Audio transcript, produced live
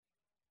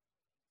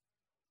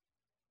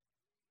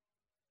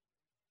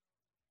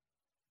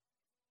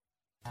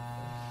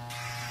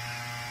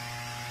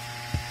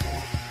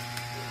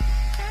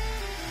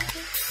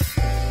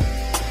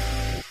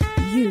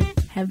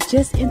have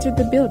just entered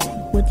the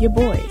building with your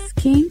boys,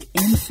 King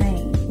and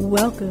Sane.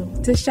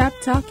 Welcome to Shop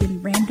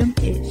Talking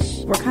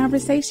Random-ish, where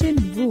conversation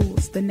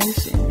rules the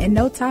nation and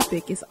no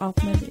topic is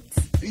off limits.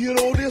 You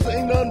know, this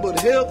ain't nothing but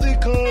healthy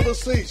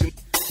conversation.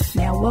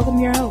 Now welcome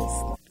your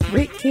hosts,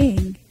 Rick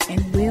King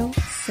and Will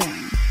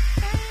Sane.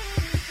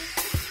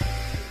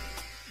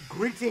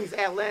 Greetings,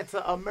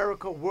 Atlanta,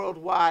 America,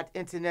 worldwide,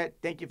 internet.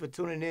 Thank you for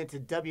tuning in to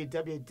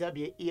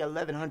WWWE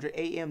 1100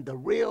 AM, The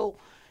Real.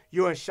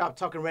 You're in Shop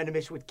Talking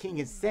Random-ish with King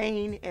and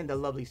Sane and the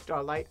lovely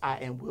Starlight. I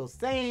am Will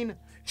Sane.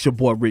 It's your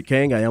boy Rick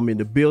King. I am in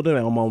the building.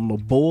 I'm on the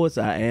boards.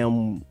 I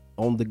am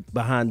on the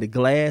behind the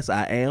glass.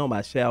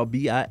 I shall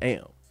be, I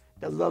am.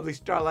 The lovely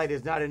Starlight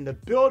is not in the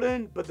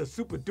building, but the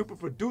super duper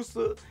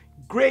producer,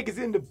 Greg, is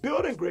in the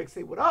building. Greg,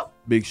 say what up.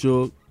 Big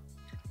Shug.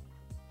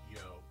 Yo.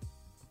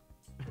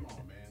 Come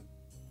on, man.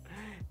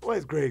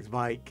 Where's Greg's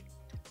mic?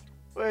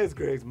 Where's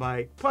Greg's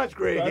mic? Punch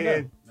Greg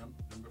in. Number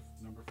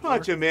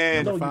Punch him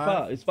in. No,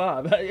 five? it's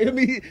five. I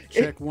mean,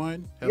 Check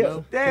one.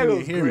 Hello. There Can you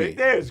goes hear Greg. me?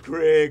 There's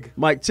Greg.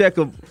 Mike, check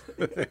him.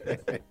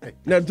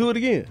 Now do it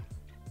again.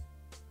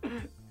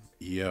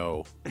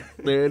 Yo.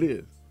 There it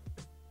is.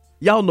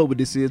 Y'all know what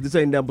this is. This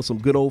ain't nothing but some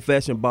good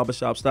old-fashioned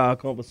barbershop style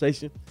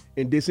conversation.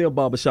 In this here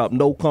barbershop,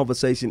 no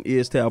conversation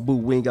is taboo.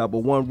 We ain't got but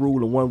one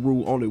rule and one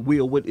rule only.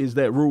 Will, what is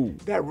that rule?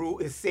 That rule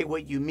is say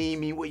what you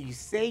mean what you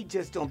say.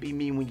 Just don't be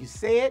mean when you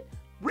say it.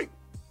 Rick,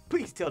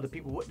 please tell the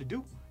people what to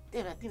do.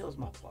 Damn, I think that was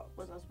my fault.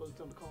 Wasn't I supposed to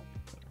tell them to call?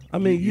 I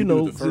mean, You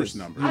know. do the first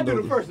number. I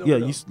do the first number. Yeah,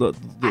 though. you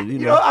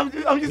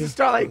I'm just a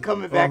Starlight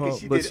coming back and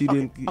she but did she it.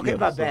 didn't. Okay, yeah,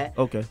 my so, bad.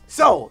 Okay.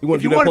 So, You wanna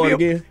if do that wanna part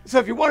be again? So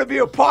if you want to be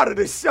a part of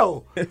the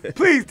show,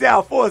 please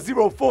dial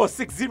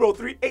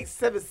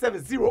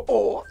 404-603-8770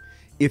 or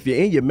If you're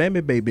in your mammy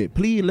baby,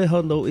 please let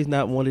her know it's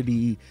not one of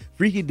the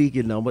freaky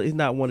deaky numbers. It's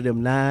not one of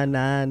them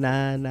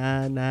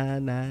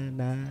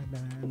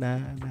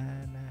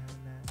 9999999999999.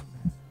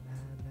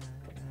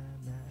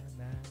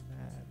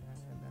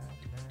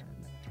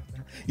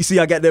 You see,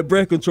 I got that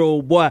breath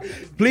control, boy.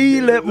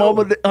 Please let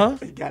mama.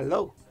 you got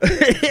low.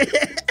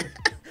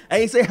 I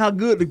ain't say how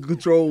good the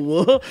control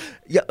was.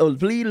 Yeah,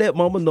 please let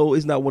mama know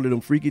it's not one of them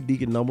freaky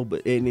deaky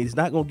numbers, and it's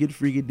not gonna get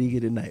freaky deaky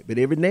tonight. But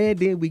every now and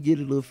then we get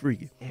a little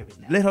freaky.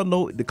 Let her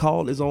know the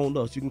call is on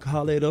us. You can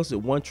call at us at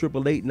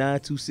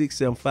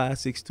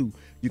 1-888-926-7562.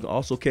 You can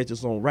also catch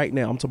us on right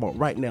now. I'm talking about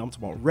right now. I'm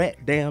talking about right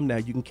damn now.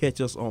 You can catch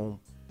us on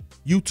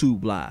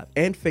YouTube Live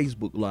and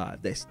Facebook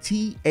Live. That's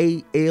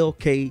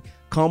TALK,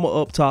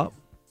 up top.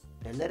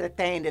 The little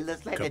thing that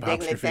looks like a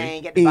dangly Capostrophe.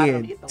 thing at the bottom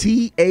of your And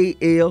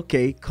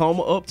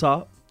TALK, up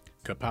top.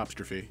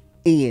 Capostrophe.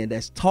 And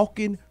that's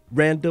Talking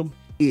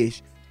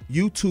Random-ish.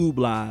 YouTube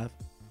Live,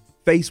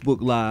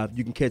 Facebook Live.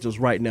 You can catch us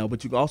right now,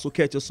 but you can also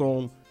catch us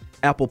on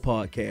Apple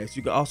Podcasts.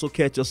 You can also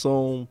catch us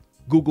on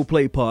Google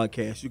Play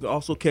Podcasts. You can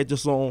also catch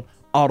us on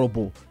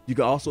Audible. You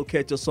can also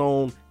catch us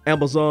on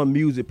Amazon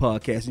Music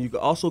Podcast. And you can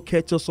also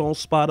catch us on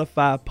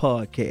Spotify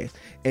Podcast.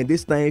 And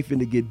this thing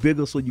finna get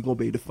bigger, so you're gonna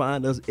be able to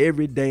find us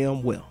every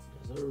damn well.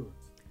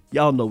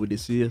 Y'all know what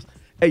this is.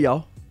 Hey,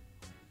 y'all.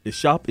 The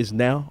shop is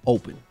now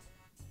open.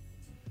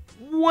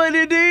 What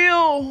a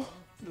deal.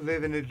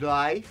 Living a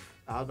life.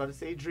 I was about to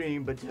say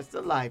dream, but just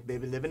a life,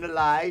 baby. Living a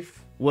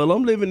life. Well,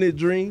 I'm living this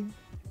dream.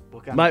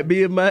 What kind Might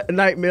be a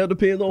nightmare,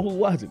 depends on who's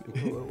watching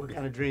it. What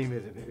kind of dream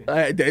is it,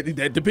 baby?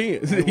 That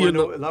depends. As You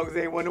know? long as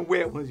they ain't one of the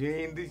wet ones, you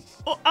ain't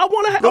I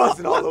want to have.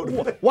 busting all over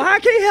the place. Why I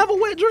can't have a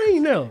wet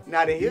dream now?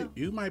 Not in here.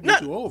 You might be Not-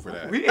 too old for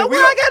that. We, Why and we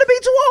I don't, gotta be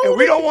too old? and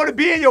we don't want to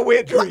be in your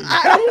wet dream.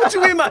 I want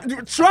you in my.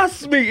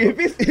 Trust me,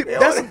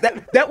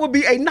 that would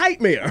be a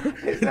nightmare.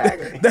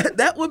 Exactly.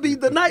 that would be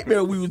the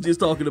nightmare we was just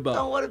talking about.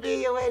 Don't want to be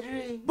in your wet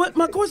dream. But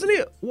my question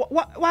is,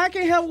 why I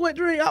can't have a wet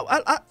dream?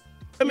 I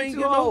mean, too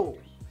you know. old.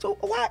 So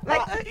why?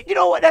 You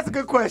know what? That's a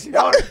good question.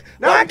 Now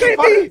Why we can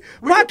ponder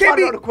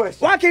the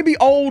question. Why can't be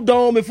old,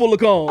 dumb, and full of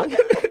calm?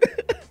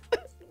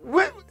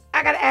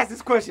 I gotta ask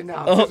this question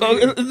now.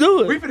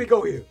 Do it. We finna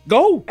go here.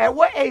 Go. At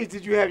what age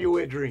did you have your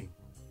wet dream?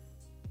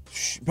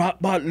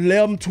 About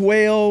 11,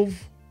 12.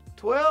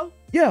 12?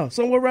 Yeah,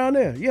 somewhere around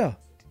there. Yeah.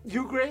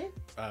 You, Greg?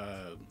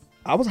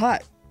 I was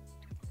hot.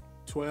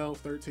 12,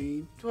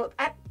 13. 12.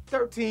 At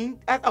 13.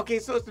 Okay,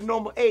 so it's the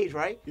normal age,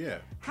 right? Yeah.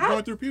 How- You're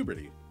going through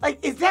puberty.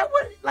 Like, is that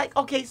what, like,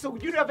 okay, so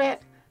you never had,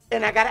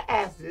 and I gotta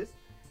ask this,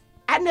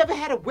 I never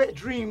had a wet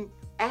dream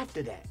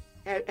after that.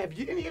 Have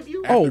you, any of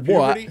you? Oh, After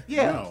boy, puberty?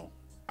 Yeah. No,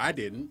 I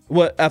didn't.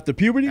 What, after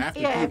puberty? After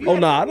Yeah, have puberty. you Oh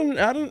no, I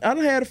done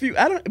had a few.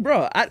 I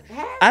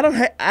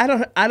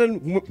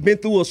done been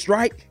through a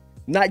strike,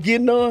 not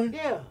getting none.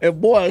 Yeah.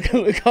 And boy,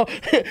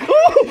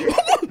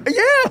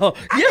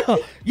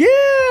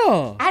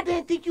 yeah. I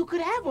didn't think you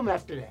could have them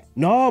after that.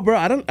 No, bro,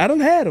 I done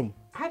had them.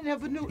 I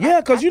never knew.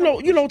 Yeah, cause I you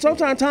thought know,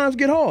 sometimes times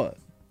get hard.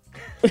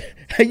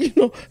 You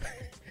know.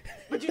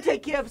 But you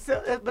take care of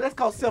self, but that's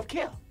called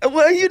self-care.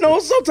 Well, you know,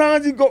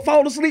 sometimes you go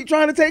fall asleep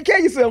trying to take care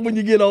of yourself when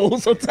you get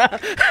old.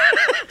 Sometimes.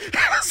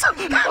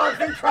 I've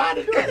been trying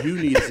to do it. You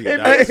need to see a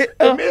doctor.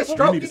 And me and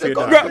stroke, You need to you see a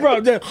go-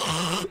 doctor.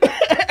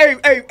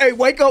 Bro, hey,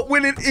 wake up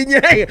with it in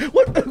your hand.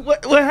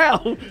 What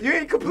how? You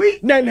ain't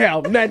complete. Nothing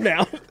how.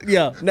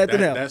 Yeah,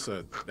 nothing else.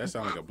 That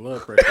sounds like a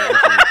blood pressure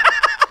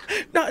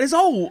issue. No, it's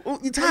old.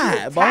 You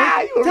tired, boss.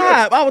 tired? You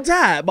Tired. I was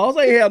tired, boss.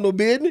 I ain't have no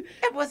business.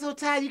 That boy so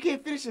tired you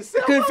can't finish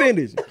yourself. Couldn't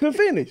finish.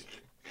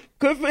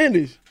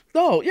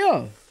 Oh,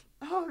 yeah.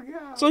 Oh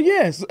God. So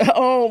yes,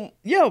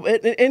 yeah,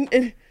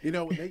 and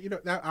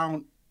Now I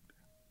don't.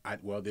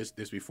 Well, this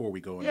before we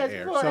go in Yes, the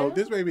air. before So that.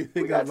 this made me We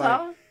think got of like,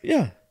 time.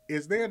 yeah.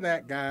 is there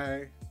that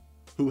guy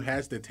who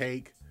has to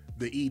take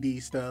the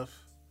ED stuff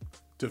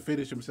to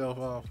finish himself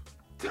off?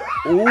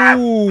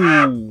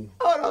 Ooh.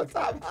 Hold on,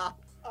 time out.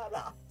 Hold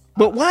on.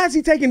 But why is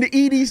he taking the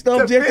ED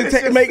stuff To just to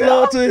finish make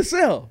love himself? to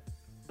himself?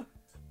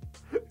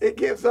 It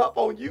gives up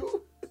on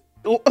you.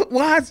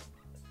 Why is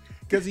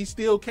Because he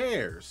still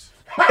cares.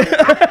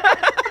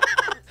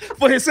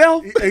 for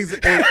himself?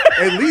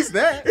 At least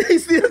that. He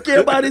still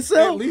care about At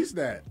himself. least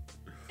that.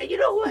 And you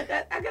know what?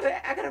 I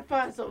gotta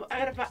find some.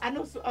 I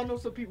know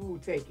some people who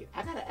take it.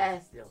 I gotta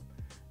ask them.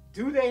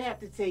 Do they have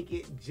to take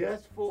it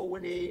just for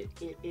when they're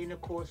in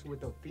intercourse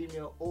with a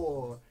female,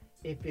 or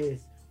if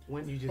it's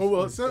when you just? Oh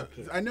well, want to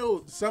take it? I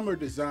know some are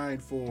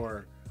designed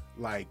for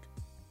like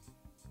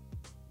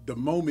the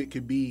moment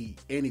could be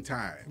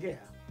anytime, Yeah.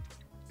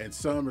 and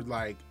some are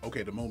like,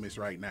 okay, the moment's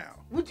right now.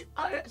 Would you,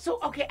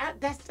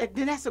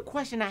 that's a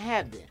question I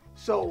have then.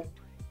 So,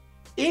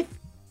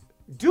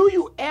 do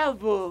you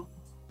ever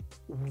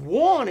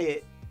want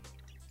it?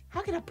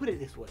 How can I put it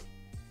this way?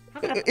 How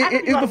can I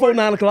It's before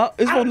 9 o'clock.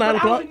 It's before 9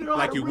 o'clock.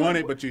 Like you want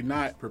it, but you're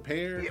not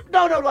prepared.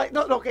 No,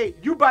 okay.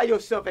 You by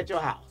yourself at your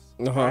house,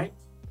 Uh-huh. right?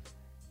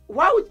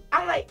 Why would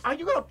are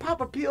you gonna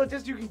pop a pill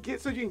just so you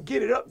can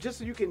get it up, just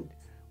so you can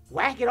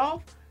whack it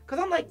off?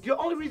 Because I'm like, the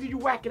only reason you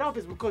whack it off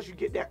is because you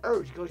get that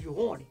urge, because you're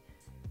horny.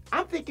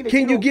 I'm thinking.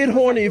 Can you get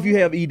horny if you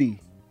have ED?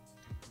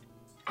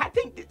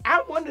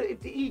 I wonder if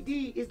the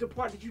ED is the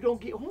part that you don't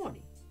get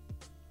horny.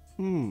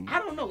 I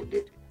don't know.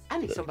 I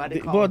need somebody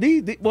to call.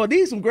 Boy,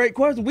 these some great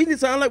questions. We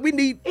just sound like we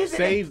need. Is it-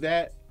 Save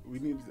that. We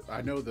need.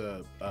 I know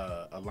the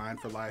A Line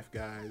for Life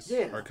guys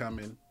Yeah. are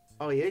coming.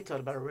 Oh yeah, they talked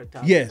about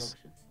erectile Yes.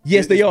 dysfunction.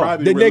 Yes, they It's are.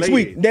 probably The next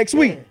week. related. Next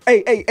week.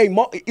 Hey,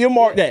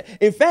 earmark that.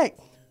 In fact,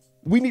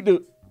 we need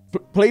to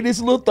play this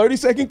little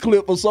 30-second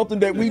clip or something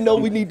that we know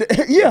we need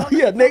to.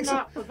 yeah. Next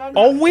if I'm not-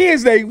 on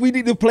Wednesday, we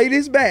need to play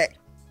this back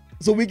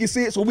so we can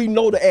see it, so we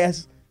know to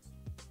ask.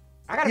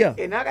 I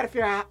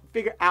gotta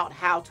figure out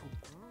how to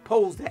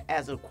pose that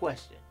as a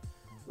question.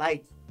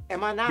 Like,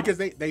 am I not? Because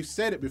they've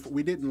said it before.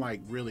 We didn't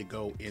like really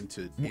go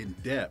into in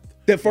depth.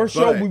 That first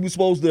show, But- we were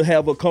supposed to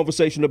have a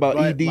conversation about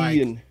but, ED like,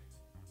 and.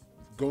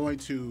 going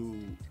to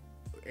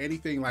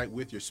anything like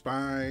with your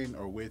spine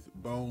or with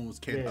bones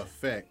can Yeah.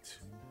 affect.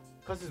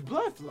 Because it's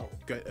blood flow.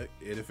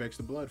 It affects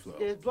the blood flow.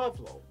 There's blood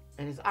flow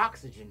and it's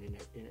oxygen in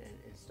it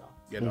and stuff.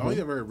 Yeah, the only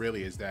thing I've heard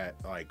really is that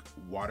like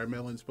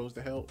watermelon's supposed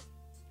to help.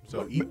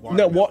 So eat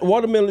No, watermelon.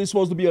 watermelon is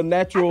supposed to be a I thought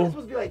natural. it's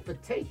supposed to be like for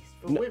taste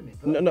for women.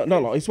 for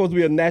No. It's supposed to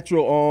be a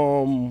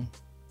natural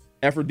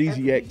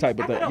aphrodisiac type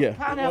of I thing. thought Yeah.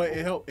 Pineapple,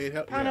 Well, it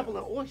helped. pineapple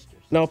and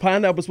oysters. No,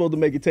 pineapple's supposed to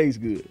make it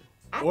taste good.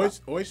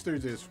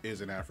 Oysters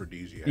is an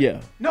aphrodisiac.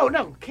 Yeah. No,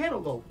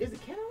 cantaloupe. Is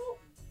it cantaloupe?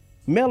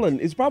 Melon.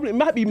 It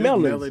might be Just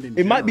melons. melon in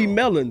It might be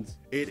general. melons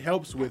It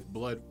helps with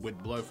blood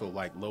flow,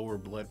 like lower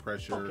blood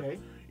pressure. Okay.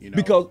 You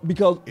know,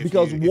 because if you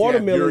have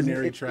watermelon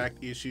urinary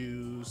tract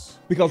issues.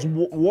 because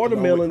along with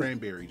watermelon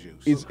cranberry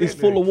juice. is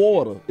full of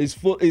water. It's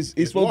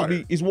supposed water.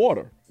 to be it's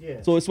water.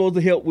 Yeah. So it's supposed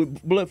to help with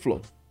blood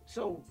flow.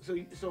 So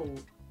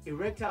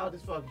erectile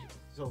dysfunction.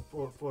 So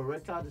for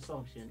erectile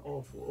dysfunction,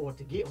 or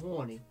to get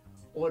horny,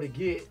 or to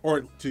get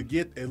or to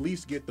at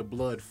least get the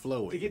blood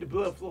flowing. the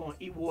blood flowing,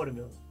 eat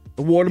watermelon.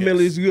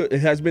 Watermelon Yes. is good.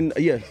 It has been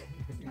yes.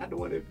 Not the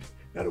one that.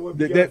 Not the one.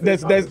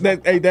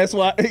 That's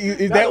why.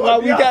 Is that why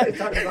we got? Is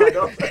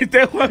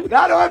that why?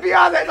 Not the one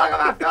Beyonce talking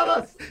about,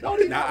 fellas. Don't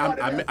even. Now,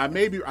 I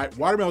may be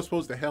watermelon's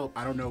supposed to help.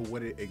 I don't know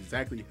what it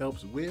exactly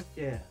helps with,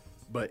 Yeah.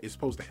 but it's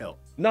supposed to help.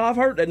 No, I've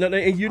heard that. No,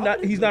 and you're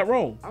not. He's not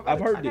wrong. I've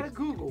heard I gotta this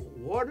Google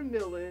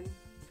watermelon,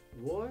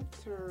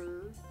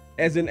 water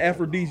as an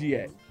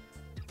aphrodisiac.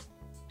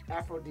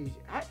 aphrodisiac.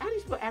 How do you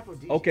spell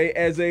aphrodisiac? Okay,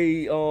 as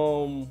a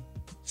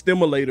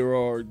stimulator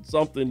or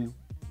something.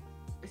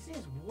 It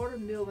says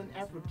watermelon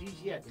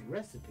aphrodisiac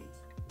recipe.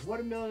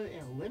 Watermelon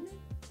and lemon.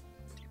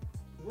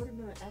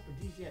 Watermelon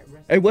aphrodisiac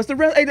recipe. Hey, what's the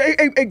rest?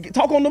 Hey,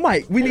 talk on the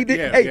mic. We need to.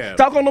 Yeah.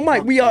 Talk on the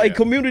mic. We are a Yeah.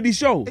 community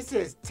show. It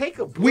says take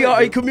a We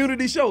are a blender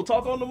community show.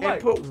 Talk on the and mic.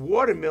 put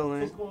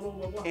watermelon What's going on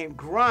with what? and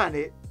grind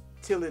it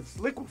till it's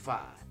liquefied.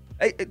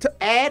 Hey,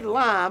 Add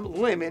lime,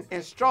 lemon,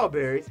 and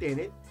strawberries in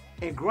it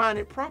and grind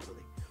it properly.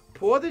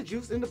 Pour the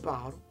juice in the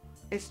bottle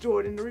and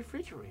store it in the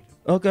refrigerator.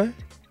 okay.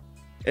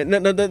 And no.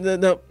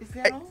 Is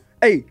that all?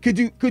 Hey, could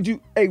you?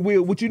 Hey,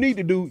 Will, what you need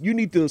to do? You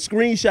need to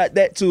screenshot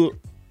that to.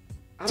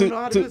 I don't know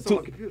how to do this on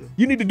my computer.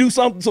 You need to do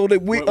something so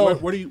that we.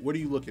 What are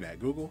you looking at?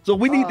 Google? So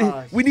we need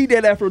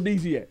that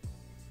aphrodisiac.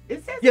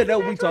 It says Yeah, it's that's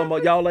what we talking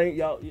about. Y'all ain't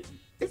y'all.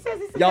 It says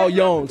it's Y'all an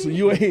young, so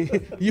you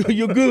ain't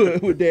you're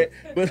good with that.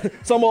 But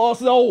some of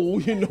us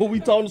old, we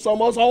talking to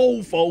some of us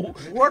old folk.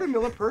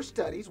 Watermelon, per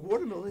studies,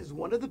 watermelon is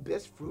one of the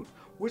best fruits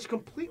which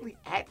completely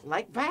act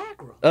like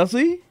Viagra.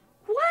 See,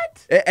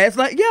 What? it's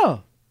like yeah.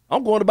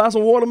 I'm going to buy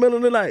some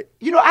watermelon tonight.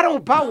 You know, I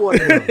don't buy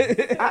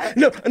watermelon.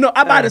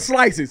 I buy the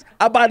slices.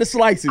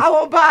 I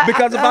won't buy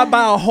because if I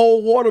buy a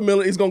whole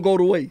watermelon, it's gonna go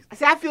to waste.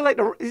 See, I feel like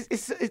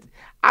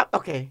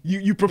okay.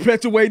 You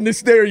perpetuating this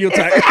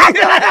stereotype. I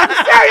feel like I'm a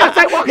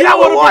stereotype walking out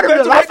with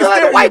watermelon. I feel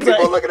like the white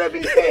people looking at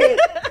me saying,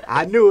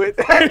 I knew it.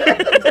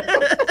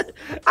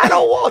 I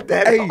don't want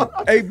that.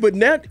 Hey, but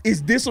now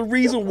is this a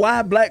reason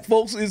why black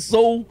folks is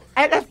so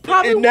and that's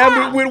probably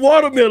enamored with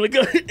watermelon?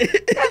 That's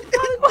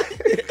probably why.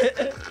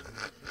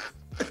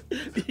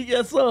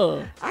 Yes,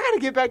 sir. I gotta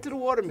get back to the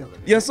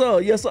watermelon. Yes, sir.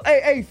 Yes, sir.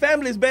 Hey,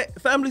 family's back.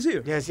 Family's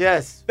here.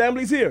 Yes.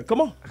 Family's here.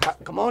 Come on.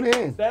 Come on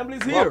in.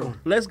 Family's here. Welcome.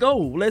 Let's go.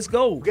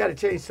 We gotta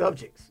change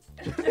subjects.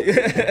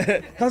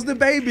 Because the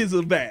babies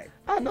are back.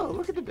 I know.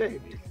 Look at the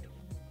babies.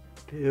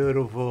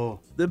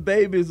 Beautiful. The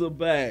babies are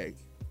back.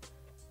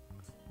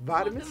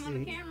 Vitamin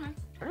C. I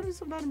gotta do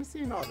some vitamin C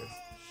and all this.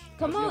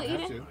 Come on,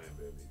 Eden.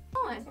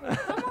 Come on.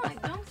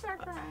 Don't start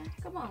crying.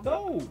 Come on.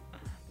 No.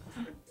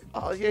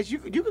 Oh yes, you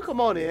can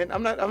come on in.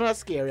 I'm not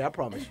scary. I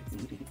promise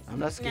you. I'm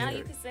not scared. Now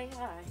you can say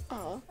hi.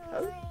 Oh,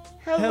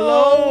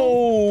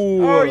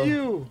 Hello. How are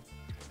you?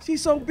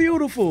 She's so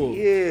beautiful.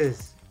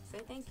 Yes. Say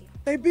thank you.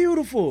 They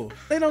beautiful.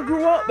 They don't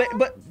grow up,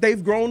 but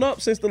they've grown up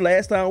since the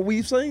last time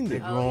we've seen them.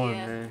 Growing,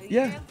 man.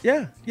 Yeah.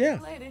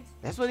 Lady.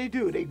 That's what they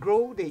do. They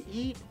grow, they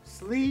eat,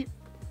 sleep,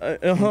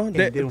 and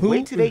That then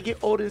wait till they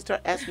get older and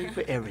start asking me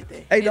for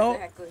everything. Hey, dog.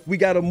 Exactly. We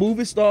got a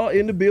movie star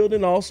in the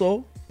building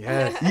also.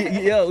 Yes.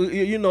 Yeah,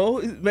 you know,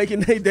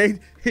 making his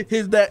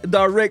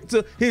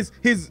director, his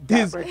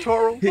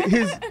Directorial.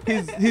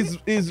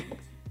 his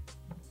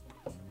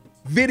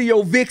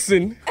video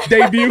vixen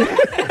debut.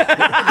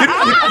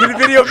 The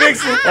video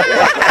vixen.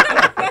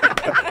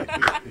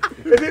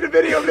 Is it a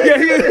video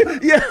vixen?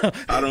 Yeah.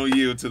 I don't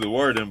yield to the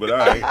wording, but all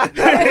right.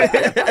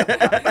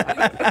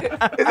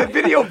 Is it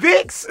video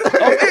vix?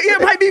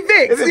 It might be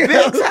Vix. Is it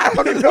Vix? I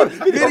don't know.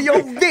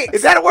 Video Vix.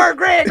 Is that a word,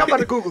 Greg? I'm about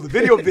to Google the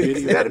video Vix.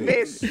 Is that a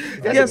man? That's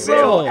Yes, a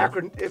male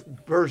sir.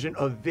 version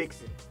of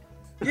Vixen.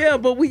 Yeah,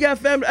 but we got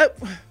family.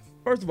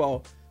 First of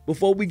all,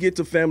 before we get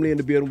to family in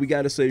the building, we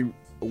got to say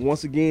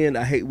once again,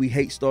 we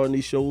hate starting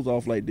these shows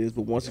off like this,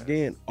 but once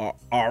again,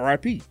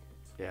 R.I.P.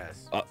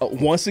 Yes.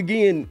 Once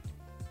again,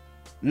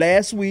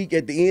 last week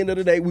at the end of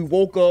the day, we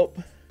woke up,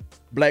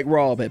 Black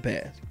Rob had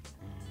passed.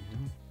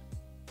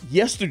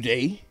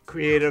 Yesterday,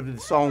 Creator of the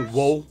song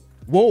Whoa.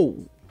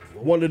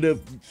 one of the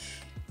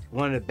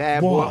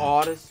Bad Boy Whoa.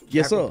 artists.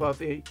 Yes, Dapper sir.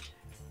 Puffy,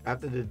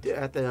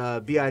 after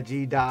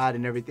B.I.G. died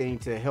and everything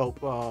to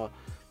help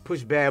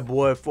push Bad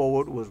Boy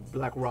forward was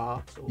Black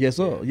Rob. So, yes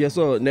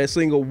sir, and that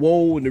single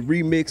Whoa and the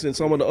remix and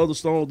some of the other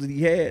songs that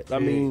he had, I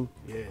mean,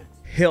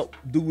 helped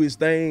do his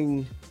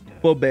thing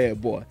for Bad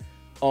Boy.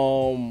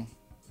 When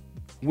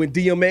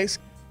DMX,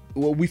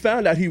 we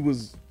found out he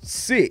was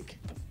sick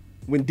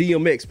when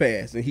DMX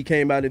passed, and he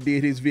came out and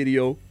did his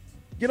video.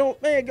 You know,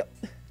 man,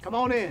 Come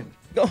on in.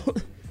 go.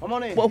 Come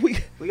on in. Well, we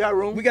got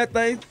room. we got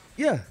things.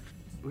 Yeah.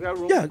 We got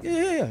room.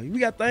 Yeah. We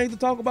got things to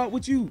talk about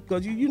with you,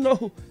 cause you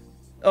know,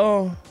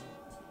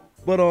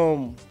 but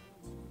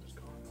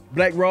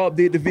Black Rob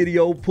did the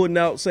video putting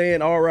out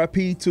saying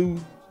R.I.P. to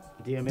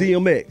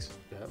DMX.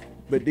 Yep.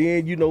 But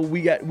then you know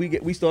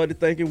we started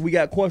thinking, we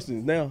got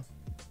questions now.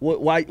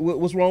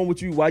 What's wrong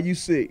with you? Why you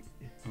sick?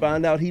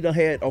 Find out he done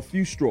had a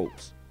few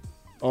strokes.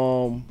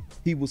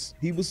 He was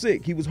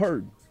sick. He was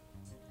hurt.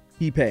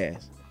 He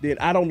passed. Then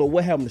I don't know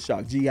what happened to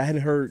Shock G. I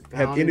hadn't heard.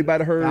 Have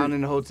anybody heard? Found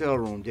in the hotel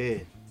room,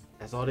 dead.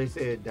 That's all they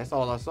said. That's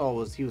all I saw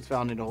was he was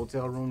found in the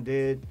hotel room,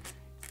 dead.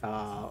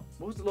 What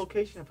was the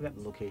location? I forgot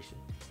the location.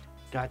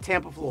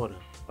 Tampa, Florida.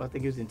 I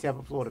think it was in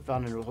Tampa, Florida.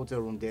 Found in the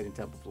hotel room, dead in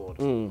Tampa,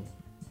 Florida. And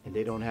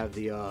they don't have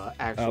the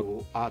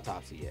actual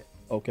autopsy yet.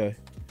 Okay.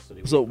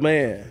 So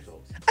man,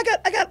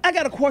 I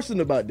got a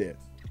question about that.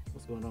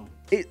 What's going on?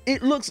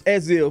 It looks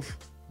as if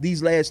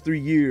these last 3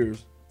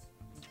 years,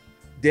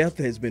 death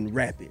has been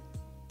rapid.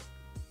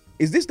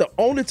 Is this the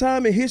only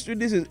time in history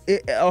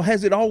or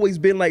has it always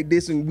been like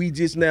this, and we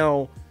just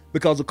now,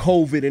 because of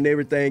COVID and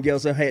everything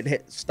else, I had to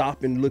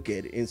stop and look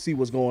at it and see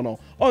what's going on?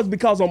 Or it's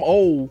because I'm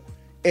old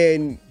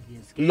and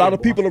a lot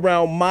of people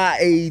around my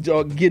age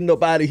are getting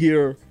up out of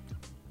here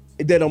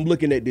that I'm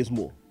looking at this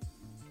more?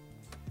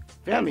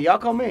 Family, y'all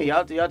come in.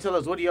 Y'all tell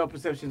us, what are your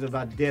perceptions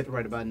about death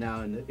right about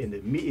now in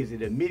the media? Is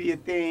it a media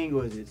thing,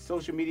 or is it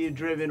social media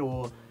driven,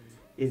 or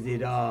is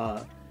it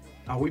are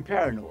we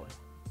paranoid?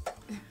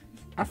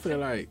 I feel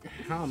like,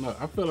 I don't know.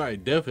 I feel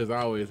like death has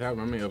always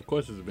happened. I mean, of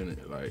course it's been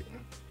like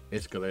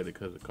escalated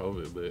because of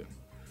COVID, but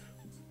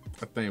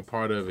I think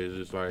part of it is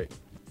just like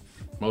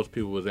most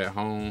people was at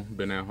home,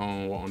 been at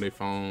home on their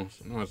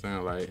phones. You know what I'm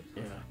saying? Like,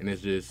 and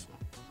it's just,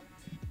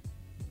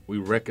 we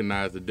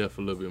recognize the death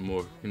a little bit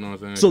more. You know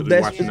what I'm saying? So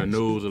that's watching the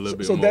news a little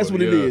bit so more. So that's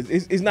what it is.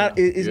 It's not.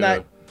 It's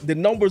not. The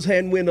numbers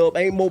hadn't went up.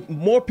 Ain't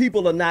more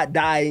people are not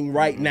dying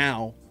right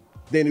now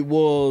than it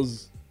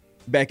was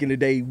back in the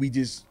day. We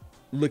just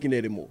looking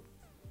at it more.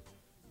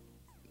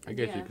 I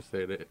guess you could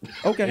say that.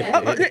 Okay.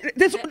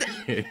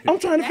 I'm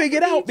trying to figure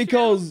it out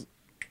because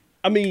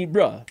I mean,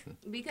 bruh.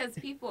 Because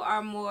people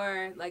are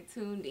more like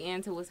tuned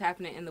in to what's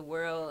happening in the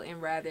world,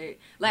 and rather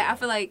like I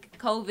feel like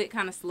COVID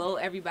kind of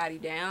slowed everybody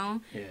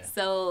down. Yeah.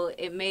 So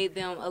it made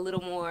them a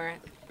little more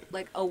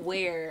like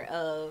aware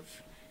of,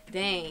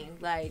 dang,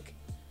 like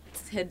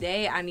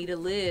today I need to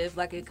live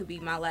like it could be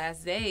my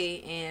last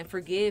day and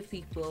forgive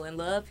people and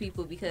love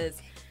people,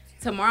 because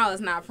tomorrow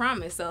is not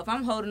promised. So if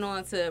I'm holding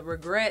on to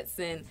regrets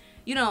and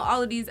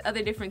all of these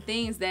other different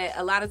things that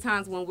a lot of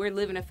times when we're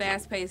living a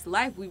fast-paced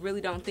life, we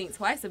really don't think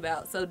twice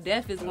about. So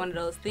death is one of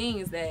those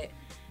things that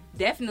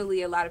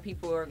definitely a lot of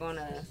people are going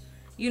to,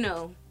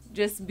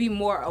 just be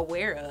more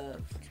aware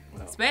of,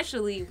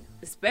 especially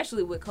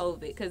with COVID.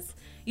 Because,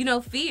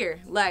 fear,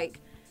 like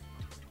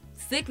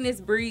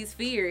sickness breeds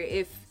fear.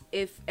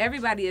 If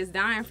everybody is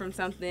dying from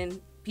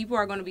something, people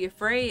are going to be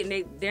afraid,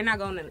 and they're not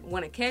going to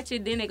want to catch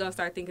it. Then they're going to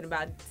start think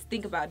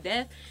about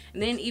death.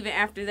 And then even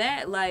after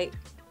that, like,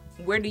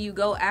 where do you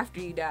go after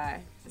you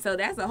die? So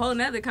that's a whole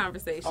nother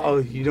conversation.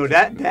 Oh,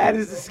 that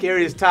is the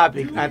scariest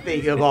topic, I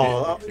think, of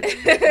all.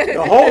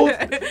 The whole.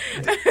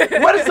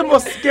 What is the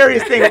most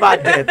scariest thing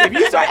about death? If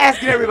you start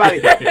asking everybody,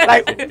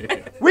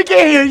 like, we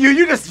can't hear you,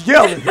 you just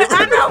yelling.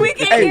 I know we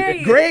can't hear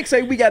you. Greg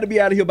say we got to be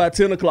out of here by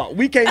 10 o'clock.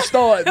 We can't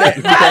start that.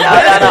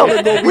 No.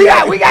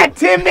 We got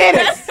 10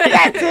 minutes. We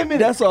got 10 minutes.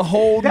 That's a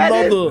whole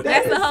nother.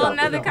 That's a whole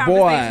nother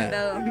conversation,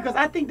 though. Because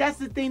I think that's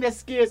the thing that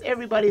scares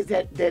everybody, is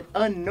that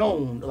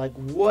unknown. Like,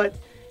 what,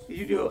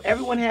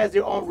 everyone has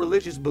their own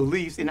religious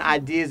beliefs and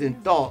ideas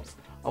and thoughts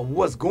of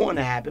what's going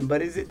to happen.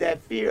 But is it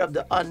that fear of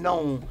the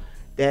unknown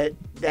that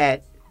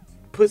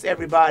puts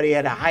everybody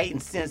at a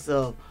heightened sense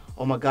of,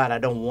 oh my God, I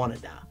don't want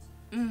to die?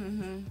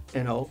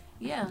 Mm-hmm.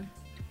 Yeah.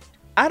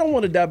 I don't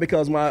want to die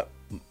because my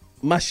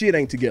shit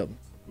ain't together.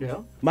 Yeah.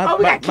 We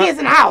got kids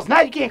in the house. Now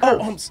you can't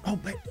curse.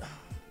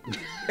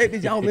 Baby,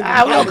 y'all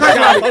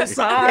I'm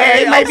sorry.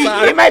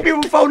 Yeah, it might be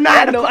before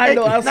 9 o'clock. I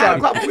know. I'm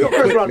sorry. 9 o'clock, we'll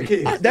curse around the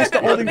kids. That's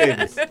the only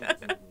babies.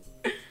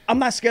 I'm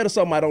not scared of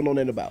something I don't know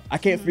nothing about. I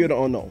can't fear the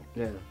unknown.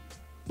 Yeah.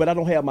 But I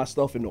don't have my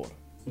stuff in order.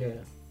 Yeah.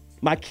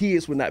 My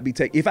kids will not be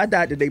taken. If I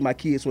died today, my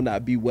kids will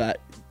not be what.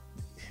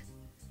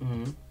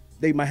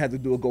 They might have to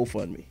do a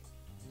GoFundMe.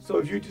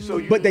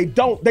 But they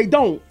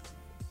don't.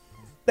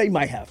 They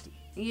might have to.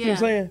 Yeah. You know what I'm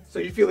saying? So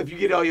you feel if you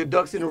get all your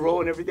ducks in a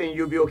row and everything,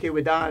 you'll be okay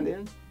with dying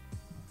then?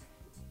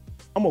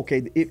 I'm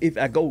okay. If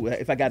I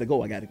gotta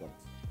go, I gotta go.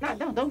 No,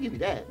 don't give me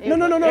that. No.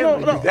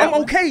 I'm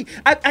okay.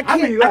 I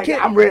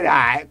can't. I'm ready. All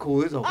right,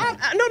 cool. It's okay.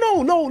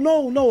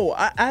 No.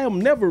 I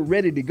am never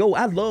ready to go.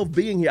 I love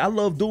being here. I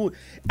love doing.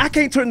 I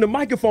can't turn the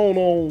microphone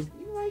on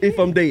if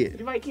I'm dead.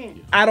 You might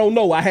can. I don't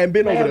know. I hadn't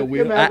been over there,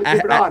 Will.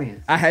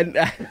 I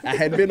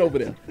hadn't been over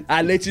there.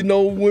 I'll let you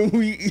know when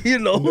we,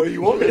 No,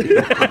 you won't let me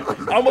know.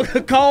 I'm going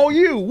to call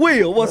you.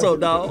 Will, what's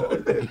up,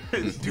 dog?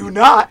 Do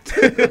not.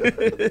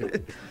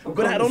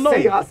 But I don't know.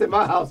 Seance in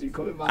my house. You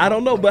come in my house. I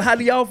don't know, but how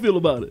do y'all feel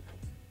about it?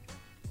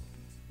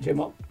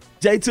 J-Mo?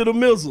 J to the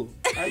missile.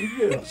 How you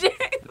feel?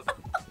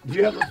 Do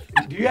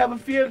you have a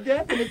fear of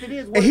death? And if it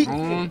is, what is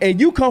it?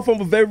 And you come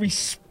from a very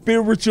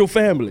spiritual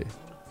family.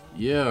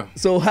 Yeah.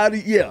 So how do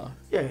you,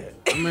 Yeah.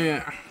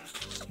 Man,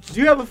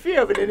 do you have a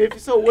fear of it? And if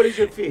so, what is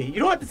your fear? You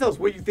don't have to tell us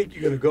where you think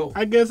you're going to go.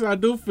 I guess I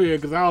do fear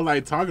because I don't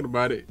like talking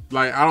about it.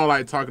 Like, I don't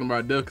like talking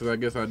about death because I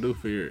guess I do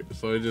fear it.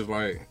 So it's just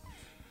like,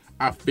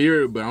 I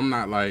fear it, but I'm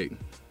not like,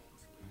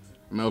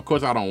 I mean, of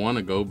course I don't want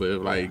to go, but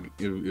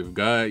if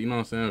God, you know what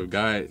I'm saying, if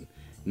God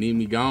need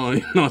me gone,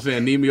 you know what I'm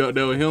saying, need me up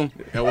there with him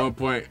at one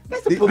point, I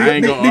ain't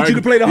gonna argue. Need you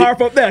to play the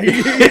harp up there. Right.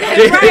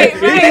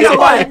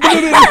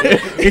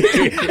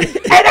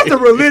 Hey, that's a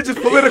religious,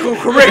 political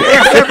correct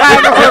answer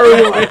I've ever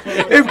heard one.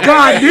 If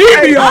God need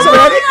me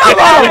already, come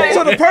on.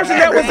 So the person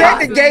that was at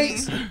the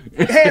gates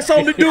had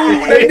something to do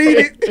when they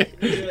needed.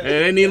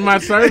 They need my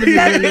services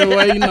in their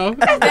way,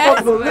 That's the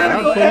most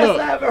political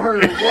answer I've ever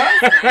heard.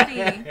 What?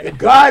 If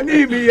God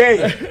need me,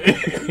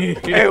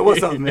 hey,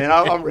 what's up, man?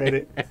 I'm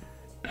ready.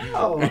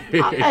 I'll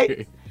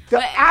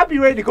be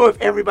ready to go if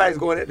everybody's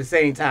going at the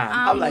same time.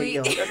 I'm like,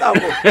 let's all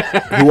go.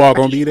 You all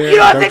gonna be there? You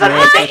know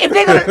if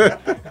they're gonna,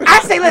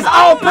 I say let's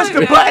all push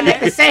the button at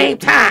the same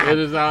time. Let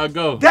us all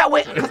go. That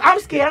way, because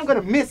I'm scared I'm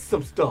gonna miss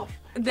some stuff.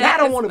 I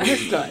don't want to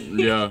miss nothing.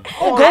 Yeah.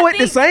 Go at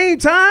the same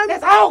time?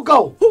 Let's all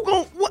go. Who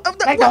gon'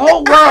 like the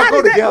whole world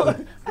go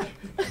together.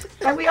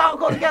 Like we all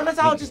go together. Let's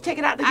all just take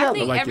it out together. I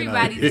think like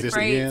everybody's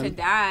afraid to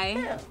die.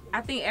 Yeah.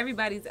 I think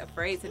everybody's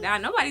afraid to die.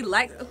 Nobody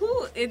likes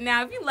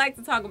now. If you like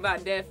to talk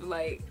about death,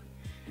 like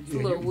it's a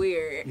little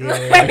weird. Yeah.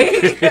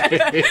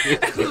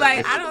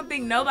 Like I don't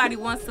think nobody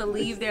wants to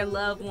leave their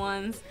loved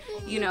ones,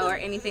 or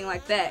anything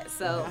like that.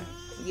 So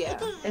yeah.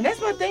 And that's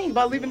my thing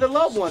about leaving the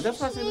loved ones. That's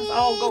why I said let's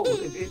all go.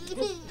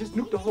 Just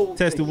nuke the whole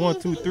Test it thing.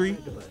 1, 2, 3.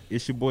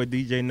 It's your boy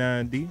DJ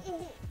 9D.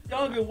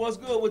 Youngin, what's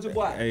good with your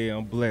boy? Hey,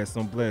 I'm blessed.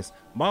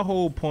 My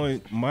whole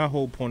point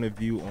of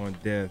view on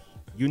death,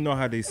 you know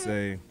how they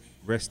say,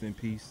 rest in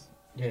peace.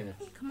 Yeah.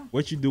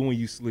 What you do when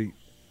you sleep?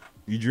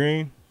 You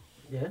dream?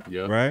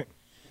 Yeah. Right?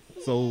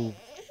 So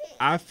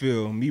I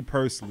feel, me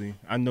personally,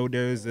 I know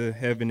there is a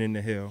heaven and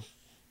a hell.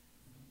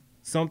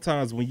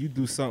 Sometimes when you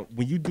do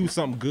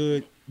something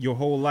good your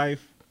whole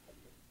life,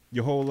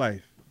 your whole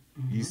life.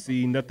 You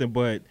see nothing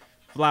but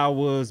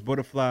flowers,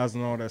 butterflies,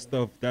 and all that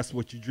stuff. That's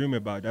what you dream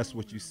about. That's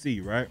what you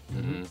see, right?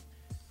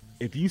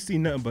 If you see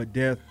nothing but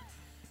death,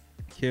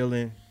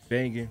 killing,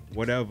 banging,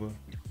 whatever,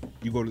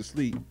 you go to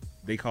sleep.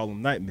 They call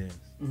them nightmares.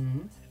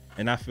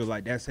 And I feel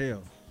like that's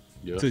hell.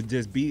 To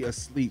just be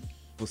asleep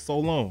for so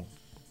long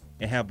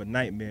and have a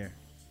nightmare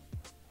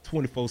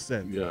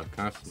 24/7. Yeah,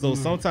 constantly. So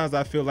sometimes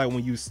I feel like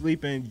when you're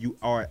sleeping, you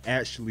are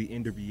actually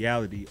in the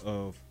reality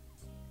of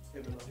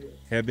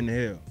heaven and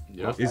hell.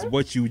 Yeah. It's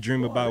what you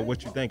dream about,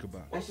 what you think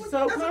about. That's your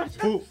subconscious.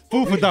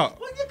 Food for thought.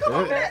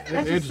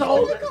 That's your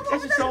soul.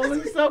 That's your soul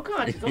and your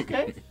subconscious.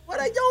 Okay. What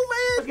a young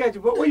man. Look at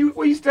you.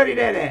 Where you study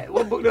that at?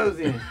 What book that was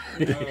in?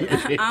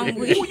 I'm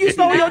weak. You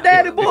stole your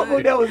daddy book. What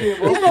book that was in,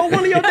 boy? You stole one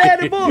of your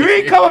daddy books. You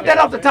ain't come up that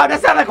off the top.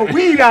 That sounded like a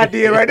weed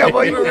idea right there,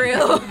 boy. For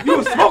real. You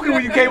was smoking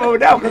when you came over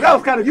there because that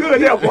was kind of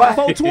good there, boy.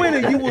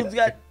 420, you was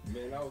got.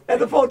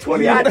 That's a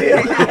 420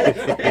 idea.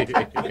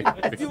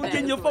 You was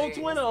getting your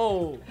 420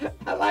 on.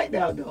 I like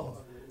that, though.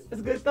 That's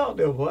a good thought,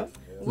 there, boy.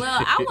 Well,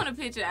 I want to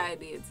pitch an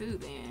idea too.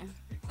 Then.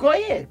 Go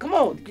ahead. Come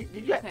on. Okay.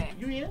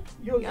 You here?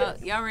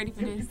 Y'all ready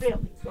for You this? tell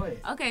me. Go ahead.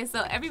 Okay,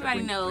 so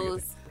everybody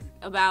knows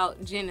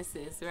about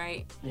Genesis,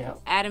 right? Yeah.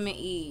 Adam and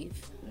Eve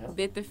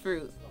bit the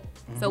fruit.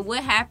 So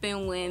what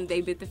happened when they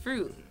bit the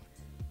fruit?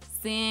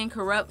 Sin,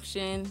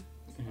 corruption,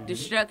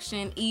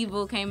 destruction,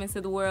 evil came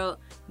into the world.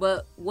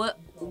 But what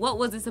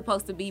was it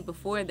supposed to be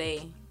before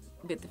they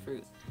bit the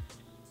fruit?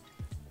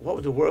 What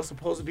was the world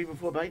supposed to be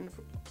before biting the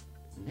fruit?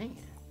 Man.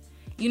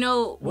 You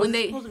know, What's when it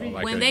they supposed to be?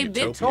 Like when a they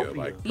bit utopia,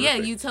 like yeah,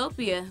 perfect.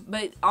 utopia,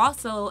 but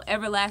also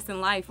everlasting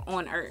life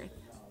on earth.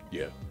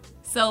 Yeah.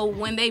 So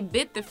when they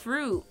bit the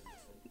fruit,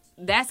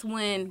 that's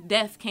when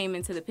death came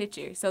into the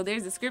picture. So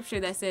there's a scripture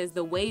that says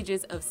the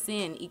wages of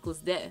sin equals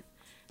death.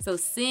 So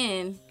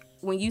sin,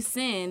 when you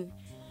sin,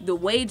 the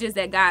wages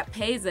that God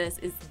pays us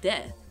is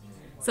death.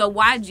 So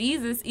why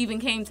Jesus even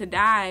came to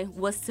die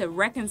was to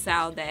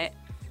reconcile that.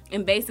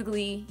 And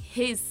basically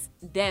his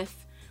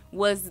death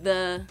was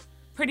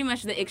pretty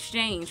much the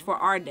exchange for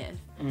our death.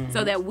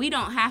 So that we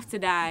don't have to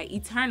die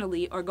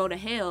eternally or go to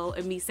hell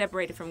and be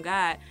separated from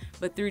God.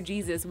 But through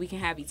Jesus, we can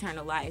have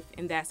eternal life.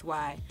 And that's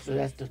why. So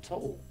that's the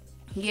toll.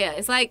 Yeah,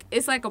 it's like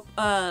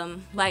a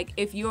like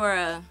if you're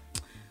a,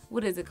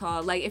 what is it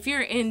called? Like if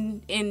you're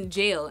in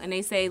jail and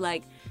they say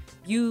like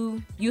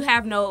you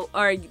have no,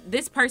 or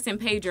this person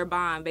paid your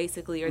bond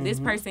basically, or this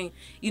person,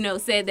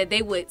 said that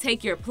they would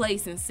take your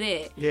place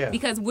instead. Yeah.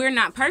 Because we're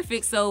not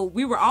perfect, so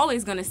we were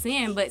always gonna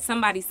sin, but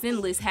somebody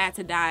sinless had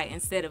to die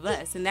instead of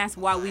us, and that's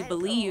why we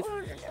believe.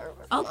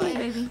 Okay,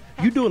 baby.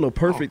 You doing a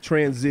perfect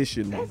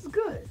transition. That's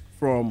good.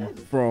 From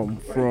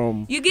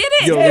You get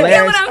it? your You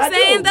get last- what I'm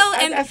saying, though?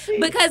 I And see.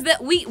 because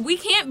we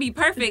can't be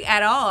perfect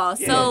at all.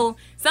 So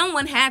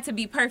someone had to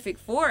be perfect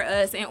for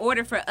us in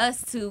order for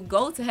us to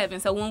go to heaven.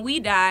 So when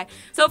we die,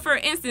 so for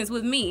instance,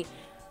 with me,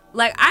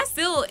 like I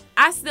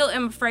still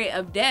am afraid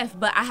of death,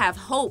 but I have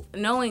hope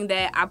knowing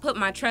that I put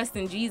my trust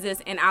in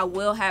Jesus and I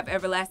will have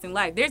everlasting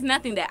life. There's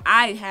nothing that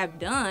I have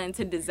done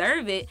to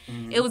deserve it.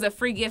 It was a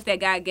free gift that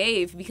God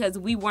gave because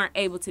we weren't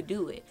able to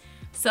do it.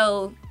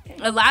 So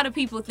a lot of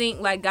people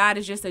think like God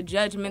is just a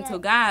judgmental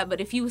God,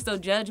 but if he was so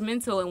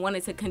judgmental and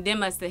wanted to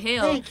condemn us to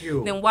hell,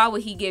 then why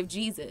would he give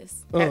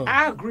Jesus? And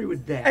I agree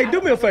with that. Hey,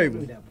 do me a favor.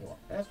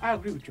 I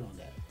agree with you on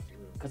that.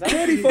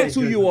 Tell these folks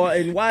who you are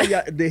and why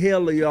the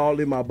hell are y'all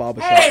in my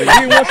barbershop.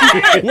 And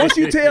then once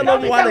you tell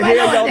them why the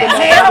hell y'all in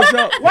my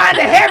barbershop. Why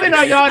the heaven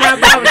are y'all in our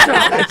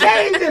barbershop?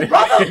 Change this,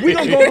 brother. We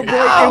gonna go to break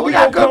and we we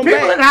got gonna good come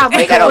people in the back. house.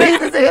 We got no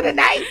heaters in here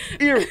tonight.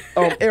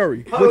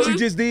 ERI, what you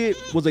just did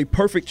was a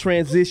perfect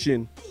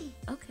transition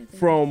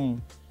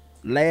from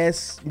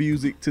last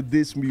music to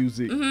this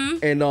music.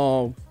 And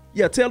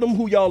tell them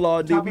who y'all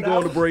are, then we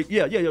going to break.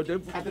 Yeah.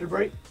 After the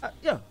break?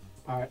 Yeah.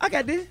 All right. I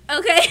got this.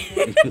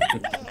 Okay.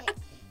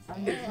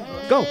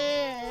 Go.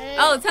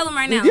 Oh, tell them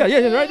right now. Yeah,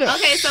 right there.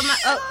 Okay, so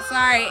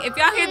sorry. If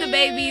y'all hear the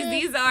babies,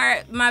 these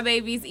are my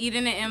babies,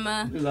 Eden and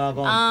Emma.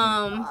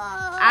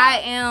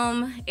 I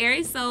am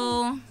ERI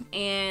SOUL,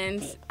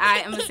 and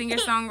I am a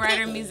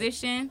singer-songwriter,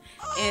 musician,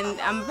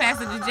 and I'm a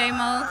pastor to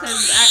J-Mo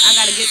because I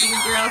gotta get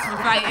these girls from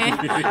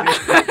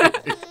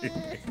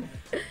fighting.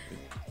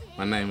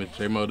 My name is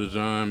J-Mo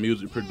DeJohn,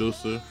 music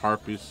producer,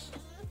 harpist,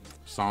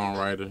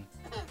 songwriter,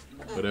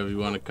 whatever you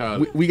want to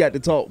call it. We got to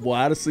talk, boy.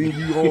 I done seen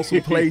you on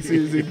some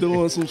places and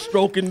doing some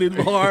stroking in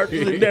the hearts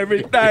and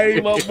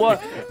everything, my boy.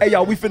 Hey,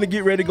 y'all, we finna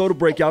get ready to go to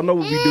break. Y'all know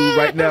what we do.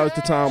 Right now is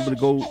the time to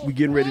go. We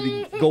getting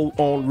ready to go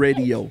on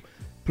radio.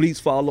 Please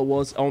follow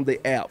us on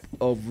the app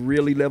of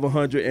Real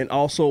 1100 and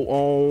also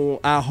on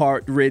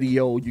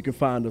iHeartRadio. You can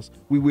find us.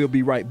 We will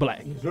be right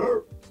back.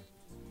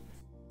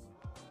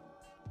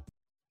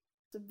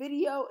 The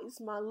video is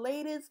my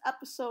latest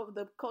episode of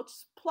the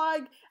Coach's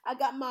Plug. I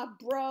got my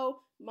bro,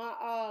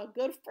 my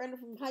good friend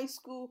from high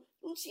school,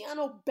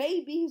 Luciano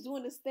Baby. He's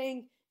doing this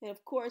thing. And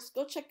of course,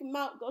 go check him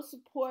out. Go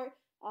support.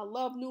 I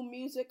love new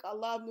music. I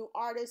love new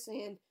artists.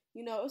 And,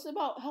 it's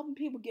about helping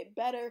people get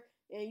better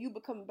and you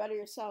become better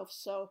yourself.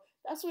 So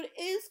that's what it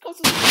is.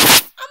 Coach's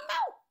Plug. I'm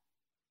out.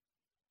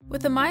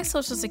 With a My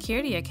Social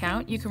Security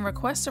account, you can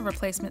request a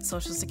replacement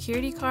Social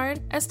Security card,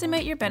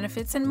 estimate your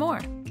benefits, and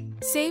more.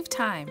 Save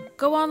time.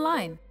 Go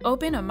online.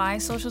 Open a My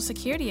Social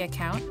Security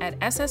account at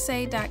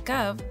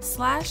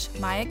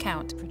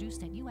ssa.gov/myaccount.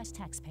 Produced at U.S.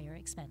 taxpayer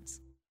expense.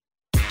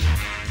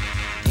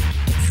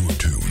 You are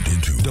tuned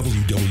into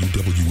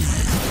WWE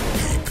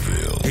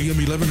Hakeville, AM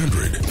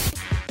 1100.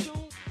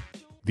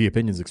 The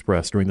opinions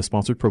expressed during the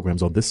sponsored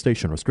programs on this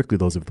station are strictly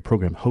those of the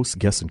program hosts,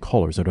 guests, and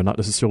callers and are not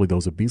necessarily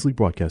those of Beasley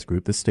Broadcast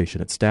Group, this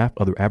station, its staff,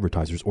 other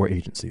advertisers, or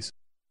agencies.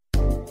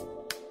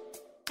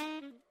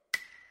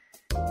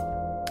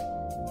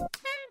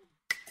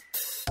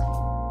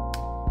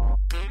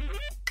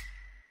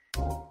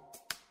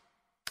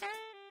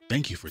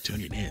 Thank you for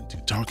tuning in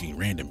to Talking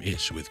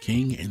Random-ish with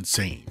King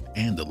Insane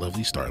and the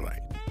lovely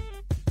Starlight.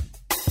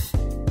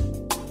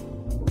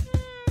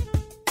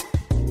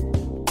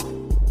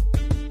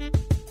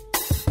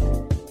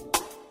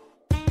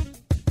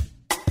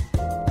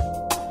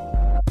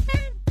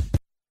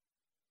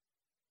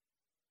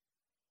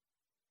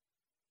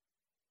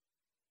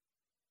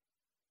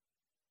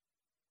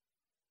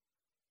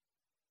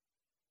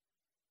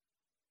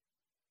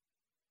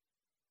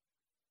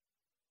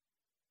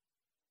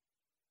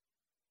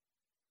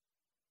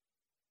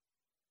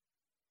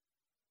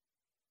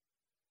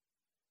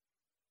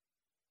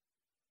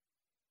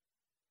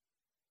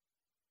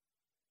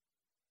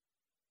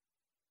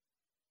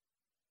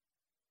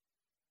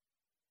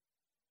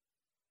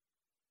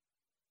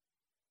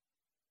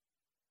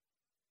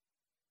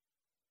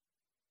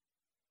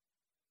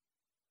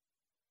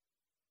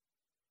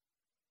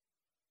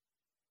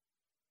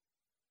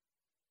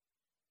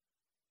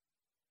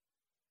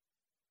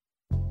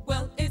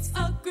 Well, it's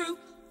a group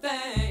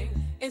thing.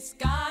 It's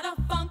got a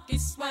funky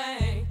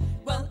swing.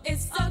 Well,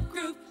 it's a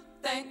group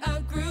thing, a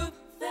group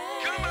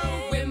thing. Come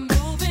on. We're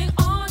moving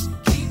on,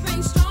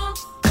 keeping strong.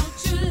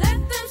 Don't you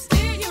let them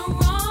steer you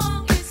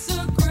wrong. It's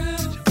a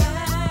group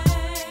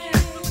thing.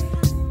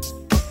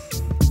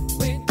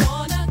 We're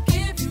gonna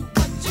give you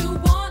what you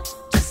want,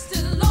 just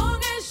as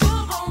long as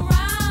you're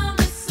around.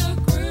 It's a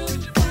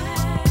group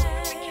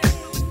thing.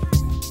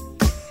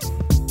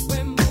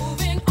 We're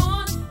moving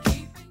on,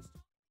 keeping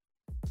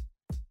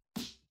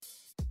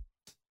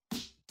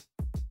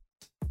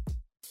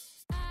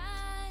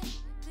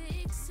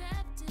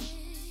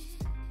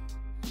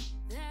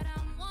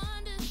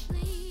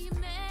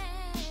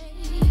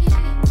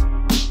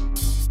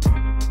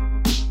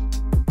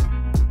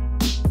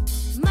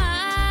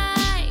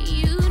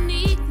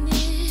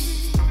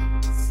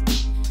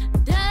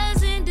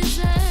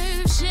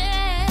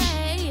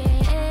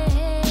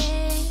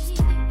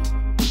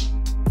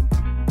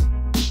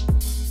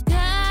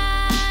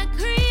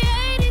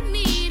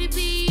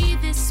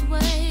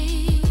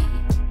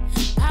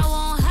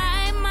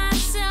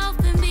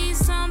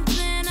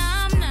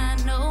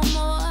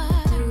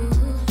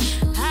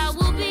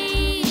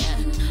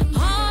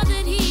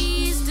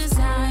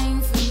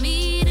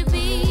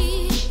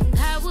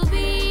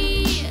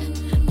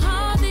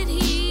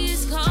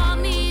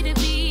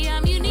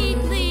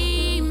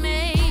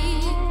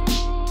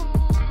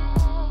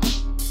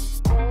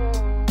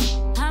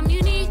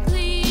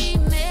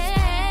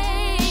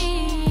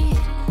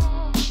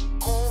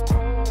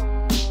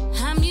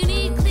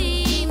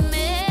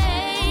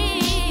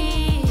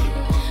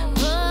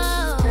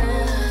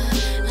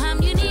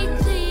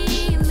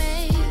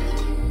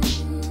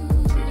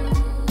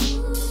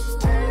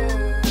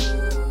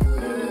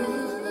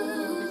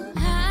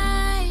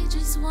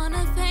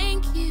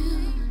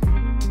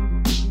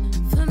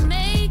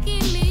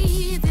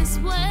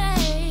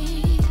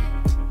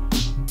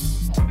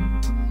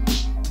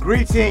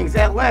Greetings,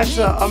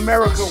 Atlanta,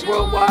 America,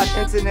 worldwide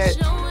internet.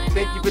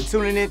 Thank you for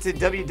tuning in to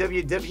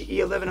WWWE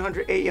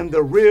 1100 AM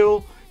The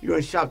Real. You're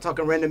in Shop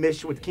Talking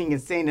Random-ish with King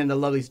Insane and the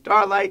lovely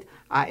Starlight.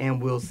 I am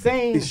Will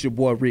Sane. It's your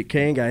boy Rick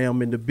King. I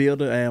am in the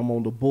building. I am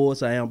on the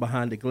boards. I am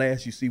behind the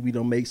glass. You see, we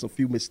done made some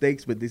few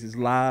mistakes, but this is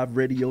live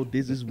radio.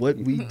 This is what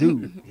we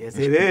do. Yes,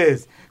 it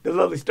is. The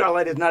lovely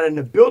Starlight is not in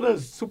the building.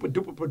 Super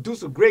duper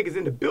producer Greg is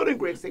in the building.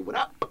 Greg, say what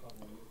up.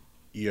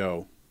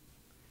 Yo.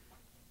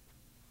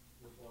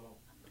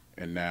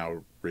 And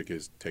now Rick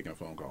is taking a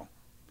phone call.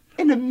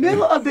 In the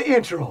middle of the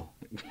intro.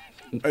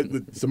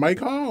 Somebody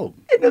called.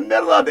 In the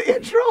middle of the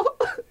intro.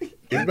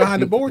 It's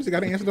behind the boards. You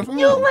got to answer the phone.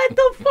 You let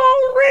the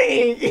phone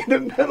ring in the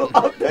middle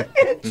of the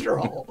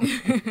intro.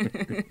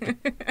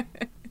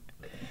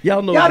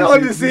 Y'all know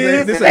what this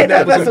is. This ain't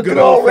that was a good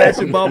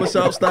old-fashioned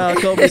barbershop style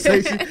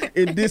conversation.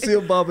 In this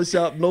here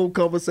barbershop, no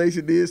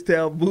conversation is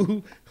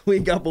taboo. We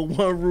ain't got but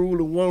one rule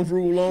and one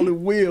rule only.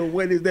 Will,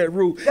 what is that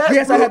rule?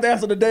 Yes, I have to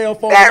answer the damn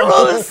phone. That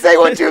rule is say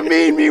what you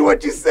mean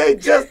what you say.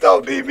 Just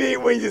don't be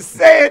mean when you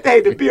say it.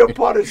 Hey, to be a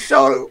part of the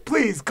show,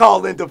 please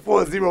call into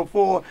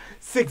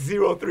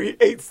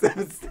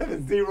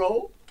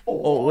 404-603-8770.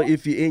 Or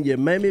if you're in your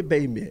mammy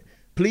baby,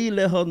 please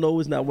let her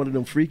know it's not one of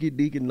them freaky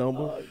deaky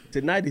numbers.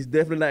 Tonight is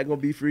definitely not going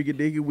to be freaky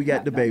deaky. We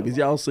got the babies.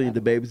 Y'all seen the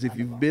babies. If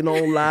you've been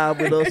on live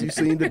with us, you've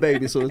seen the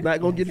babies. So it's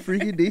not going to get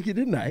freaky deaky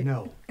tonight.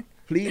 No.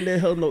 Please let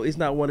her know it's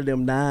not one of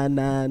them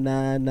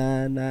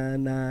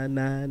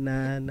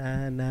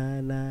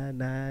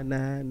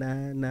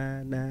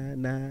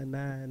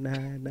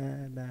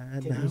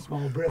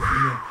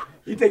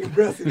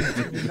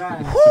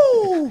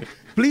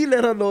Please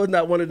let her know it's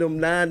not one of them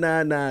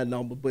 999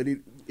 number, but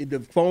the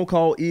phone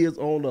call is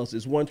on us.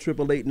 It's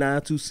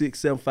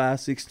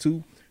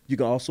 1-888-926-7562. You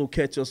can also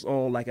catch us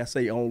on, like I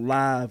say, on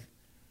live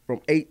from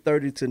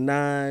 8:30 to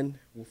 9.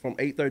 From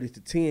 8:30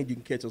 to 10, you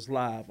can catch us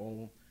live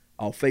on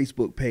our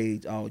Facebook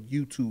page, our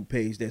YouTube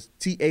page. That's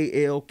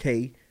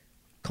TALK,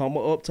 comma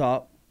up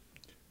top.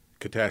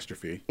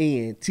 Catastrophe.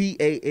 And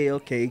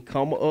TALK,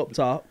 comma up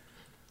top.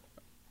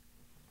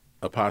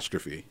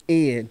 Apostrophe.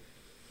 And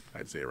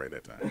I'd say it right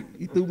that time.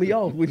 he threw me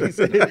off when he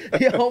said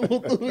he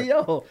almost threw me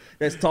off.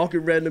 That's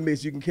Talking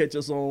Randomness. You can catch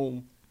us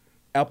on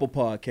Apple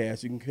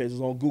Podcasts. You can catch us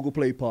on Google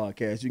Play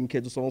Podcasts. You can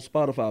catch us on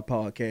Spotify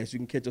Podcasts. You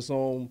can catch us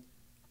on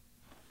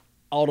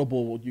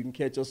Audible. You can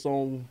catch us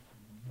on,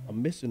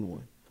 I'm missing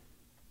one,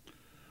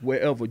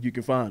 wherever you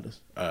can find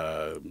us.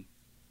 You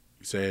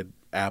said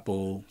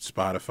Apple,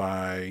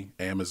 Spotify,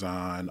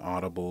 Amazon,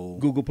 Audible.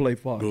 Google Play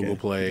Podcast. Google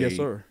Play. Yes,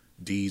 sir.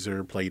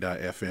 Deezer,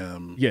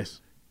 Play.fm. Yes.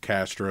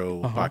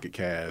 Castro, Pocket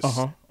Cast.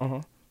 All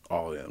of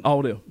them. All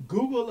of them.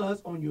 Google us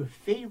on your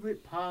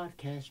favorite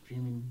podcast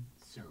streaming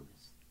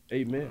service.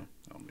 Amen.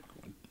 I'll make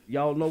one.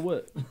 Y'all know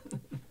what?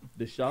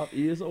 The shop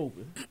is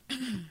open.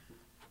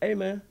 Hey,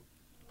 man.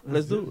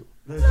 Let's do it.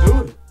 Let's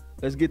do it.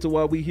 Let's get to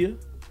why we here.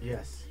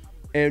 Yes.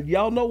 And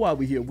y'all know why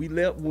we here.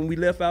 When we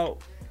left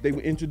out, they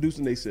were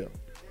introducing themselves.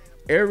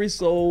 ERI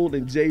SOUUL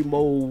and J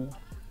Mo,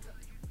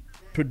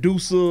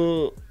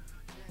 producer,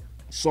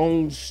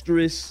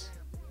 songstress,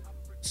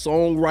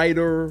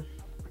 songwriter,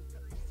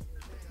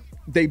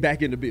 they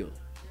back in the building.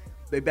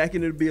 They back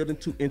in the building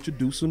to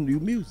introduce some new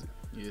music.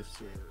 Yes,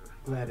 sir.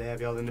 Glad to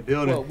have y'all in the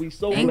building. Well, we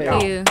so Thank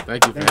glad. you.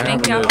 Thank you for having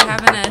Thank y'all us. for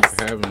having us.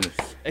 For having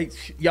us. Hey,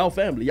 y'all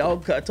family.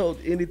 Y'all I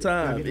told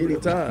anytime.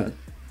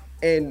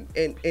 And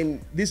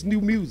this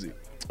new music.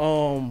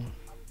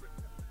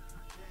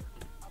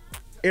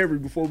 Eri,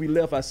 before we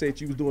left, I said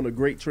you was doing a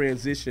great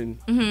transition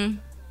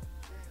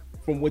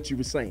from what you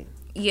were saying.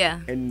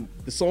 Yeah. And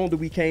the song that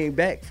we came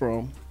back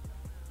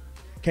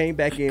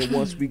in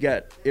once we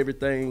got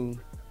everything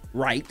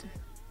right,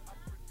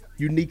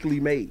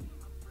 Uniquely Made.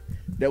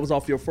 That was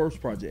off your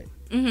first project.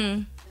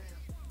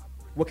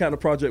 What kind of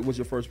project was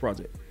your first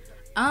project?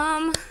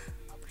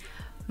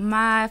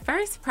 My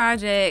first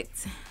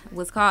project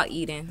was called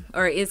Eden,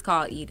 or is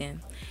called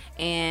Eden.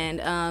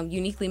 And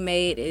Uniquely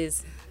Made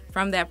is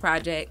from that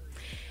project.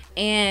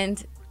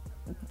 And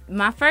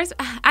my first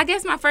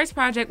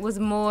project was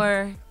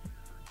more,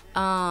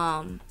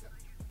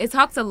 it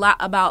talks a lot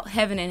about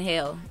heaven and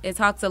hell. It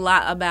talks a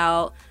lot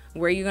about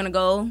where you're going to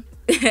go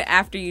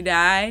after you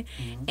die.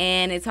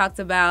 And it talks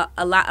a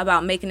lot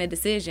about making a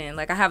decision.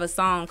 Like I have a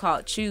song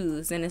called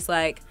Choose, and it's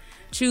like,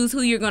 choose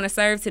who you're going to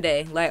serve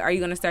today. Like, are you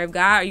going to serve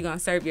God? Are you going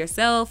to serve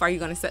yourself? Are you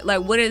going to serve,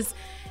 like, what is,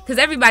 because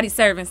everybody's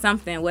serving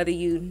something, whether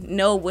you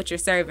know what you're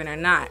serving or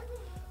not.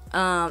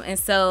 And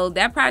so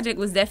that project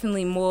was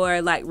definitely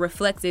more like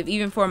reflective,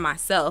 even for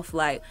myself.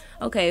 Like,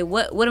 okay,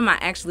 what am I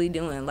actually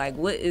doing? Like,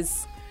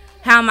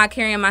 how am I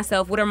carrying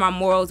myself? What are my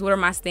morals? What are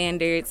my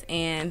standards?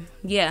 And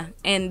yeah,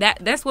 and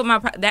that's what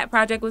that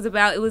project was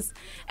about. It was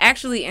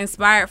actually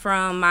inspired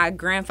from my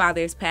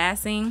grandfather's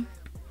passing,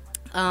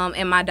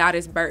 and my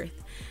daughter's birth.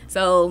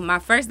 So my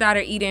first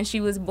daughter, Eden, she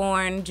was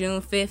born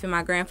June 5th, and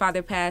my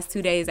grandfather passed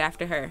 2 days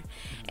after her.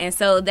 And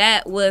so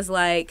that was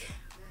like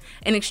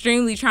an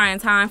extremely trying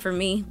time for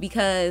me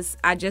because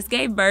I just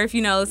gave birth,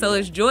 so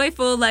it's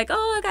joyful, like,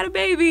 oh, I got a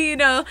baby,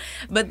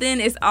 But then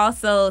it's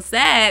also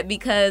sad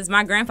because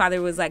my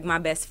grandfather was like my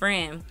best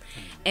friend.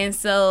 And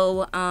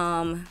so,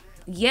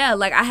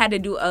 like I had to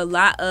do a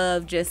lot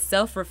of just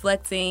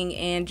self-reflecting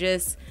and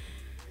just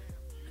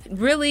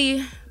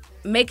really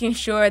making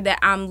sure that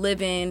I'm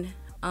living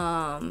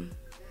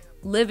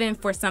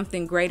for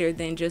something greater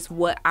than just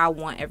what I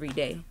want every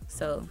day.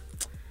 So,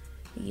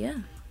 yeah.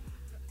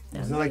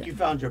 So like you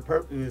found your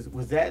purpose.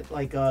 Was that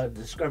like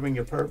discovering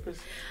your purpose?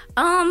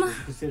 Would you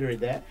consider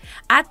it that?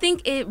 I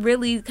think it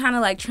really kind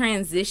of like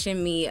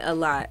transitioned me a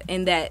lot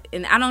in that,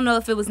 and I don't know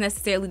if it was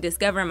necessarily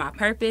discovering my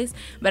purpose,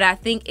 but I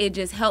think it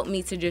just helped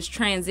me to just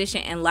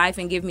transition in life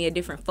and give me a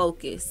different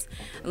focus.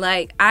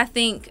 Like I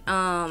think,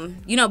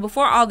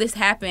 before all this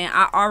happened,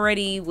 I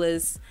already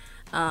was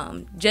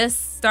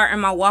just starting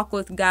my walk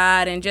with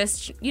God and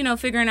just,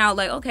 figuring out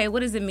like, okay, what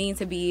does it mean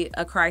to be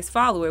a Christ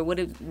follower? What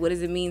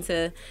does it mean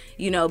to,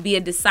 be a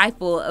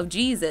disciple of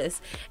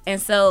Jesus?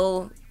 And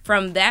so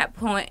from that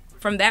point,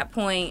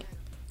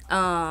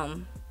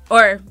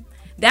 or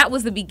that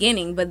was the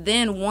beginning. But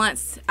then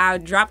once I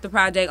dropped the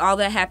project, all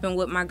that happened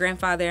with my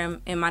grandfather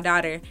and my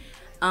daughter.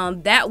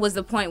 That was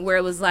the point where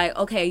it was like,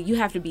 okay, you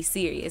have to be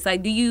serious.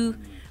 Like,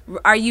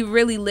 are you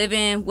really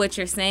living what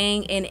you're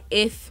saying? And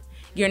if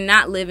you're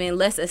not living,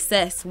 let's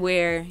assess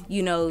where,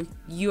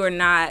 you're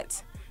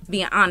not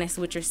being honest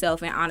with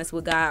yourself and honest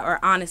with God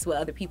or honest with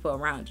other people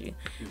around you.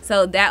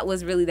 So that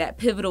was really that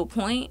pivotal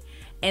point.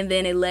 And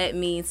then it led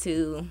me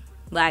to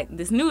like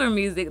this newer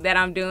music that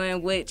I'm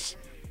doing, which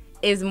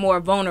is more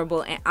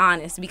vulnerable and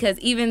honest. Because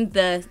even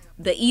the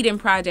Eden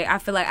project, I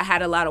feel like I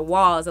had a lot of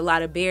walls, a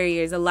lot of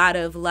barriers, a lot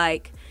of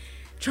like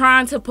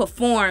trying to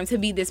perform to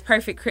be this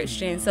perfect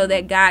Christian so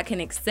that God can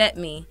accept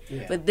me.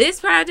 Yeah. But this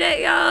project,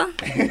 y'all,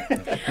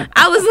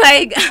 I was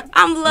like,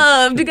 I'm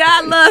loved.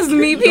 God loves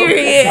me,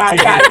 period.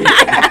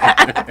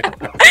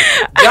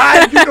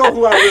 God, you know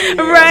who I really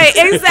am. Right,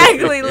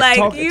 exactly.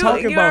 Like, you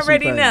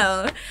already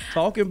know.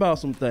 Talking about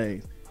some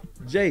things.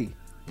 Jay,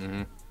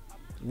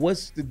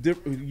 what's the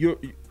difference?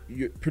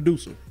 Your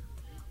producer,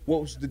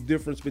 what was the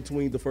difference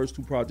between the first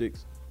two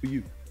projects for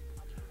you?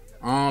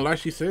 Like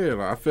she said,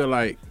 I feel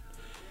like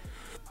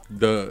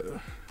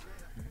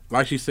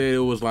like she said, it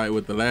was like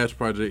with the last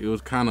project, it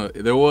was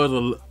there was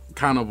a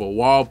kind of a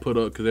wall put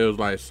up because there was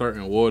like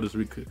certain waters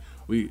we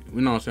you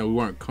know what I'm saying, we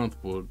weren't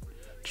comfortable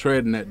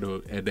treading at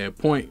that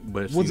point.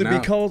 But was it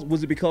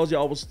because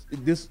y'all was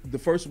the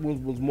first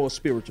one was more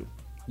spiritual?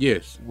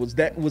 Yes. Was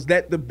that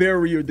the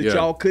barrier that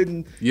y'all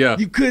couldn't? Yeah.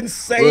 You couldn't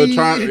say. We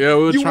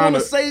were trying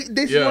to say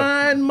this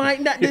line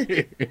might not.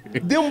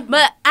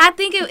 But I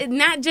think it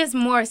not just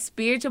more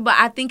spiritual, but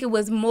I think it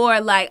was more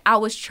like I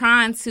was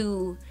trying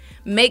to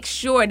make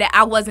sure that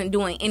I wasn't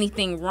doing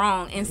anything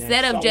wrong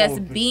instead of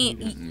just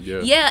being.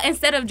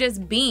 Instead of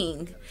just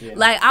being. Yeah.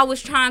 Like I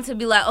was trying to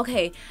be like,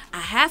 okay, I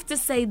have to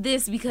say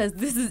this because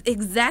this is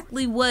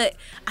exactly what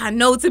I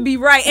know to be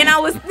right. And I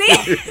was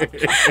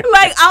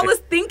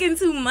thinking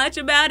too much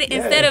about it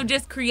instead of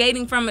just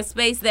creating from a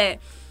space that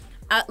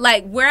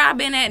like where I've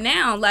been at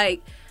now.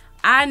 Like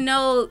I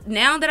know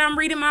now that I'm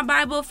reading my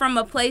Bible from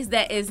a place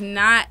that is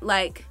not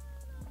like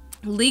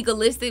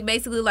legalistic,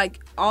 basically like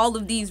all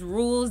of these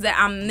rules that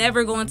I'm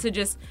never going to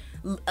just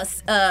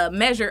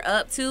measure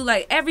up to.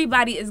 Like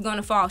everybody is going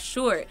to fall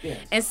short. Yes.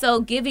 And so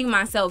giving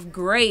myself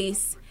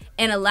grace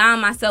and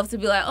allowing myself to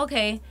be like,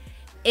 okay,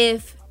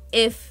 if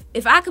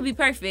I could be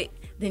perfect,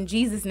 then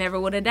Jesus never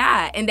would have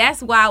died. And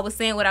that's why I was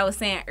saying what I was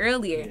saying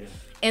earlier. Yeah.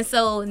 And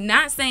so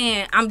not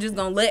saying I'm just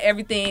going to let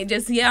everything I'm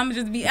going to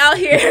just be out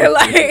here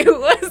like,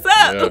 what's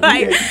up? Yeah.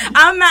 Like,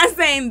 I'm not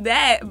saying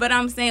that, but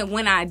I'm saying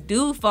when I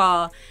do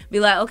fall, be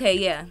like, okay,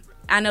 yeah,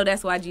 I know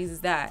that's why Jesus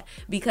died.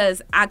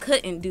 Because I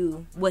couldn't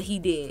do what he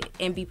did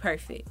and be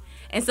perfect.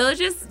 And so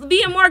it's just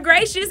being more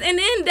gracious. And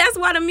then that's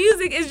why the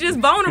music is just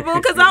vulnerable.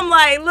 Because I'm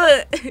like,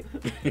 look,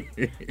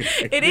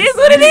 it is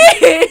what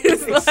it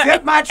is.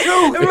 Accept my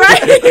truth. Right.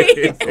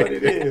 That's what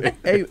it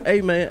is. Hey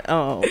man,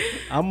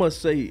 I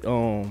must say,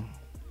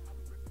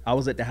 I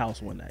was at the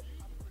house one night,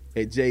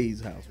 at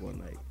Jay's house one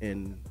night,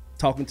 and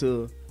talking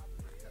to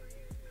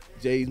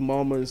Jay's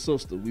mama and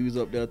sister. We was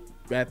up there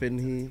rapping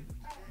here.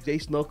 Jay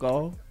snuck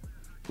off.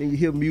 Then you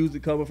hear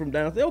music coming from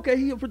downstairs. Okay,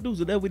 he a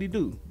producer. That's what he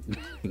do.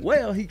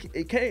 Well,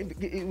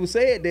 it was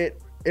said that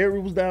ERI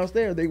was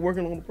downstairs. They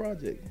working on the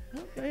project.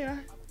 Okay,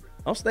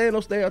 I'm staying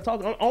upstairs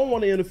talking. I don't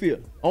want to interfere.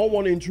 I don't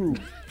want to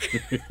intrude.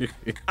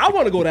 I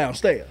want to go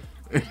downstairs.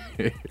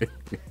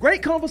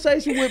 Great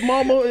conversation with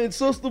mama and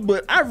sister,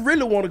 but I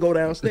really want to go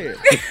downstairs.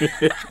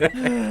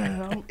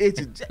 I'm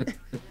itching.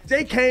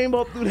 Jay came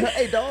up through the,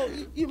 hey dog,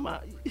 you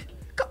my,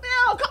 come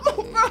on,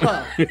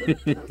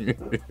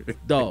 bro.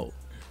 Dog,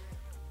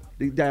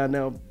 they down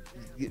now,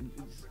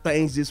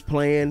 things just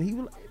playing. He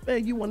was like,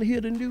 man, you want to hear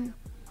the new?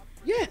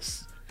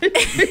 Yes.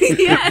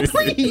 Yes.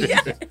 Please.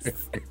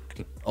 Yes.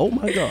 Oh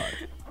my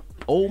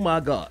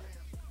God.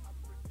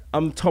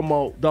 I'm talking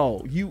about,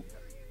 dog,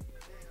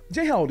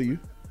 Jay, how old are you?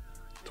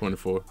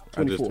 24.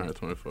 I just turned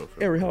 24.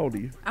 ERI, how old are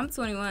you? I'm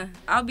 21.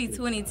 I'll be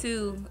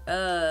 22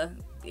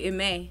 in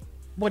May.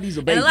 What, he's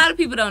a baby. And a lot of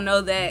people don't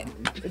know that.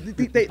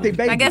 They babies.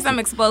 I guess I'm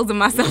exposing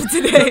myself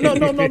today. No.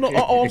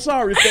 Oh, I'm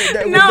sorry. It's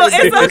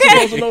okay.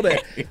 Supposed to know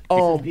that.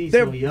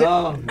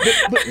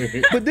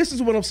 But this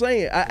is what I'm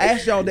saying. I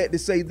asked y'all that to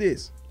say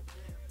this.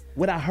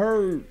 When I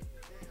heard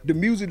the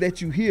music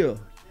that you hear,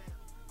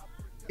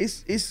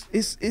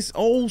 it's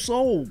old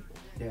soul.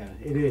 Yeah,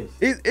 it is.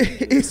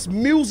 It's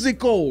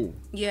musical.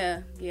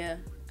 Yeah.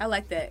 I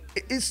like that.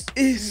 It's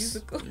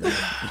musical.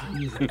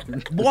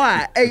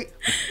 Boy,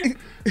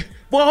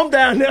 boy, I'm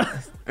down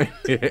there.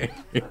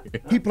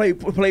 He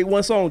played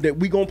one song that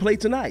we gonna play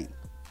tonight.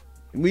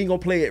 We ain't gonna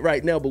play it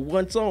right now, but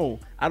one song.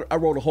 I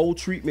wrote a whole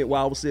treatment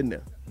while I was sitting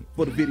there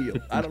for the video.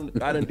 I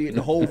done did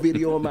the whole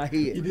video in my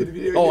head. You did the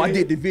video? Oh, I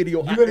did the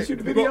video. You better shoot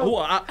the video?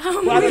 I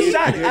done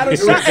shot it. I done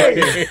shot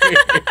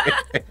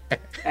it.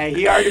 Hey,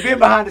 he already been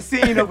behind the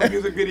scene of a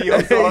music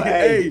video, so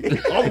hey.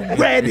 I'm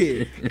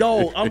ready.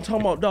 Dog, I'm talking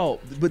about, dog,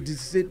 but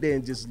just sit there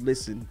and just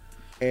listen.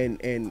 And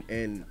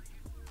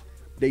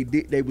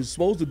they was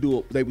supposed to do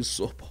it. They was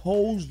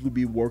supposed to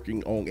be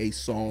working on a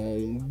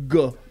song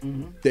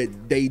that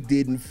they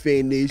didn't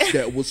finish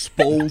that was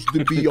supposed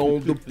to be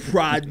on the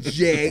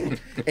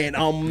project, and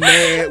I'm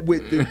mad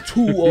with the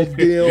two of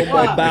them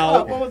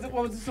about what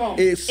was the song?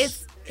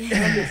 It's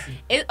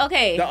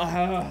okay.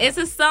 It's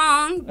a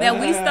song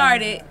that we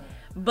started,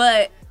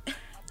 but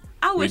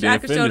I wish I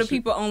could show the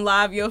people on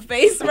live your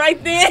face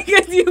right there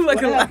because you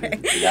looking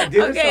like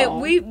okay.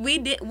 We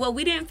did. Well,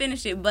 we didn't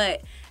finish it,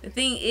 but the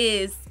thing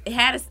is, it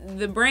had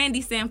the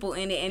brandy sample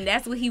in it, and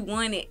that's what he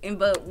wanted.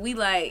 But we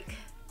like.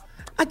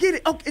 I get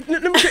it. Okay,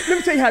 let me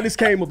tell you how this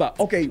came about.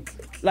 Okay,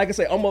 like I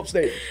say, I'm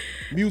upstairs.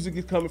 Music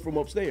is coming from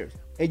upstairs,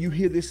 and you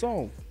hear this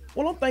song.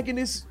 Well, I'm thinking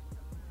it's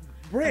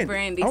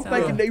brandy. I'm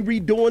thinking they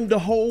redoing the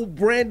whole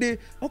brandy.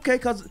 Okay,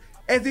 because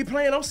as they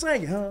playing, I'm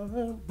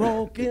singing.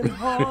 Broken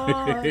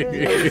heart.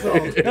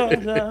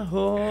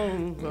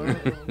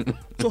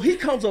 So he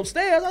comes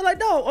upstairs. I'm like,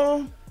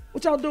 dog,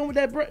 what y'all doing with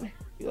that brandy?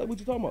 He's like, what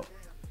you talking about?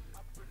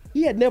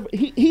 He had never.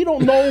 He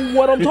don't know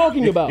what I'm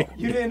talking about.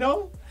 You didn't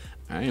know?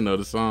 I ain't know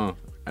the song.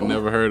 I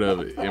never heard of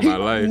it in my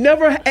life.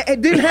 Never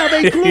didn't have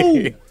a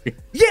clue.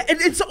 Yeah,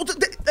 and so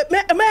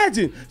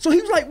imagine. So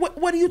he was like,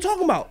 "What are you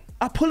talking about?"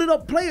 I pull it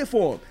up, play it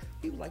for him.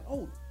 He was like,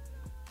 "Oh."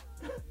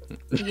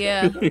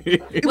 Yeah. Was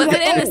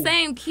it in the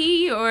same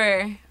key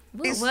or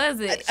what was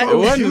it? It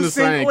wasn't in the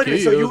same key.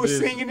 So you were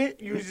singing it?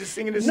 You was just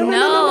singing the song?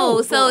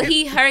 No. So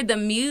he heard the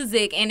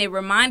music and it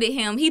reminded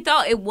him. He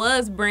thought it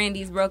was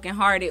Brandy's Broken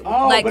Hearted.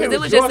 Because it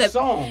was just a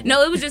song.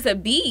 No, it was just a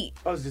beat.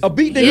 A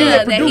beat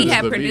that he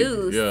had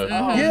produced.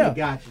 Yeah. Yeah.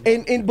 Gotcha.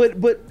 And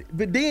but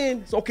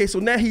then so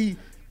now he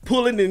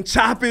pulling and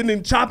chopping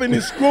and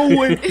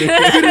screwing. He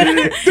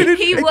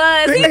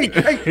was.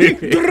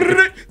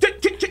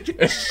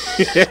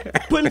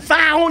 Putting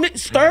fire on it,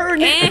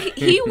 stirring it. And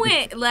he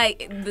went,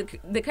 like,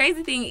 the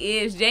crazy thing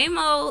is,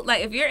 J-Mo,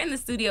 like, if you're in the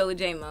studio with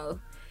J-Mo,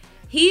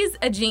 he's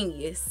a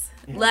genius.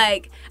 Yeah.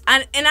 Like,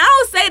 and I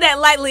don't say that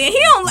lightly. And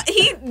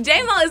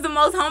J-Mo is the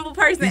most humble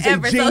person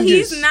ever. So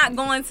he's not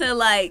going to,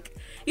 like,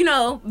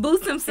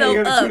 boost himself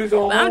up.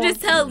 But I'm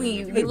just telling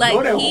you, like,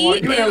 well,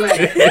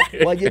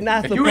 you're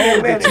not supposed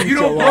to. You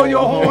don't blow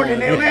your horn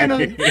in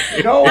Atlanta.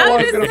 No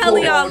I'm just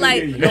telling y'all,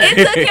 like,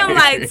 it took him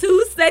like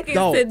 2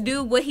 seconds to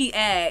do what he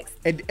asked.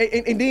 And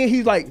then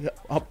he's like,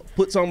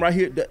 put something right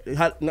here.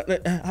 How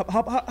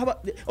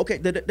about, okay,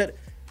 and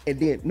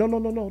then,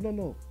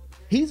 no.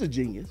 He's a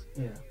genius.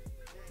 Yeah.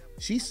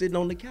 She's sitting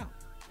on the couch.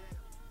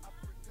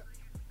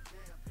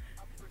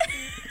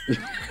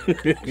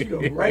 You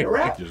know, write a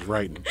rap? Just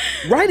writing.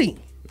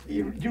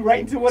 You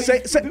writing to what?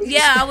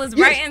 Yeah, I was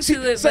writing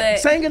to it, but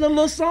singing a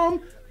little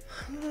song.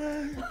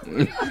 Well,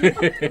 I'm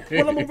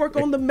gonna work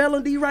on the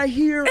melody right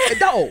here.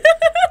 Dog.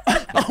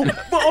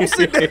 I'm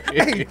sitting there.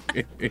 Hey,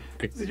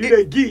 so you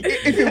that geek.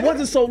 If it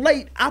wasn't so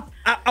late, I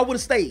would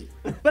have stayed,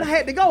 but I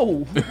had to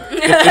go.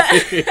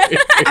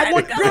 I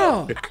want,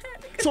 bro.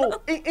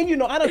 So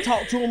and I done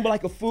talked to him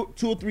like 2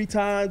 or 3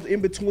 times in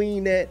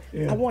between that.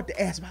 Yeah. I wanted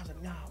to ask him. I was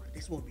like, no,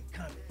 this won't be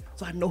coming.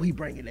 So I know he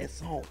bringing that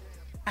song.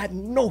 I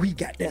know he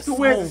got that song. So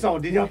where's the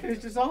song? Did y'all finish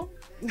the song?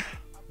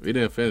 We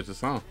didn't finish the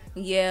song.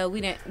 Yeah, we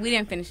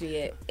didn't finish it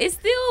yet.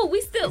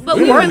 But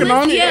we're working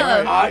on it.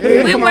 Yeah,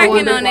 we're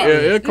working on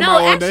it. No,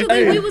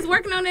 actually, we was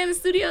working on it in the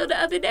studio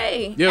the other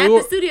day. Yeah, at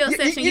the studio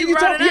session. You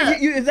brought it up.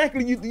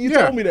 Exactly. You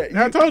told me that.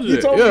 I told you.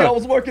 You told me I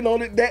was working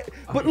on it.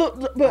 But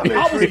look,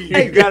 I was.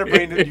 Hey, you gotta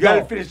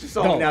finish the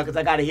song now because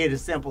I gotta hear the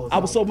sample. I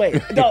was so mad.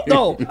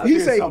 Dog. He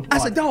said, I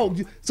said,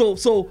 dog. So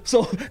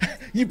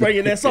you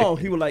bringing that song?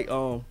 He was like,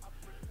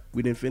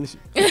 we didn't finish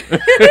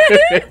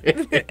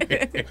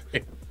it.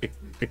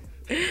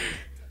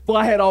 Well,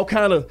 I had all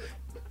kind of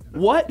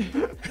what?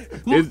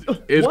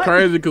 It's what?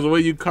 Crazy because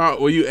when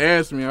you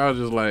asked me, I was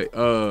just like,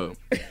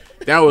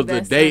 that was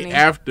the day funny.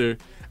 After.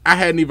 I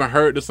hadn't even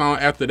heard the song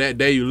after that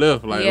day you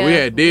left. Like we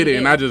had did it,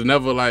 and I just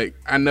never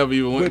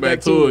even went back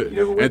to it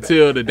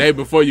until the day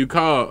before you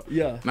called.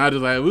 Yeah, and I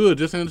just like we were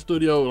just in the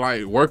studio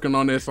like working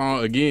on that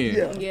song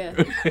again.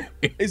 Yeah.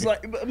 It's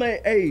like, man,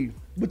 hey,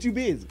 but you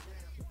busy.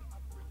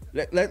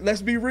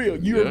 Let's be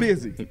real. You're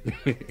busy,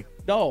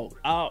 dog.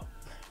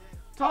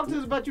 Talk to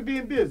us about you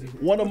being busy.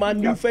 One of my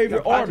new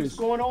favorite artists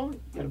going on. You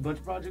got a bunch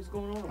of projects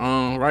going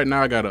on. Right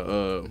now I got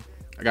a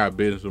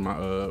business with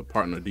my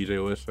partner DJ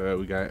Westside.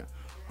 We got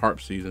harp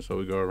season, so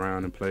we go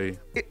around and play.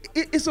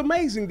 It's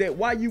amazing that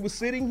while you were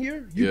sitting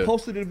here, you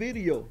posted a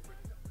video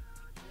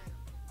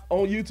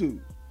on YouTube.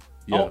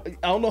 Yeah.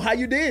 I don't know how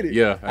you did it.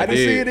 Yeah, I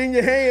didn't see it in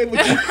your hand,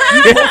 but you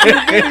posted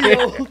a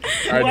video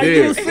while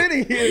you were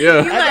sitting here.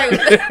 Yeah.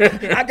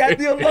 I got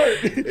the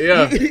alert.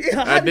 Yeah,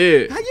 I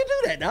did. How you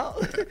do that,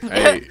 dog?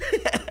 Hey,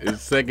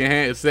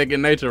 it's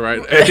second nature right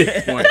at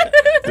this point.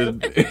 So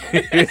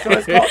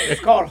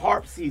it's called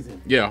harp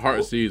season. Yeah,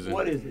 harp season.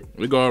 What is it?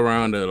 We go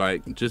around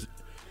to just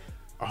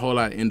a whole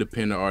lot of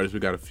independent artists. We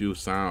got a few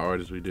sound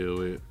artists we deal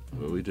with.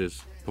 But we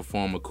just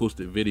perform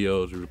acoustic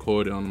videos. We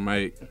record it on the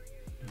mic.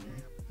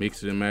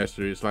 Mix it and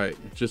master it. It's like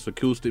just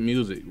acoustic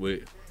music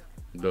with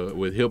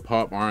hip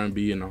hop,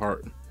 R&B, and the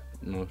harp.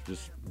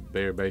 Just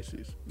bare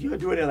basics. You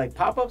do it at like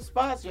pop-up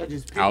spots? You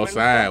just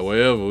outside,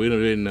 wherever. We done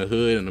did in the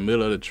hood, in the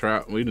middle of the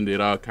trap. We done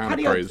did all kind of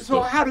crazy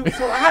stuff. How do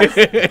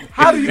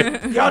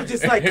y'all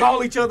just like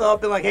call each other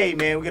up and like, hey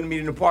man, we're gonna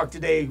meet in the park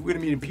today. We're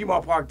gonna meet in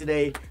Piedmont Park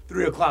today,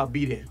 3:00.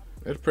 Be there.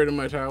 That's pretty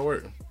much how it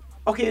works.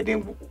 Okay,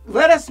 then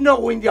let us know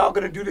when y'all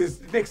gonna do this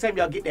next time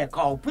y'all get that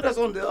call. Put us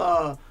on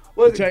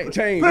What is Chain, it?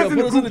 chain. Put Yeah, us in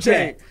put the us in the group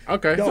chain. chat.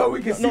 Okay. So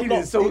we can see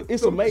this. So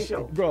it's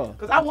amazing, bro.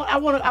 Because I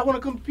want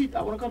to come peep.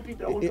 I want to come peep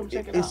it. I want to come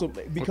check it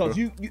out. Because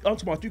you, I'm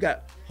talking about you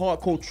got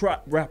hardcore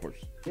trap rappers.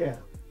 Yeah.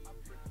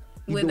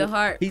 With the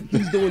heart.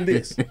 He's doing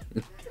this.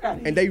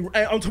 And I'm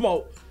talking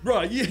about,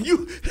 bro,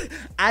 you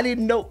I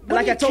didn't know. What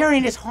are you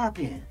carrying this harp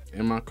in?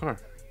 In my car.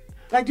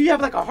 Like, do you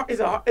have like a harp? Is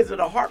it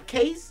a harp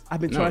case?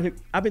 I've been trying to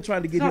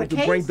get not him a to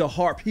case? bring the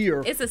harp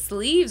here. It's a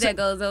sleeve that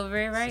goes over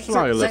it, right? It's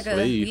like a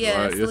sleeve,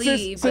 Yeah, right?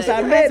 sleeve. Since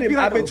but- I met him,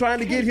 I've been trying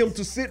to get him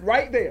to sit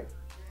right there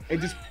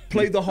and just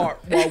play the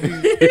harp while we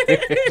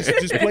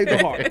just play the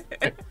harp.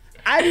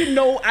 I didn't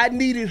know I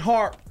needed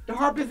harp. The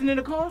harp isn't in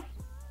the car?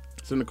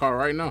 It's in the car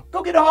right now.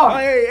 Go get the harp.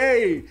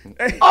 Hey.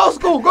 Old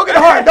school. Go get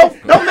the harp.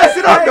 Don't mess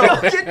it up,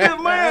 though. Get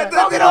this man.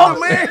 Go get the harp,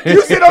 man.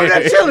 You sit over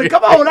there chilling.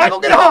 Come on, now go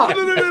get the harp.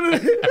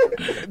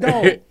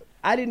 No,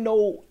 I didn't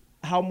know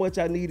how much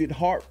I needed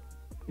harp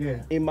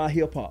in my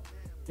hip hop.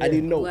 I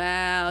didn't know.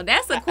 Wow,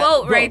 that's a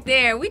quote bro. right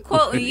there. We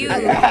quoting you.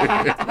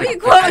 We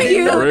quoting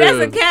you. For That's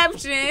real. a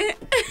caption.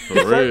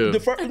 For real.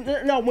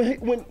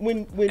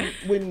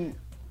 When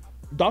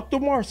Dr.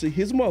 Marcy,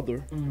 his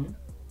mother,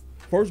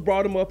 first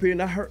brought him up here,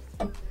 and I heard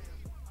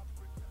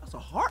that's a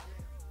harp.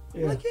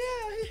 I'm like,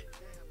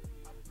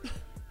 yeah.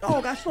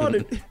 Dog, I saw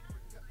the.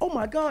 Oh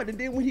my God! And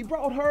then when he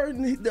brought her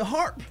and the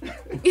harp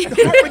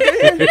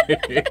again,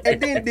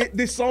 and then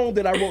this song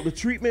that I wrote the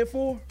treatment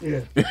for.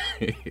 Yeah.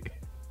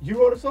 You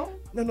wrote a song?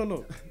 No.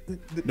 No,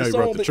 The he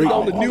song wrote the that treatment.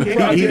 on the new He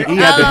project.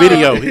 had the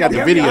video. He got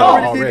the video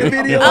already. Did the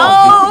video.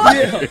 Oh.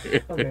 Yeah.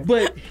 Okay.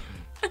 But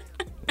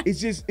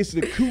it's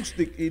an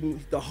acoustic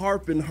in the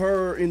harp and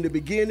her in the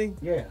beginning.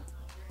 Yeah.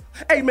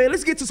 Hey man,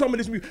 let's get to some of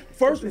this music.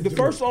 The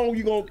first song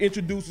you're gonna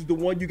introduce is the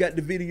one you got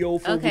the video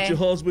for with your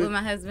husband. With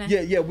my husband.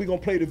 Yeah, we're gonna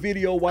play the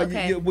video while you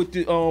Okay. get with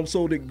the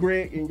so that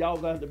Greg and y'all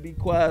got to be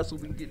quiet so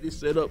we can get this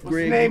set up. What's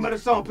Greg, the name of the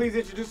song? Please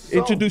introduce the song.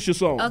 introduce your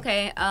song.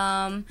 Okay.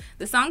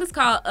 The song is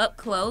called Up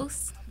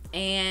Close.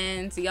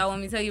 And y'all want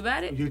me to tell you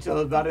about it? You tell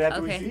us about it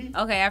after we Okay. see.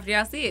 Okay, after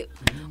y'all see it.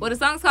 Well, the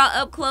song's called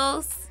Up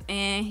Close,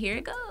 and here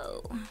it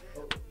go.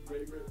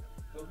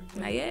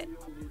 Not yet?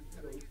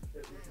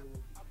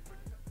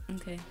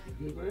 Okay.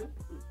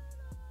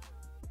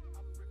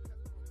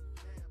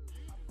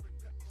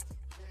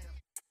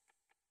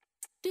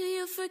 Do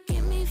you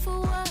forgive me for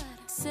what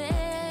I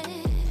said?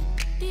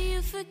 Do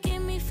you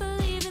forgive me for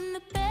leaving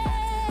the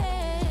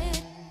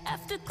bed?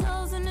 After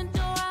closing the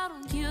door out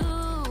on you,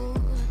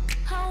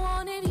 I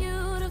wanted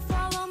you to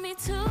follow me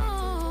too.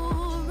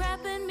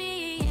 Wrapping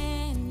me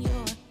in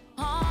your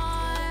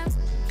arms,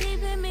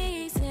 keeping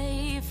me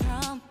safe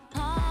from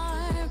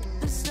harm.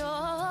 The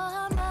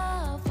storm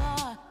of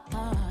our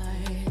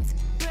hearts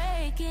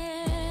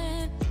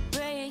breaking.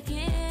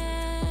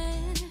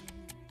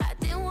 I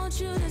didn't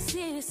want you to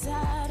see the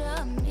side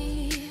of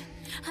me.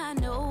 I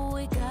know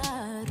it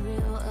got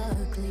real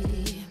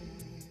ugly.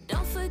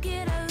 Don't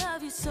forget I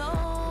love you so.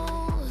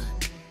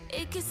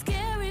 It gets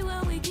scary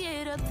when we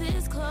get up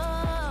this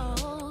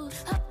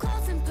close. Up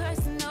close and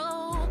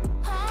personal.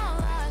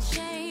 All our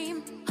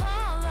shame,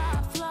 all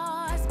our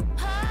flaws,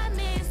 our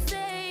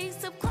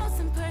mistakes. Up close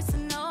and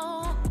personal.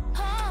 All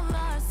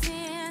our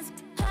sins,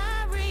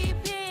 I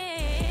repent.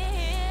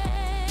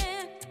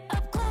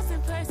 Up close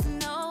and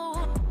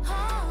personal.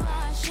 All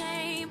our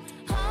shame,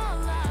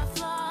 all our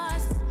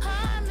flaws,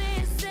 our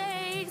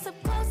mistakes. Up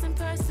close and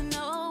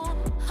personal.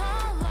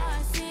 All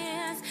our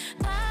sins,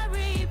 I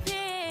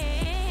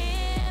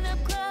repent. Up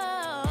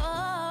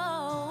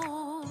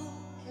close.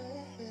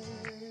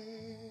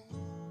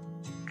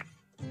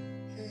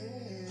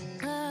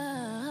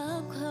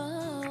 Up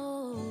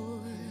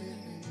close.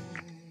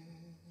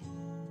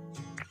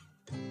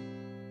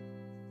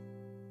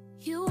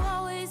 You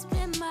always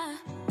been my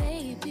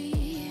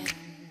baby.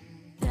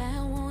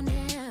 That won't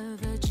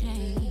ever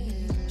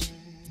change.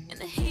 In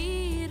the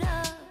heat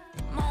of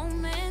the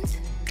moment,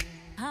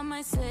 I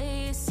might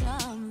say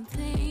some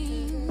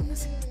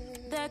things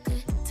that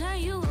could turn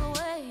you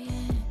away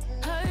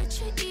and hurt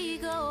your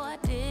ego. I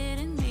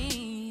didn't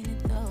mean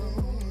it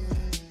though.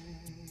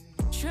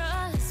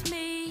 Trust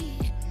me,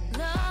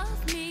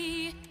 love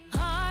me.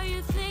 Are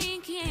you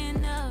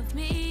thinking of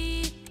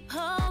me?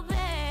 Oh,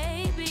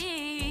 baby.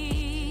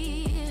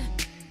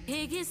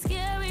 It gets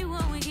scary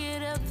when we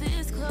get up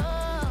this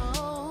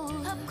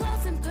close. Up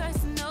close and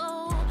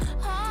personal.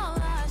 All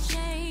our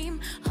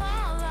shame,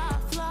 all our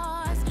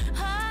flaws,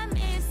 our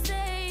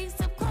mistakes.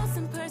 Up close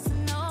and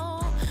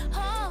personal.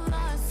 All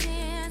our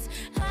sins,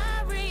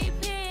 I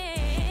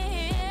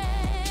repent.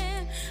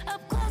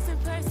 Up close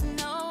and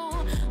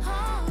personal.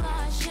 All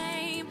our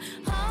shame,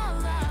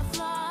 all our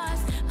flaws,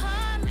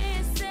 our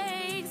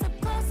mistakes. Up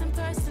close and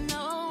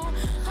personal.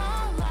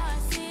 All our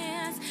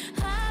sins,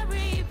 I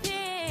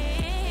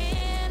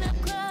repent. Up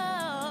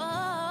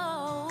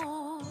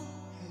close.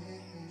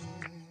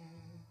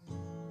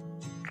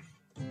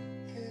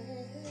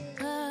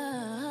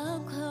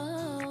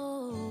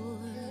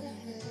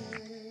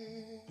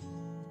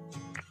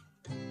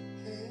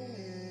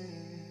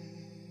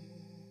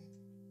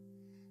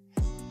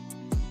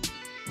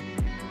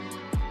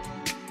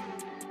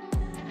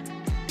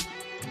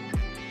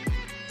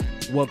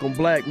 Welcome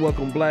black,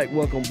 welcome black,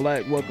 welcome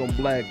black, welcome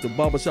black. The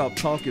Barbershop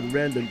talking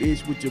random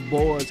ish with your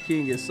boys,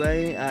 King and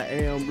Sane. I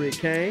am Rick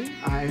Kane.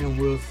 I am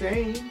Will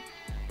Sane.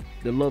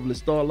 The lovely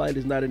Starlight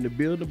is not in the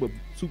building, but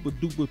super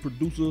duper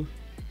producer,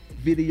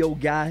 video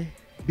guy,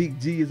 Big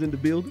G is in the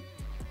building.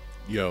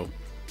 Yo.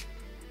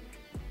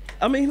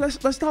 I mean, let's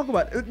talk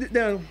about it.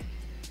 Now,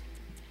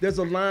 there's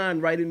a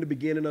line right in the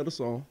beginning of the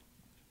song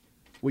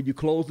where you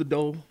close the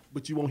door,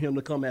 but you want him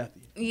to come after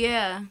you.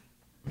 Yeah.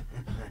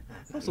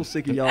 I'm so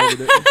sick of y'all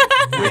with it.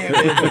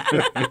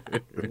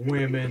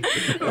 Women.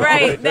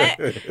 Right.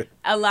 That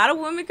a lot of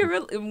women can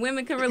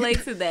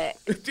relate to that.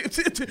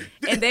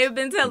 And they've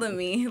been telling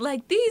me,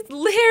 like, these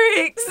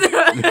lyrics.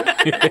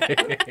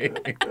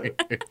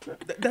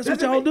 That's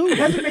what y'all do.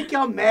 Does it make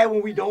y'all mad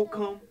when we don't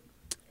come?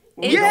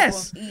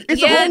 Yes,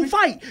 it's a whole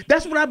fight.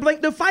 That's what I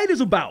believe the fight is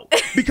about,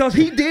 because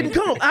he didn't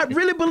come. I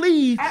really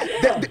believe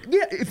that.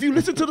 Yeah, if you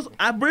listen to this,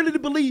 I really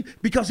believe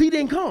because he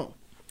didn't come.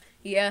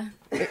 Yeah,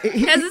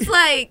 because it's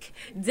like,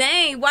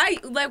 dang, why you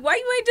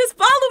ain't just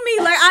follow me?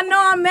 Like, I know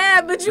I'm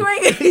mad, but you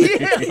ain't. You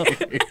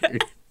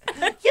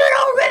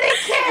don't really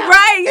care,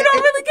 right? You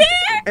don't really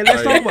care. And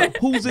let's talk about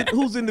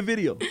who's in the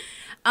video.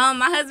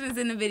 My husband's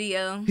in the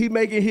video. He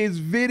making his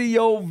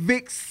video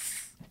Vixxes.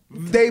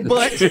 They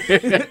butt a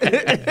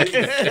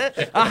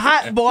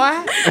hot boy.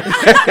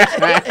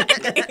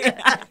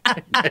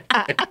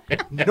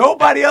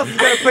 Nobody else is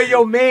gonna play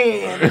your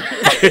man in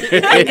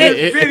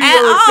this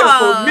video except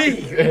for me.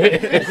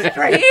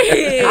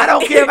 Straight. I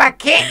don't care if I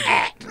can't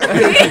act.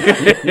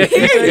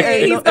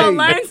 He's gonna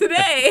learn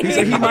today. He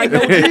said he might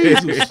know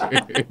Jesus,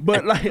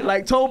 but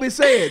like Toby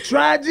said,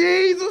 try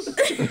Jesus,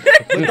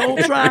 but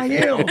don't try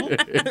him,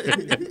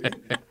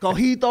 cause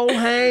he don't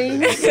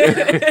hang.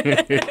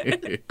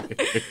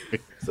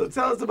 So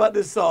tell us about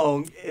this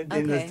song, and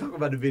then let's talk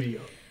about the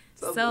video.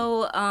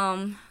 So,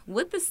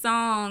 with the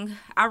song,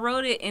 I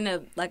wrote it in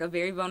a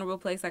very vulnerable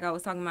place, like I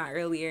was talking about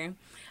earlier.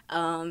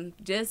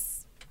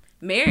 Just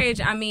marriage.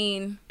 I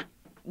mean,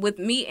 with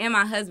me and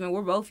my husband,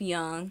 we're both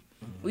young.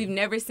 We've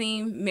never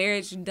seen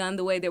marriage done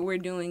the way that we're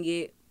doing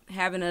it.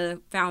 Having a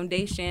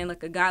foundation,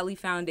 like a godly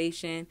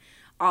foundation.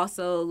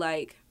 Also,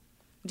 like,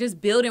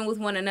 just building with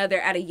one another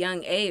at a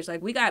young age.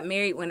 Like, we got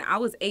married when I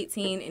was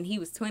 18 and he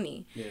was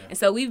 20. Yeah. And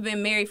so we've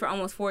been married for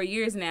almost 4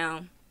 years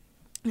now.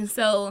 And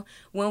so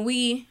when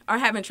we are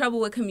having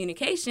trouble with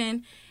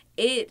communication,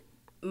 it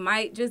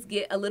might just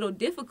get a little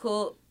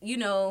difficult,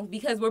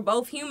 because we're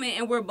both human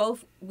and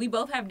we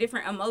both have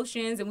different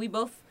emotions and we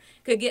both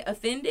could get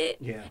offended.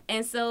 Yeah.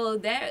 And so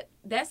that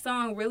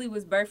song really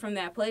was birthed from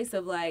that place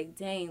of like,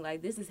 dang,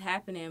 like, this is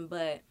happening,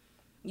 but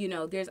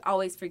there's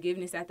always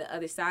forgiveness at the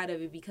other side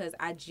of it, because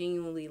I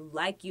genuinely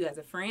like you as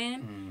a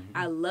friend. Mm-hmm.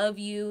 I love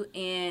you.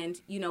 And,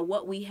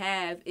 what we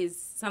have is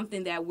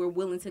something that we're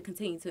willing to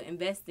continue to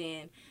invest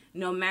in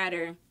no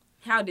matter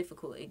how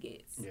difficult it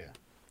gets. Yeah.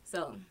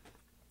 So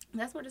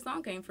that's where the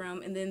song came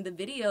from. And then the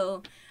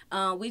video,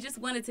 we just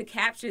wanted to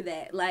capture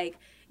that. Like,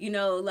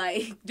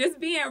 just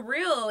being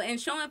real and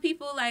showing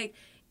people, like,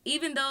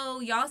 even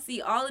though y'all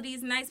see all of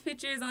these nice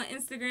pictures on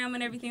Instagram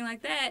and everything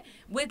like that,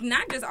 with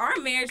not just our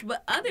marriage,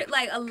 but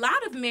a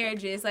lot of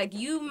marriages, like,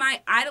 you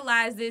might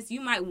idolize this,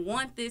 you might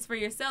want this for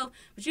yourself,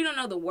 but you don't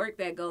know the work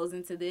that goes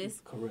into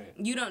this. Correct.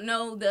 You don't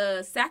know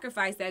the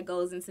sacrifice that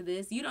goes into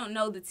this. You don't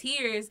know the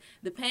tears,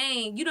 the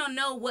pain. You don't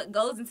know what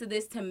goes into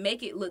this to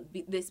make it look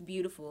this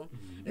beautiful,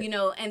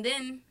 and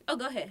then,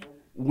 go ahead.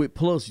 With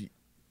plus,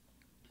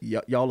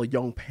 y'all are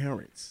young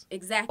parents.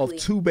 Exactly.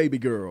 Of 2 baby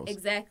girls.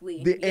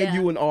 Exactly. And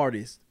you an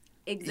artist.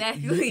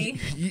 Exactly.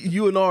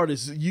 You an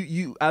artist.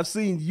 You I've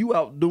seen you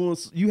out doing.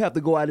 You have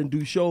to go out and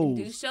do shows.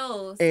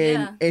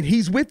 And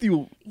he's with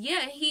you.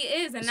 Yeah, he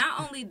is. And not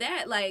only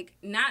that, like,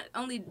 not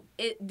only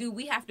do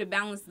we have to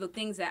balance the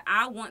things that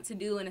I want to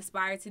do and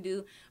aspire to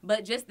do,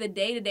 but just the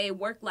day-to-day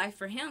work life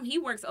for him. He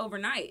works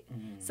overnight.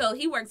 So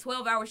he works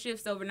 12-hour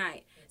shifts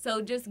overnight.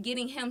 So just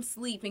getting him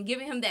sleep and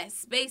giving him that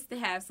space to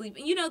have sleep.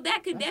 And,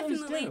 that could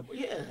definitely.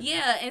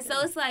 Yeah. And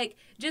so it's like,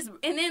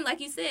 and then,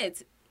 like you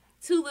said,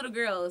 2 little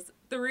girls,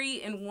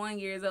 3 and 1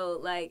 years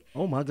old. Like,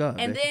 oh my God.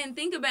 And then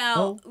think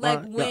about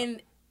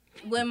when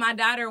my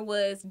daughter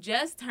was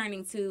just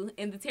turning 2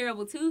 in the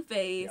terrible 2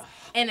 phase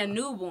and a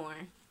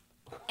newborn.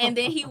 And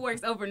then he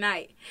works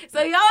overnight.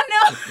 So y'all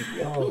know,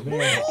 y'all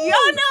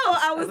know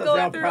I was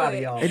going through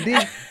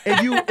it.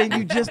 And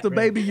you just a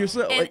baby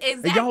yourself.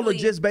 And y'all are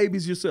just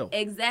babies yourself.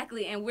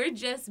 Exactly. And we're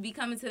just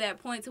becoming to that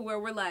point to where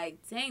we're like,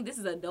 dang, this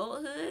is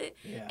adulthood.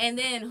 Yeah. And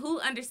then who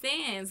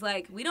understands?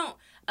 Like,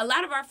 a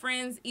lot of our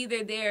friends,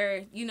 either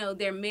they're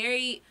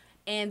married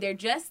and they're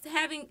just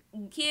having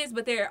kids,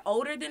 but they're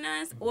older than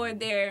us, or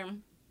they're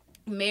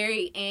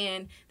married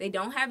and they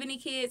don't have any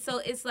kids. So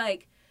it's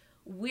like,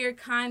 we're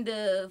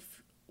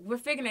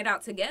figuring it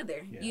out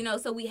together,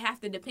 so we have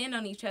to depend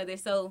on each other.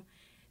 So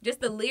just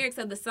the lyrics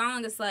of the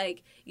song, it's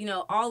like,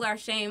 all our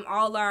shame,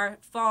 all our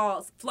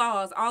flaws,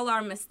 all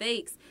our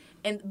mistakes.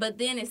 But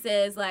then it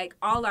says, like,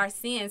 all our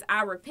sins,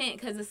 I repent,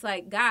 because it's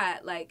like, God,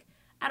 like,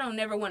 I don't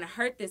never want to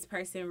hurt this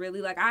person,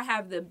 really. Like, I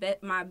have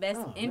my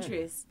best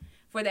interest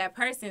for that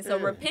person. So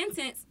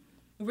repentance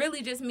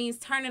really just means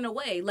turning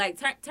away, like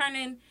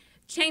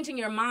changing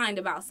your mind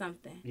about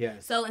something.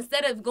 Yes. So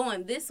instead of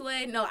going this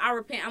way, no, I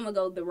repent, I'm going to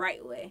go the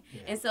right way.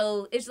 Yeah. And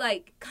so it's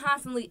like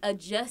constantly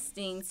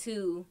adjusting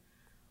to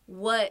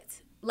what,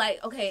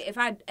 like, okay, if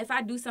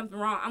I do something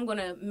wrong, I'm going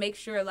to make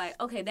sure, like,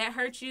 okay, that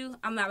hurt you.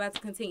 I'm not about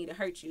to continue to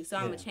hurt you. So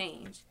I'm going to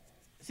change.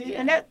 See,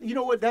 and that, you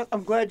know what,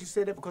 I'm glad you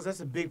said that, because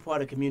that's a big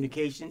part of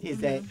communication, is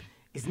that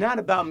it's not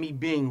about me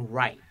being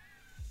right.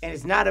 And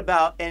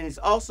it's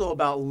also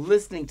about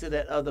listening to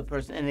that other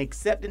person and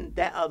accepting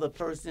that other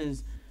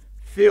person's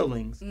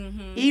feelings,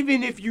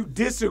 even if you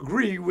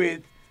disagree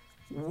with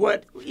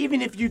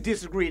even if you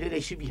disagree that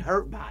they should be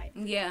hurt by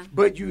it. Yeah.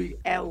 But you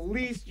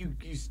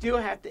still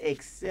have to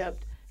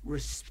accept,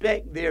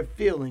 respect their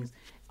feelings,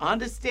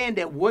 understand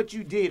that what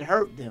you did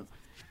hurt them.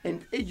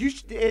 And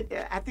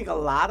I think a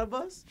lot of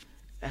us,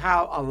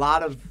 how a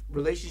lot of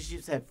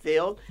relationships have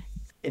failed,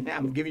 and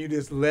I'm giving you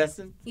this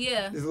lesson.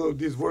 Yeah.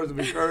 These words of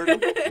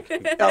encouragement.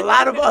 A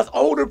lot of us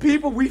older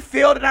people, we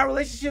failed in our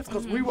relationships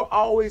because we were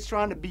always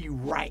trying to be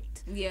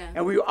right. Yeah.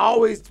 And we were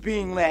always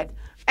being like,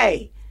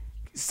 hey,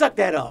 suck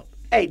that up.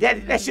 Hey,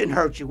 that shouldn't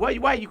hurt you. Why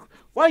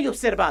are you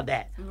upset about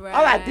that? Right.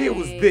 All I did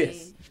was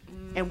this.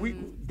 And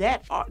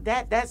that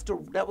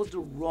was the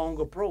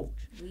wrong approach.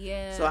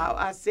 Yeah. So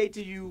I say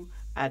to you,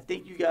 I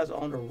think you guys are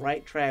on the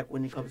right track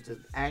when it comes to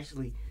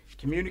actually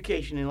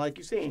communication, and like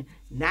you're saying,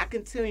 not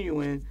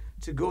continuing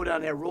to go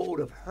down that road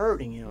of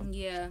hurting him.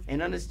 Yeah.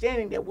 And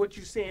understanding that what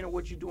you're saying or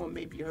what you're doing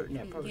may be hurting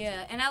that person.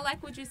 Yeah, and I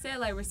like what you said,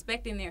 like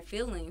respecting their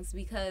feelings,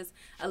 because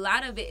a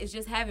lot of it is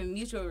just having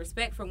mutual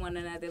respect for one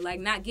another, like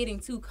not getting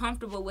too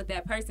comfortable with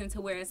that person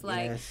to where it's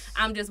like,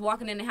 I'm just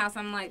walking in the house,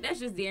 I'm like, that's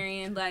just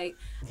Darian, like,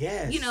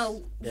 you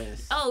know,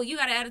 oh, you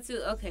got an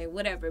attitude, okay,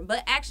 whatever.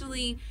 But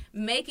actually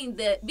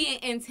being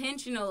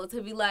intentional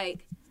to be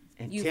like,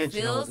 you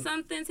feel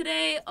something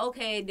today?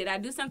 Okay, did I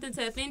do something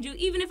to offend you?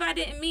 Even if I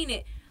didn't mean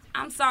it,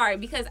 I'm sorry,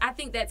 because I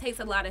think that takes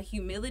a lot of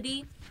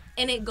humility,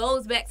 and it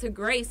goes back to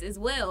grace as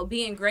well,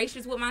 being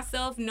gracious with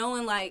myself,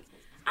 knowing like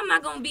I'm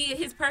not going to be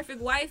his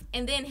perfect wife,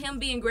 and then him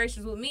being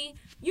gracious with me,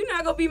 you're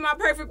not going to be my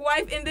perfect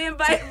wife, and then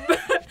vice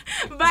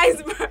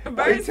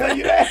versa. He tell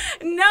you that?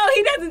 No,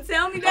 he doesn't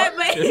tell me that,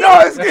 but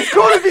no, it's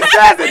cool to be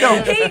sassy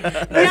though.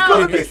 It's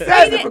cool to be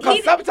sassy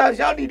because sometimes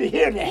y'all need to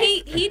hear that.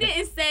 He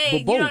didn't say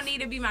you don't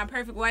need to be my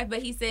perfect wife,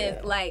 but he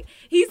says like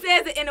he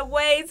says it in a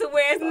way to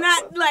where it's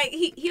not like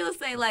he'll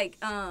say like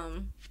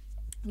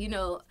you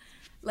know,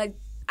 like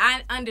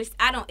I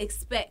don't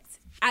expect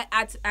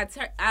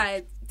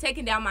I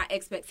taking down my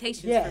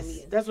expectations from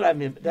you. That's what I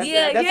mean. That's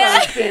what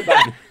I'm saying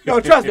about it. No,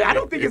 trust me, I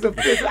don't think it's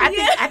offensive.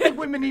 I think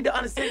women need to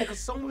understand that, because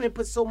some women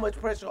put so much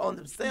pressure on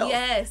themselves.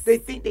 Yes. They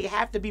think they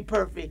have to be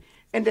perfect.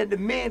 And then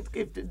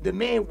if the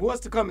man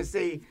wants to come and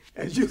say,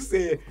 as you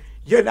said,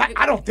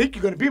 I don't think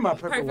you're going to be my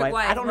perfect wife.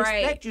 I don't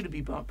expect you to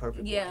be my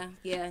perfect wife.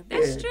 Yeah.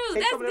 That's true.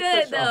 That's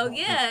good though.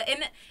 Yeah.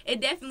 And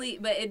it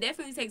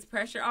definitely takes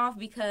pressure off,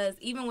 because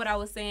even what I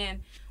was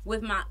saying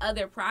with my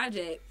other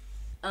project,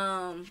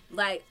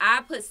 like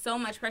I put so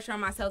much pressure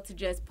on myself to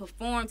just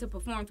perform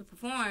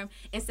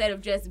instead of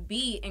just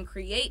be and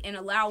create and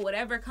allow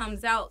whatever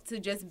comes out to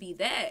just be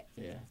that.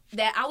 Yeah.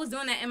 That I was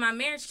doing that in my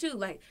marriage too.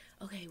 Like,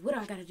 okay, what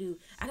do I gotta do?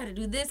 I gotta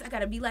do this. I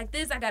gotta be like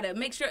this. I gotta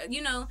make sure,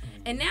 you know.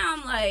 And now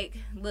I'm like,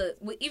 look,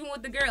 even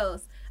with the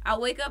girls, I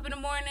wake up in the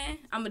morning,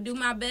 I'm gonna do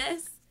my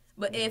best.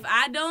 But if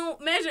I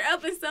don't measure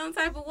up in some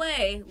type of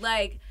way,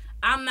 like,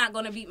 I'm not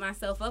gonna beat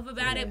myself up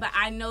about it. But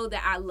I know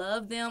that I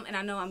love them, and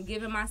I know I'm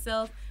giving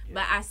myself.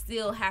 But I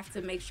still have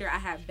to make sure I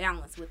have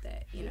balance with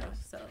that, you know.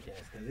 So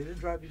because it'll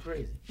drive you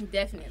crazy.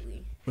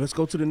 Definitely. Let's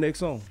go to the next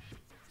song.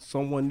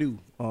 Someone New.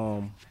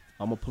 I'm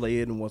gonna play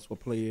it, and once we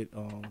play it,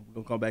 we're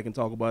gonna come back and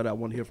talk about it. I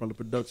want to hear from the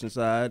production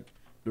side,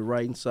 the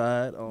writing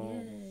side.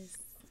 Yes.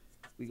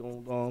 We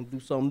gonna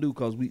do something new,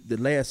 because the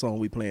last song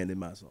we playing in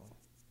my song.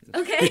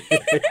 Okay.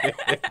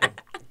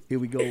 Here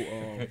we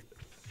go.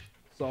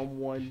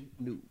 Someone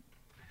New.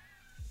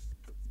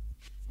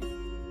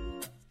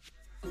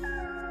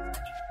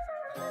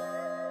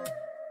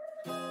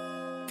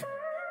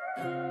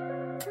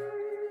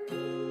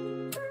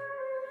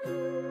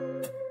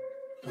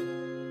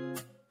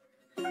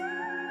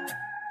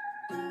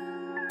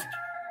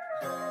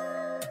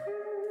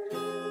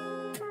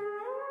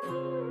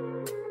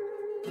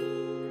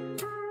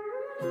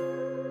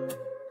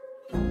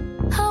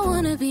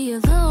 Be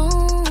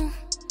alone,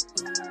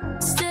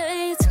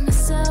 stay to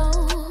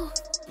myself,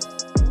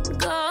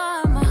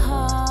 guard my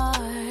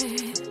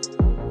heart,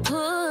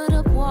 put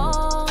up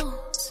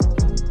walls.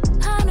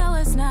 I know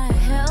it's not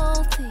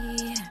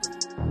healthy,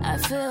 I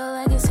feel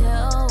like it's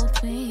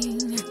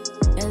helping,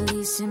 at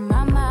least in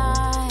my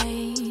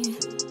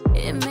mind.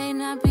 It may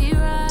not be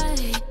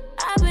right,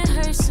 I've been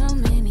hurt so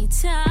many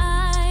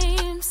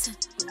times.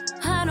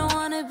 I don't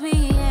wanna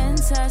be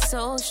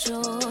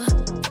antisocial,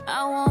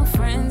 I want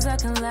friends I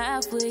can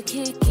laugh with,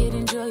 kick it,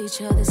 enjoy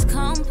each other's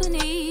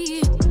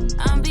company.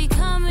 I'm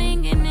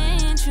becoming an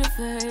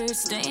introvert,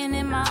 staying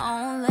in my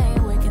own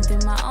lane, working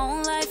through my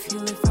own life,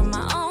 healing from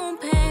my own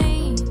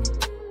pain.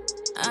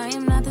 I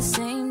am not the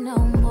same no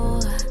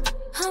more,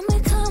 I'm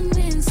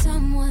becoming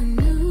someone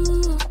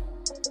new.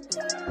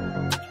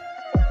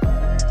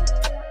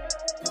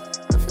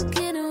 I'm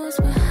forgetting what's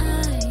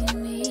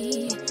behind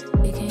me.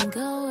 You can't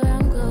go where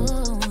I'm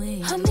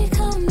going. I'm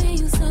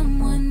becoming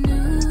someone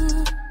new.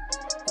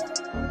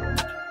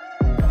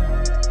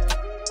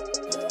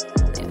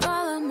 Leave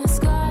all of my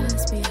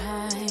scars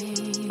behind.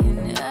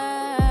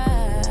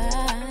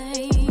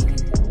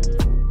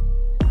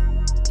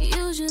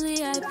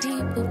 Usually I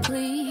people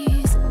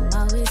please.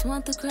 Always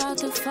want the crowd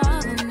to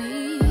follow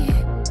me.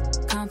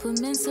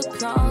 Compliments,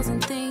 applause,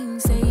 and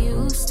things they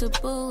used to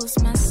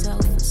boost my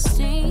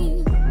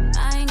self-esteem.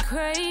 I ain't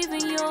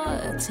craving your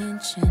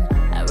attention.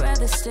 I'd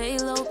rather stay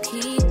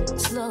low-key,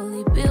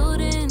 slowly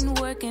building,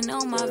 working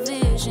on my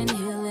vision,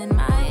 healing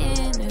my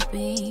inner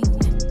being.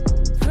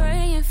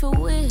 Praying for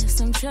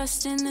wisdom,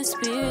 trusting the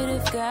Spirit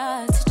of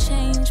God to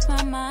change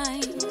my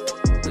mind.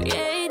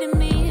 Creating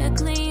me a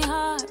clean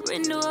heart,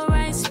 renew a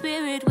right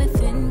spirit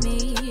within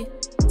me.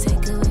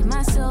 Take away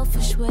my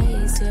selfish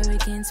ways,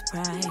 arrogance,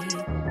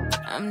 pride.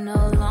 I'm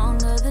no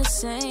longer the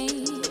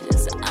same,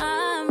 as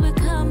I'm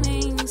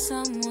becoming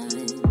someone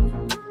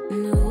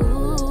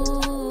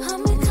new.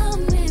 I'm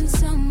becoming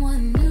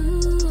someone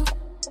new.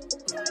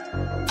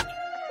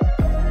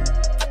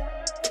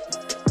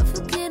 I'm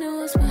forgetting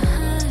what's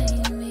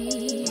behind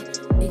me.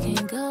 You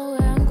can't go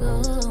where I'm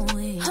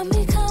going. I'm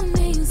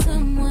becoming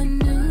someone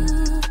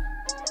new.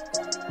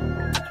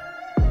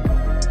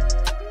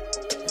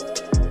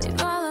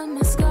 Leave all of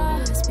my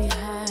scars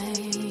behind.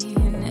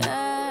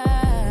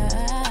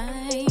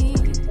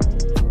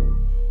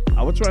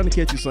 I was trying to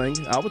catch you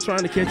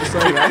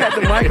singing. I had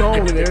the mic on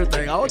and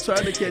everything. I was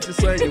trying to catch you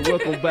singing.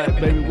 Welcome back,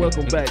 baby.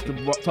 Welcome back to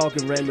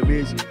Talking Random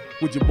Ish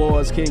with your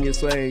boys, King and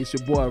Sane. It's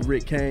your boy,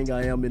 Rick Kang.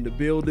 I am in the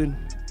building.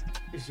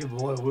 It's your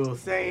boy, Will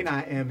Sane.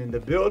 I am in the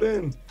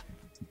building.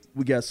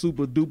 We got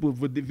super duper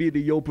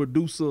video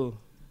producer,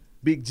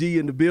 Big G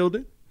in the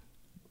building.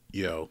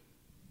 Yo.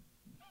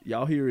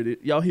 Y'all hear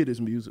it? Y'all hear this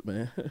music,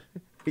 man.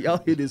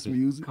 Y'all hear this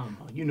music. Come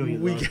on, you know you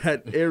We love it.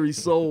 got ERI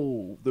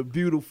SOUUL, the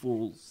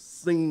beautiful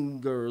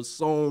singer,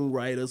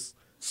 songwriter,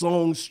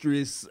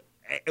 songstress,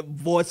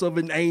 voice of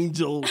an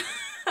angel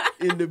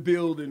in the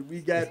building.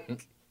 We got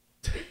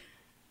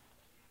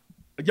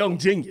a young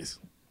genius.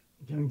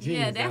 Young Genius.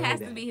 Yeah, that I has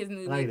like to be his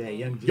new Like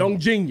nickname. that, Young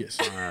Genius.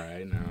 All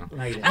right, now.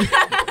 Like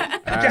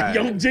that. We got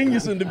young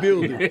genius in the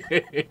building.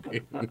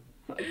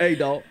 Hey,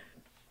 dog.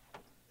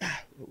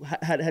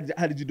 How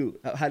did you do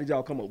it? How did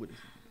y'all come up with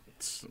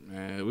this?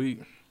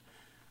 Man,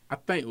 I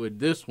think with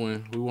this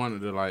one, we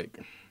wanted to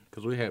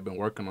because we had been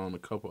working on a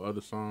couple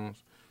other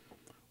songs.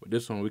 With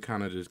this one, we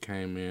kind of just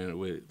came in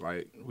with,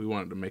 we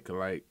wanted to make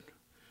a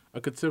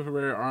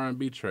contemporary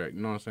R&B track,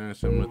 you know what I'm saying?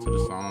 Similar to the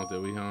songs that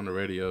we hear on the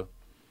radio.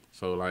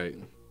 So,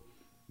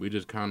 we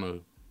just kind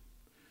of,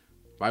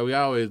 like we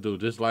always do,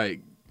 just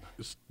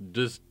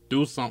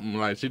do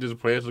something. She just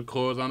plays the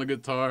chords on the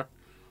guitar,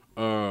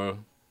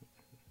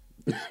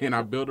 and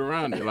I build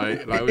around it,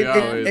 like we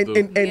always do.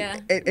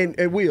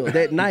 And Will,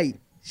 that night,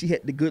 she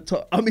had the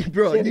guitar. I mean,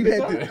 bro, you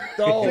had the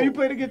dog. So you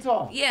play the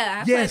guitar?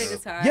 Yeah, I play the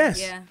guitar. Yes,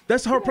 Yeah.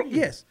 that's her.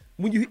 Yes,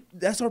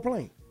 that's her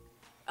playing.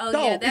 Oh,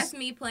 Dog, yeah, that's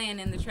me playing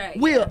in the track.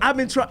 Will, I've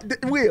been trying.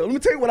 Will, let me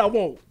tell you what I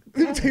want.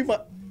 Let me tell you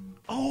what.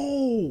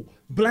 Oh,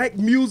 Black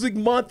Music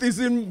Month is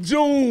in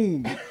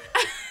June.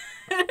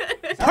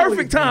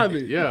 Perfect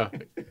timing. Yeah.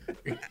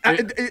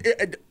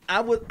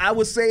 I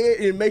would say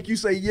it and make you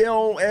say yeah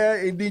on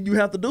air, and then you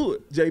have to do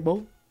it,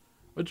 J-Bo.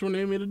 What you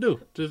need me to do?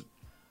 Just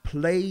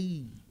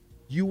play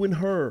You and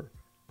Her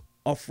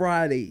on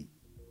Friday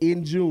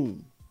in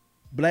June,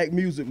 Black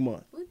Music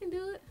Month. We can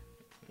do it.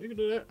 We can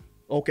do that.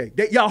 Okay,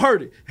 y'all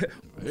heard it.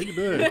 We can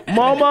do it.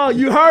 Mama,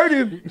 you heard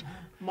him.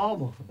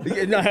 Mama.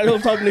 Yeah, no,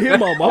 I'm talking to him,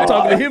 Mama. I'm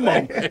talking to him,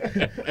 Mama.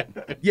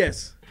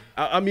 Yes,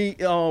 I mean,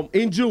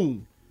 in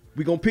June,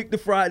 we're gonna pick the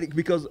Friday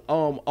because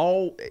I'm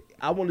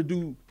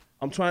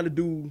trying to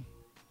do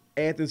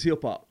Athens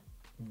hip hop.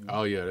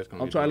 Oh yeah, that's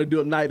gonna. I'm trying to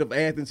do a night of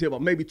Athens hip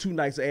hop, maybe 2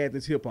 nights of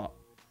Athens hip hop.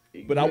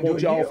 But I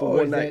want y'all for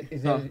one night.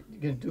 Is that you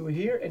gonna do it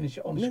here and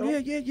on the show? Yeah.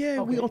 Okay,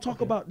 We're gonna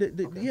talk about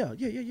yeah.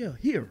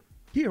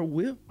 Here,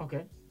 Will.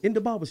 Okay. In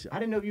the barbershop. I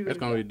didn't know if you. That's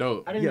gonna be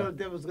dope. I didn't know if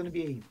there was gonna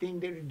be a thing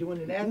they were doing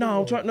in Athens.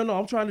 No,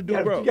 I'm trying to do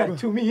it, bro. You gotta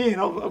tune me in.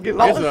 I'm getting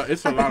lost.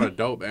 It's a lot of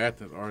dope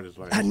Athens artists.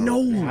 I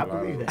know.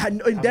 I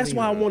know, and that's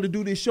why I want to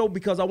do this show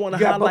because I want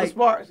to highlight. Bubba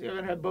Sparks. You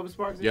ever had Bubba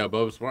Sparks? Yeah,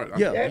 Bubba Sparks.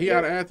 Yeah, he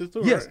out of Athens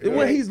too. Yes, right?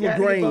 well, he's Yeah,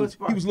 LaGrange.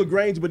 He was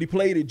LaGrange, but he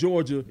played at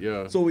Georgia.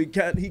 Yeah. So he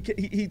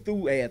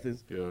threw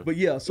Athens. Yeah. But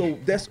yeah, so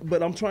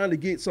but I'm trying to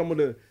get some of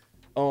the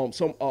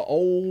some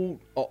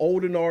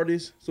older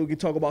artists so we can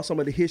talk about some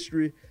of the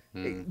history.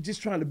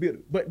 Just trying to build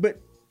it.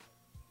 But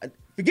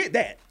forget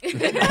that.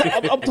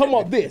 I'm talking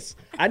about this.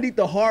 I need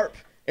the harp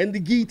and the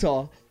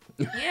guitar.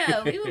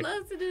 Yeah, we would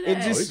love to do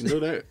And that. We can do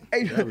that.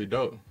 That'd be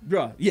dope.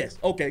 Bruh, yes.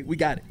 Okay, we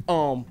got it.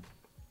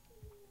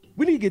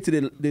 We need to get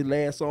to the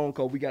last song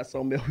because we got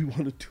something else we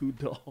want to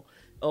do,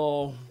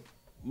 dog.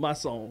 My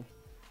song.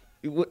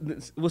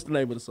 What's the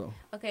name of the song?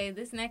 Okay,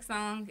 this next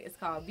song is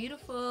called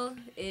Beautiful.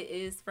 It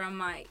is from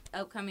my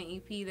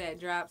upcoming EP that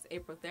drops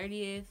April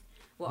 30th.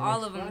 Well,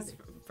 all of them is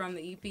from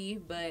the EP,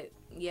 but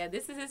yeah,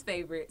 this is his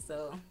favorite,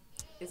 so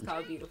it's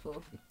called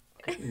Beautiful.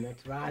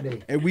 Next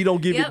Friday. And we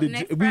don't give Yep, it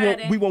next the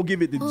Friday. we won't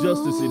give it the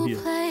justice in here.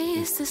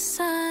 Place the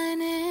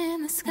sun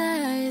in the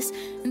skies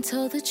and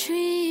told the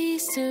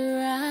trees to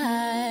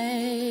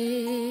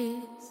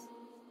rise.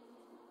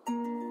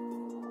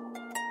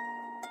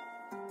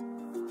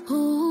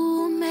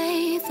 Who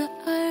made the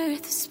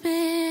earth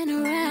spin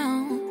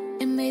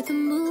around and made the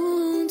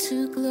moon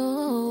to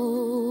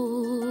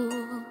glow?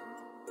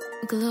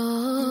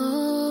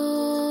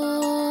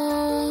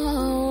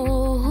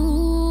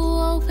 Who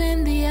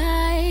opened the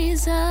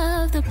eyes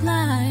of the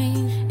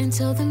blind and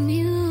told the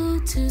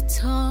mute to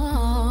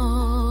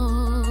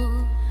talk?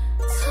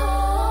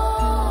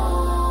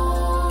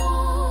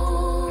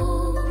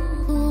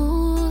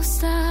 Who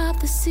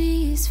stopped the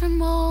seas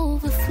from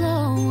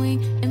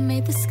overflowing and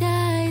made the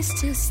skies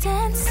to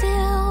stand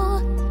still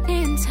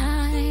in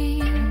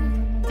time?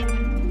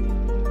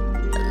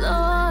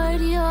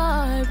 Lord,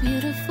 you're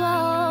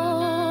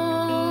beautiful.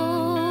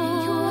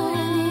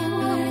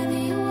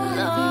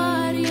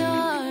 Lord,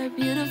 you're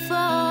beautiful.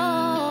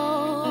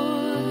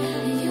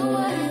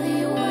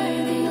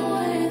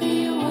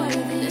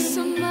 There's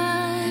so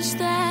much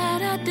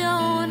that I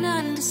don't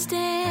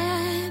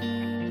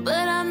understand,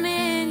 but I'm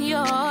in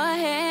your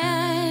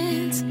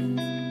hands.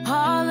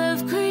 All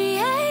of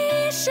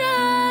creation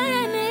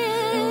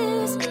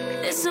is.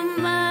 There's so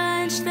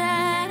much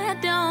that I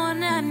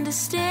don't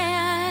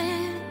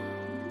understand.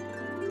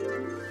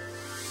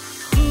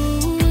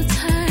 Who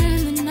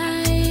turned the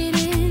night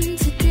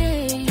into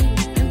day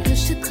and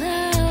pushed the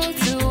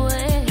clouds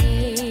away?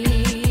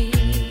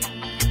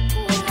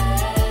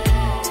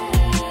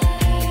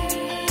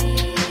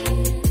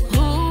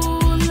 Who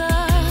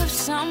loved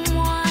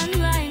someone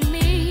like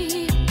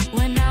me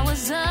when I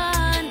was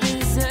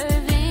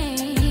undeserving?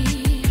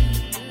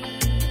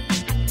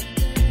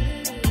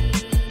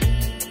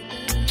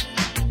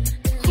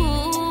 Who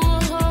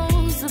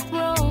holds the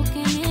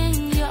broken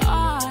in your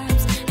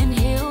arms and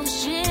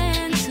heals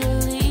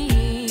gently?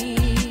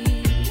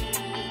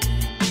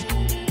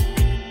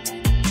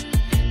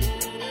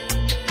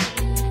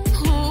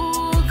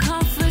 Who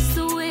comforts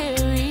the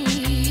weary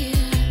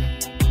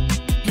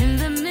in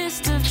the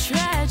midst of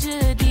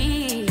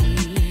tragedy?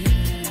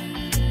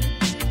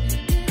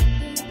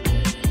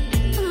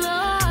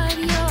 Lord,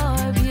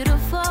 you're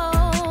beautiful.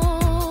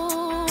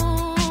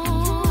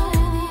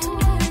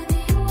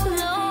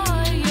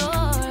 Lord,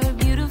 you're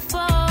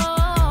beautiful.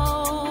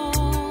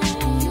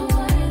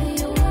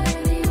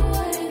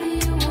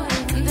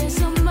 There's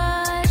so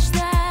much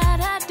that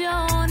I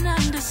don't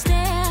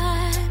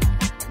understand,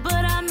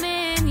 but I'm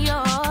in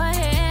your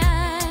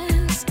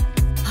hands.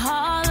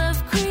 All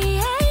of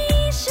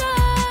creation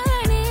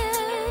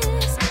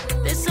is.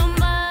 There's so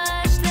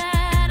much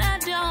that I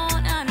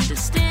don't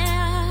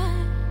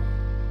understand.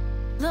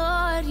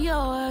 Lord,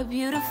 you're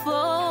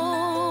beautiful.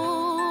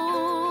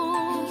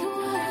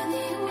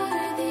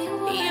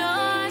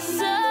 You're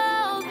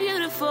so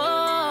beautiful.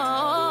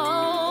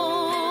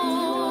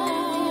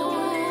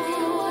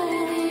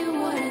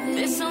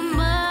 There's so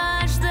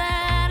much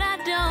that I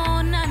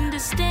don't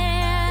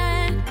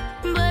understand,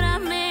 but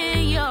I'm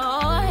in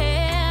your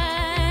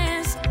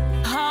hands.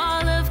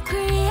 All of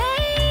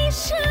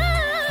creation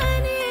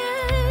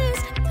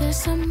is.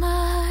 There's so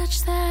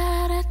much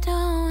that I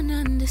don't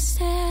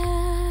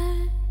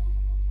understand.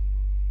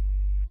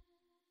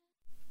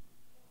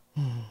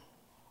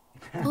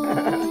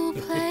 Who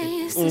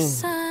placed the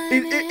sun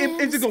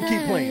It's just gonna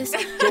keep playing. So,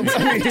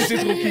 it's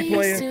just gonna keep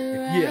playing.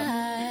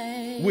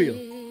 Yeah. Will.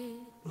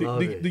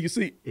 Do you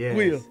see? Yes,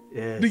 Will.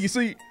 yes, Do you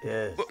see?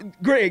 yes.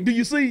 Greg, do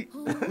you see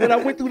when I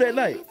went through that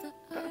night?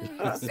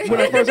 When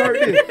I first heard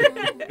this?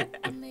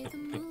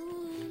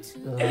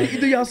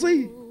 Do y'all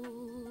see?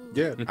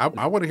 Yeah,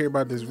 I want to hear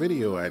about this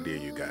video idea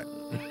you got.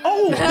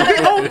 Oh,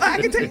 I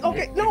can take.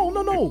 Okay, no.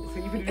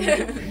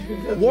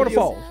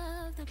 Waterfalls.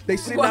 They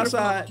sit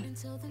outside.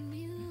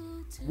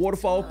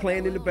 Waterfall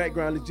playing in the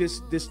background. It's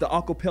just the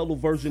acapella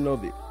version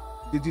of it.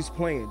 They're just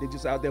playing. They're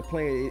just out there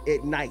playing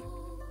at night.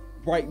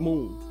 Bright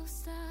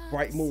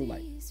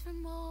moonlight,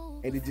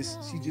 and she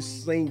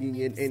just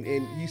singing,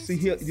 and you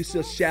see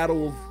a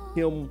shadow of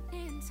him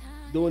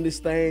doing this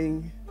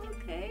thing,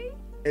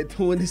 and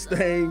doing this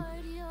thing,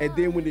 and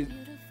then when it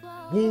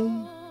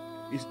boom,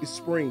 it's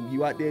spring.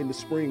 You out there in the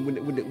spring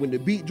when the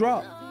beat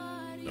drop,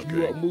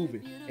 you up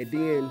moving, and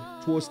then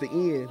towards the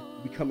end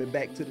we coming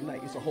back to the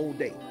night. It's a whole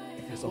day.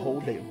 It's a whole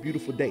day, a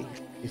beautiful day.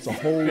 It's a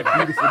whole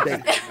beautiful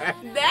day.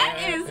 That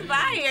is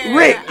fire.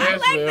 Rick, I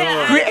like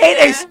that. create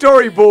a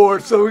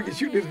storyboard so we can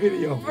shoot this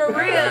video. For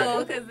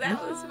real, because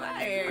that was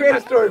fire. Create a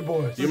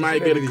storyboard. You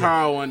might get a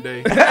call one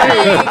day.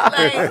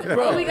 Like,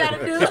 what we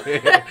gotta do?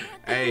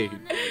 Hey,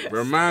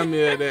 remind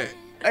me of that.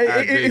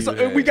 Hey,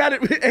 we got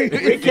it. Hey,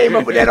 Rick came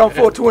up with that on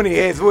 420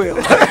 as well.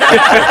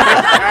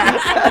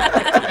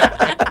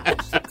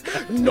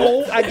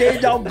 No, I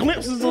gave y'all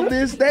glimpses of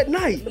this that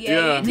night.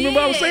 Yeah. You remember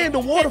what I was saying? The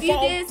 'Cause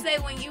waterfall. You did say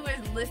when you were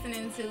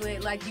listening to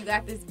it, like you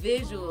got this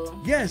visual.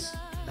 Yes.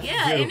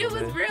 Yeah, and it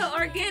was real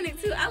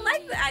organic too. I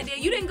like the idea.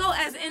 You didn't go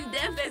as in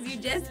depth as you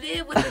just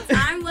did with the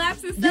time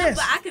lapse and stuff,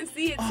 but I can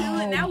see it too,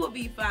 and that would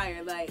be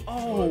fire. Like,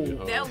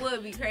 that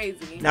would be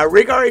crazy. Now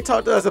Rick already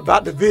talked to us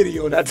about the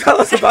video. Now tell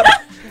us about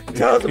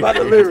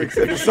the lyrics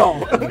of the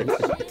song.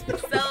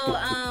 So,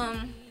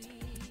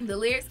 the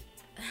lyrics.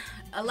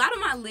 A lot of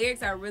my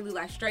lyrics are really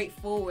like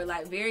straightforward,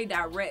 like very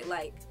direct.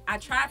 Like I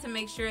try to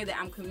make sure that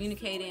I'm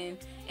communicating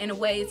in a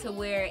way to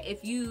where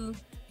if you've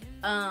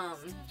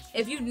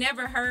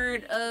never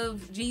heard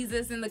of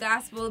Jesus in the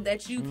gospel,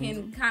 that you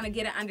can kind of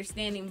get an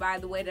understanding by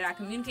the way that I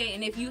communicate.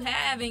 And if you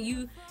have, and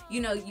you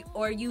know,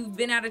 or you've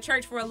been out of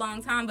church for a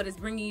long time, but it's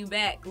bringing you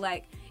back,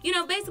 like, you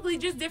know, basically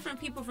just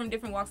different people from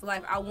different walks of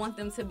life. I want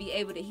them to be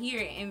able to hear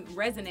it and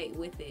resonate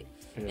with it.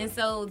 Yeah. And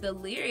so the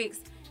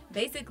lyrics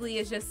basically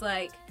is just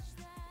like,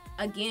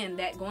 again,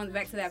 that going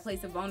back to that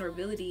place of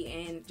vulnerability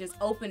and just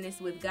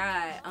openness with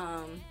God,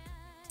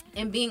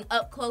 and being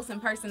up close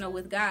and personal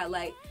with God.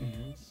 Like,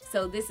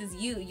 so this is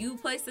you. You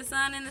placed the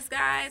sun in the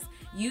skies.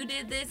 You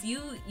did this.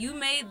 You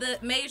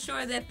made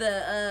sure that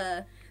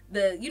the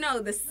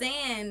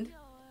sand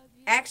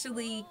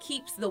actually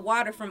keeps the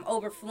water from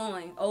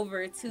overflowing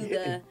over to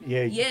the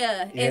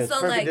and so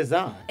like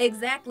design.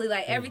 Exactly,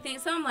 like everything.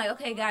 So I'm like,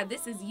 okay, God,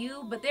 this is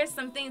you, but there's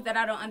some things that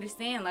I don't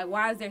understand. Like,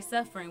 why is there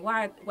suffering?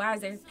 Why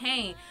is there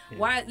pain?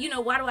 Why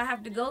do I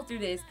have to go through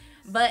this?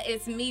 But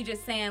it's me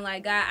just saying,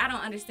 like, God, I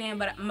don't understand,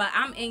 but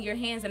I'm in your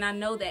hands, and I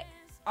know that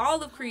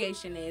all of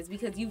creation is,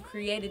 because you've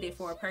created it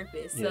for a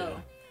purpose. So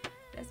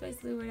that's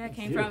basically where that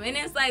came from. And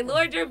it's like,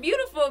 Lord, you're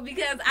beautiful,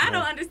 because I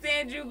don't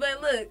understand you,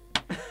 but look,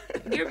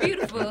 you're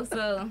beautiful.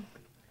 So,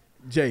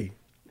 Jay,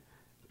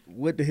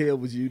 what the hell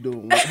was you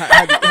doing?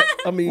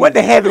 I mean, what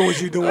the heaven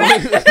was you doing?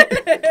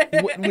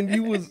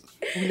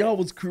 when y'all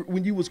was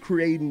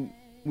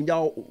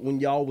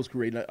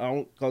creating? I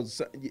don't,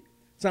 cause it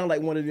sound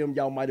like one of them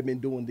y'all might have been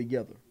doing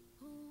together.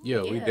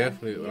 Yeah, we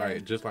definitely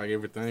like, just like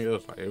everything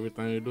else. Like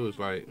everything we do is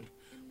like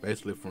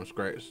basically from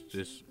scratch.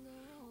 Just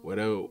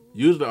whatever.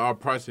 Usually our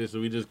process is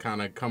we just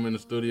kind of come in the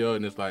studio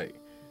and it's like,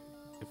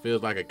 it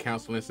feels like a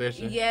counseling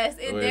session. Yes,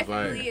 it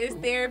definitely is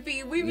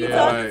therapy. We be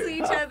talking to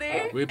each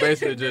other. We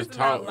basically just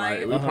talk.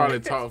 Like we probably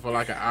talk for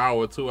like an hour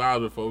or 2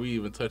 hours before we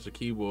even touch a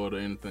keyboard or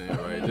anything.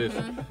 Like just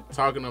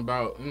talking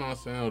about, you know what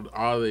I'm saying,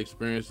 all the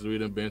experiences we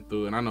done been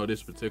through. And I know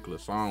this particular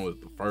song was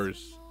the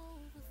first.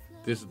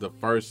 This is the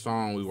first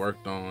song we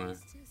worked on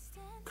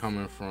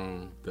coming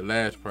from the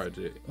last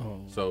project.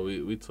 So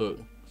we took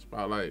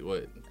about like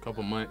a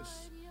couple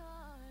months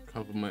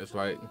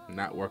like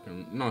not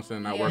working, you know what I'm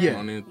saying, not working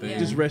on anything.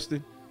 Just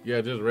resting. Yeah,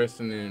 just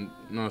resting, and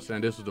you know what I'm saying,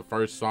 this was the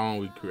first song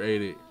we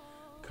created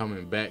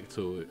coming back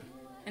to it.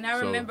 And I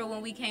remember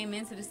when we came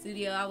into the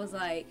studio, I was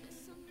like,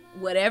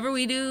 whatever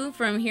we do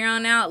from here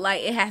on out,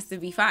 like, it has to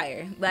be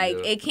fire. Like,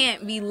 it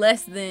can't be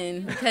less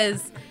than,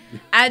 because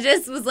I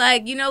just was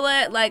like, you know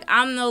what, like,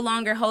 I'm no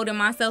longer holding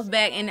myself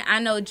back. And I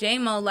know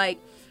J-Mo, like,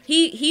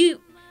 he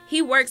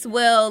works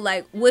well,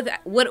 like, with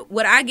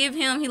what I give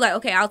him. He like,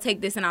 okay, I'll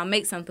take this and I'll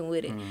make something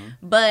with it.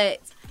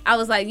 But I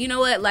was like, you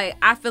know what, like,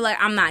 I feel like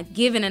I'm not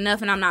giving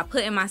enough and I'm not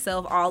putting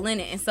myself all in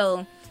it. And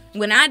so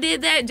when I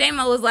did that,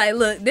 J-Mo was like,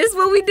 look, this is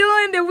what we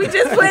doing, then we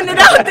just putting it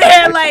out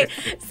there. Like,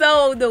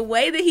 so the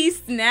way that he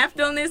snapped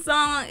on this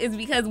song is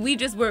because we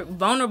just were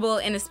vulnerable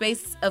in a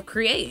space of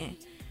creating.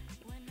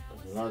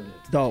 Love it.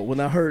 Dog, when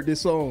I heard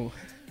this song,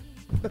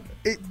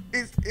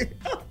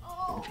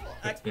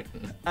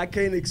 I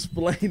can't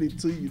explain it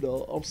to you,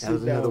 though. I'm that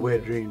was another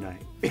wet dream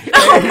night.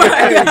 Oh my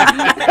God.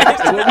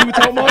 What we were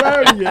talking about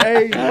earlier.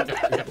 Hey, I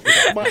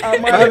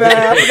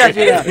forgot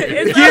you now.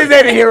 The kids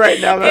ain't in here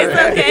right now. It's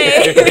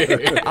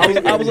okay.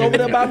 I was over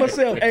there by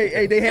myself.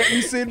 Hey, they had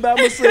me sitting by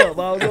myself.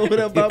 I was over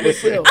there by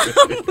myself.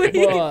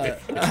 Boy,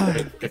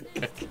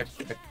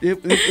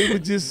 it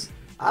was just.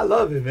 I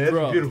love it, man. It's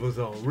a beautiful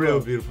song. Real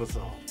beautiful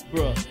song.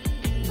 Bro,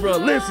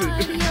 listen.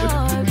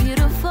 You're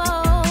beautiful.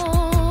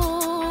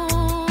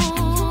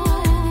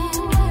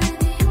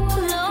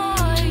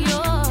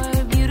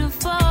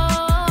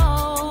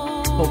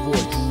 Her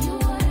voice,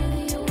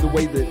 the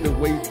way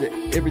that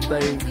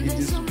everything, it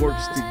just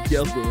works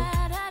together.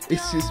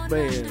 It's just,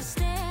 man,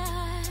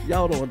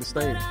 y'all don't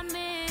understand.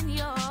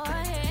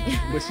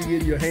 But she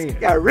in your hand.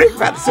 Yeah, Rick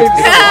about to say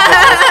this.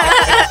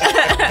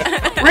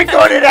 Rick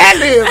on it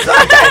ad-libs.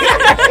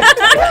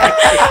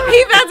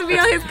 He about to be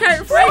on his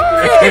Kurt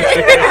Franklin.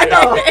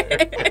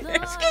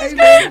 Hey,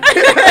 man.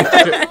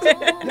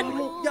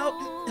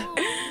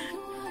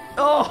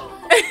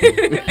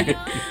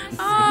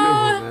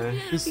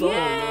 The song,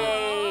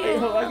 yay.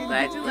 I'm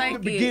glad you like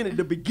it.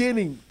 The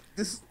beginning.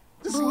 Just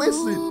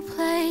listen. Who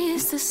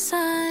placed the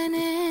sun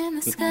in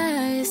the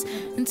skies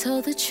and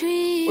told the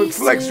trees? When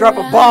Flex drop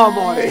a bomb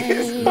on it.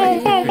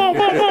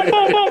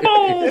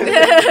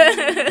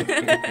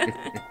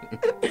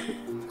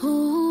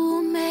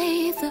 Who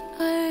made the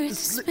earth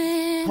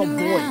spin her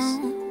voice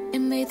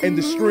and made the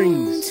the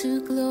strings.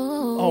 To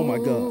glow. Oh my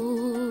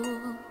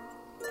God.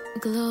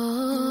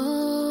 Glow.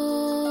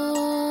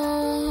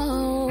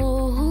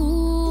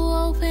 Who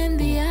opened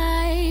the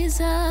eyes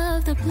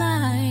of the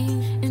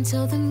blind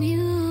until the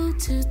music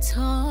to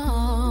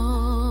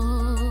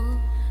talk.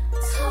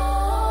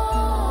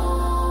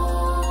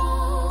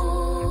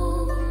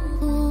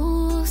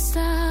 Who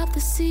stopped the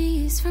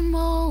seas from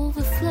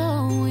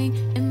overflowing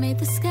and made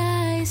the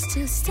skies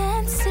to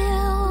stand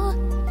still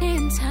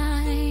in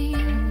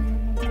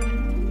time?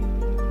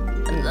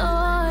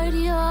 Lord,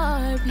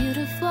 you're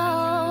beautiful.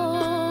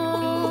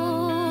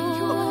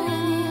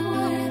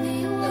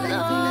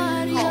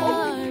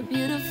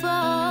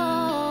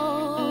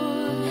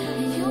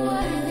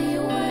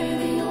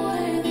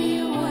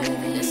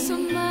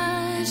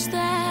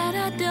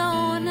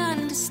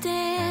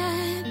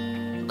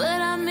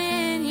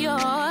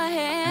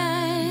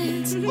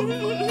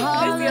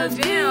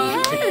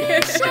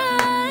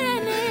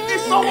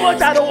 There's so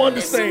much I don't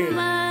understand.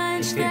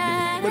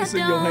 But it's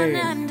in your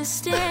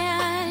hands.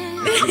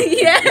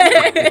 Yeah.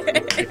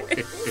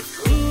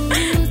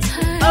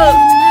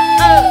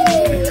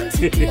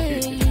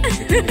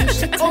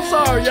 I'm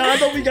sorry, y'all. I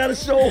know we got a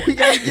show. We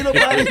got to get up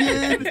out of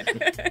here.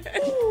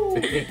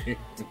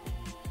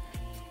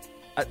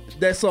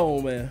 That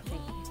song, man.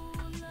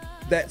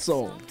 That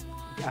song.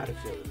 Gotta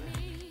feel it, man.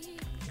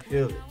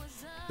 Feel it.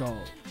 Dog.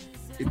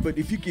 But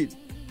if you could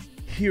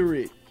hear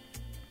it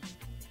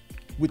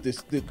with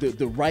this,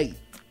 the right,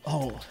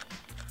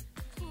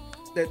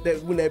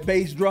 that when that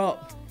bass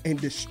drop and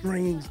the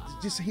strings,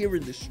 just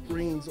hearing the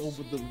strings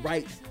over the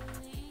right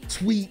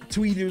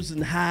tweeters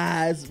and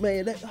highs,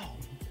 man. That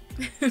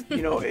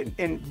You know,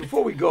 and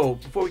before we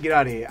get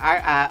out of here,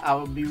 I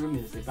would be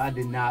remiss if I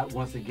did not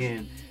once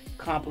again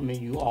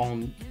compliment you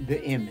on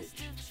the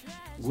image,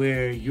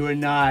 where you're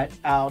not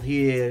out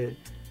here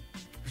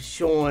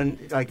showing,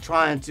 like,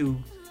 trying to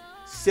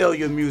sell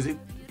your music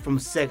from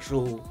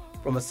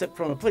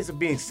a place of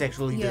being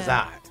sexually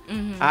desired.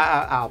 Mm-hmm.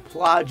 I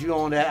applaud you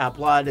on that. I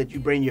applaud that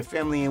you bring your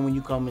family in when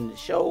you come in the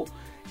show,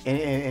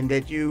 and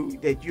that you're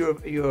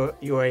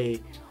a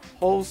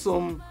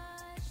wholesome,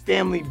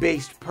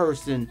 family-based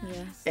person,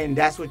 and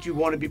that's what you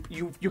want to be.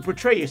 You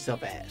portray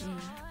yourself as.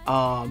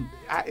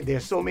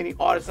 There's so many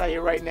artists out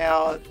here right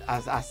now.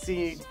 I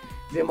see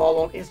them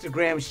all on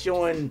Instagram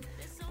showing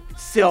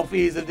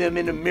selfies of them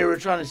in the mirror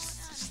trying to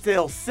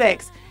sell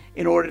sex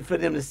in order for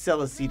them to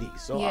sell a CD.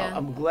 So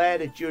I'm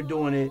glad that you're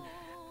doing it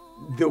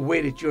the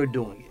way that you're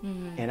doing it.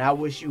 Mm-hmm. And I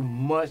wish you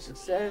much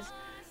success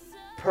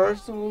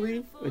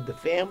personally with the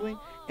family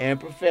and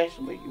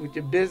professionally with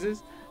your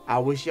business. I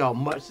wish y'all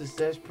much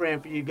success.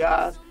 Praying for you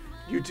guys.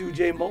 You too,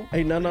 J-Mo.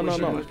 Hey, no.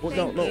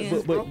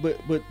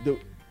 But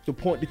the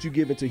point that you're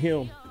giving to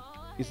him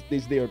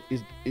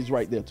is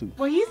right there too.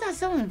 Well, he's not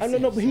selling. I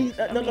don't know, but he's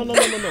no. Look at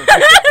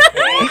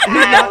a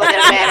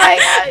man like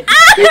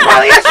he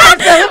probably is trying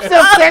to sell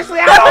himself sexually.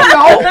 I don't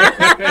know.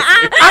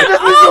 I'm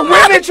just listening to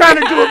women trying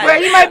to do it,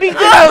 but he might be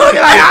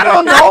looking like, I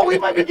don't know. He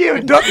might be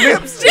giving duck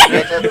lips.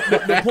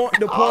 The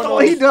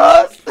point he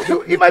does.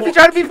 He might be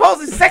trying to be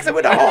posting sexing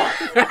with the heart.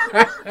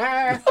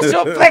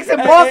 Show flexing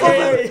muscles.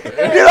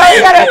 You know, he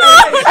gotta.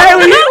 Hey,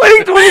 when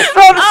he throw the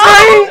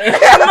string.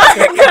 Oh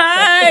my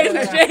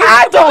God.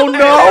 I don't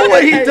know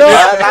what he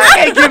does. I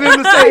can't give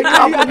him the same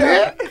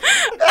compliment.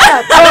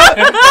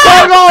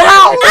 Turn on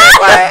out.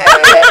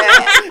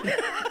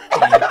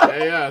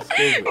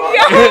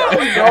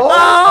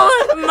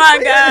 Oh my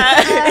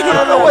God. I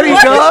don't know what he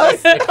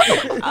does.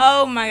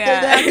 Oh my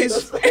God.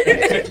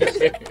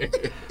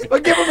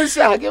 But give him a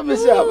shot. Give him a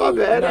shot. My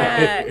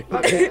bad.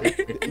 My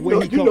bad.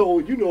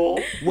 You know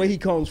where he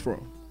comes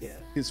from. Yeah.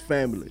 His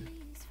family.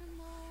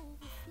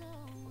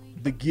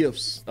 The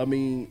gifts. I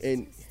mean,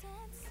 and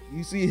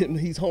you see him,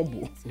 he's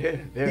humble. Yeah.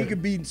 He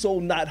could be so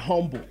not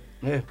humble.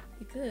 Yeah.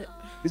 He could.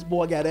 This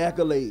boy got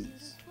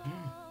accolades.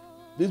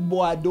 This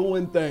boy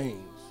doing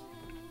things.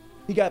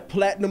 He got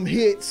platinum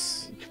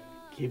hits.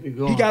 Keep it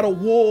going. He got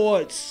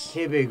awards.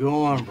 Keep it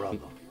going, brother.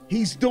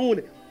 He's doing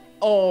it.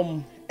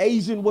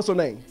 Asian, what's her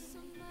name?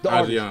 The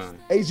Asian.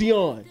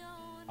 Asian.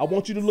 I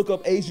want you to look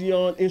up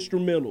Asian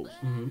instrumentals.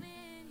 Mm-hmm.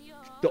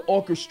 The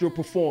orchestra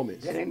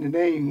performance. That ain't the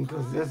name,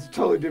 because that's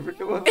totally different.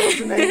 What's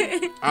the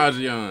name?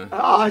 Asian.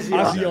 Asian.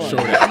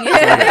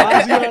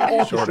 Asian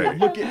orchestra.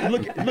 Look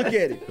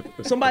at it.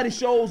 Somebody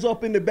shows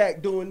up in the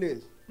back doing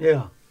this.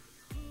 Yeah.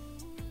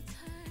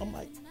 I'm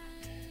like,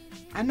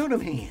 I know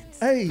them hands.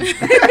 Hey.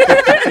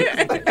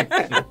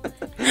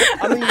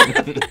 I mean,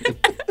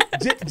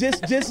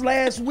 just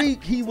last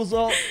week he was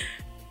up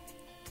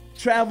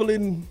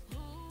traveling,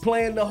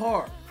 playing the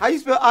harp. How you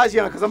spell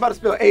Asian? Because I'm about to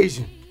spell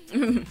Asian.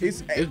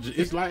 It's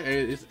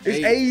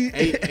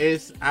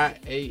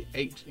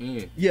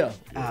ASIAHN. Yeah.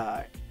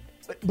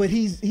 But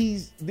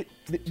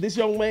this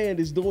young man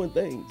is doing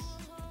things.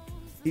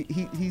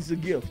 He's a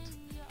gift.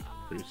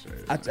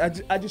 Appreciate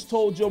it. I just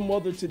told your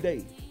mother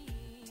today.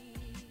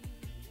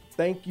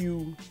 Thank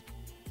you.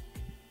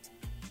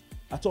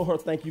 I told her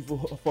thank you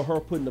for her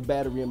putting the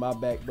battery in my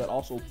back, but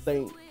also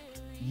thank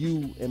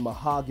you and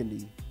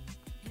Mahogany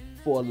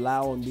for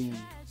allowing me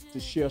to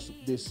share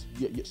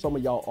some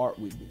of y'all art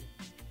with me.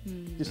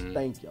 Just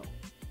thank y'all.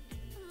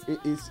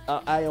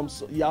 I am.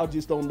 So, y'all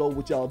just don't know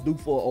what y'all do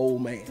for an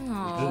old man.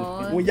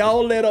 Aww. When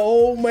y'all let an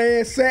old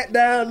man sat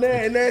down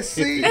there in that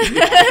seat,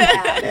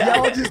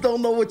 y'all just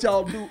don't know what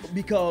y'all do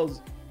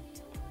because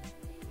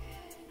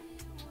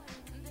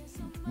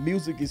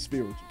music is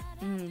spiritual.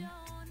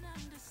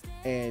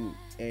 And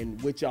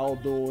what y'all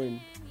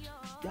doing,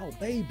 y'all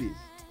babies,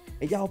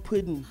 and y'all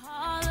putting.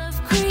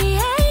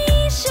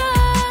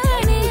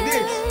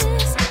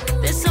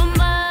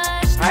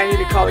 I ain't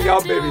even calling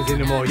y'all babies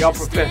anymore. Y'all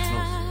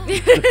professionals.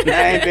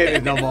 I ain't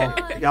babies no more.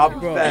 Y'all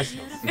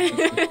professionals.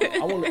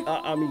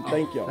 I mean,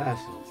 thank y'all.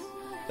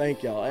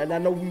 Thank y'all. And I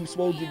know we were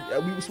supposed to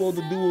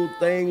do a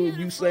thing with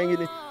you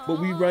singing it, but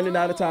we running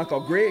out of time.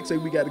 Cause Greg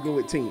said we got to go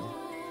at 10,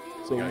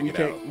 so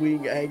we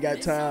ain't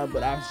got time.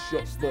 But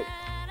but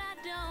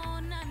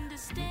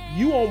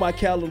you on my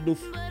calendar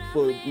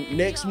for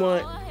next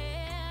month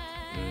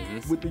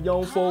with the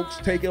young folks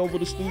taking over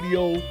the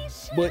studio,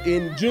 but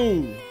in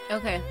June.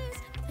 Okay.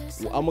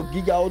 I'm gonna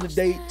give y'all the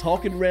date.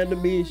 Talking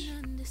random-ish.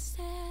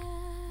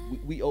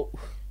 We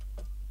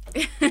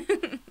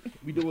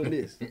doing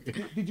this.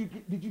 Did you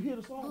hear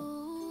the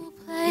song?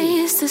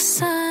 Place the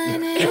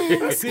sun in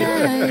the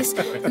skies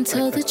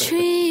until the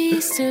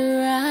trees to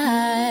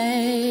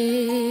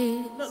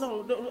rise.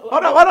 No.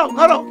 Hold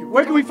on.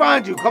 Where can we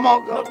find you? Come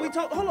on.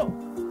 Hold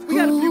on. We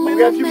got a few minutes. We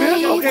got a few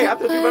minutes? Okay, I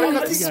thought you better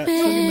cut this.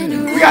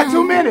 We got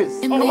 2 minutes.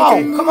 Come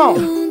on. Hold on.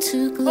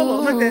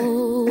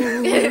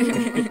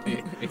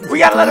 We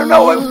gotta let them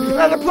know.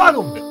 Let them plug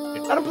them.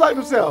 Let them plug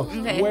themselves.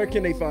 Okay. Where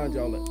can they find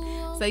y'all at?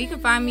 So you can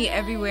find me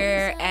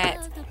everywhere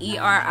at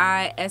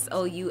ERI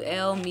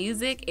SOUL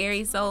Music,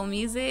 ERI Soul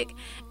Music,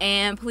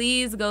 and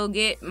please go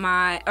get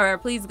my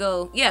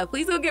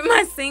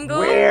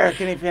single. Where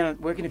can they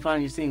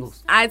find your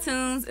singles?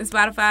 iTunes and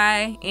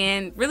Spotify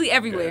and really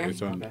everywhere.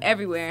 Yeah,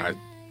 everywhere.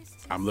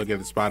 I'm looking at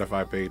the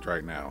Spotify page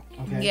right now.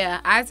 Okay. Yeah,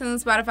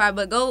 iTunes, Spotify,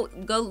 but go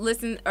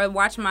listen or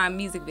watch my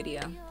music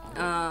video.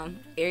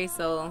 ERI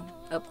Soul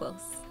up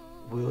close.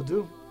 Will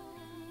do.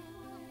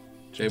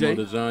 J-Mo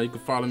Dejon. You can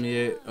follow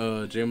me at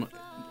J-Mo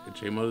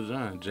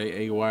Dejon.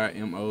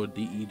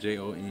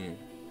 JAYMODEJON.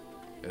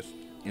 That's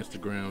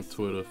Instagram,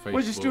 Twitter, Facebook.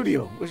 Where's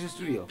your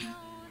studio?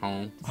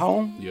 Home?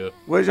 Yeah.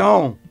 Where's your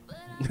home?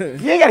 You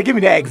ain't gotta give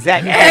me that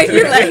exact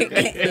address.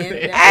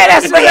 Hey,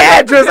 that's my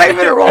address. I ain't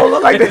finna roll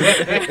up like this.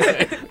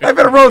 I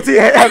better roll to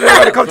your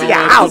come to your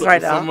house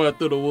right now. Somewhere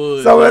through the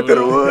woods.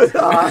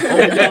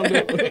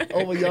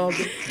 Over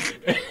yonder.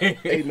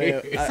 Hey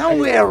man,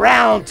 somewhere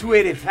around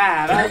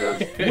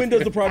 285. When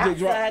does the project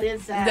drop?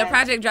 The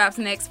project drops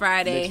next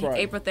Friday.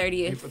 April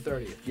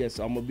 30th. Yes,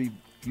 I'm gonna be,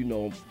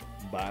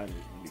 buying it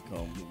when it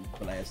comes,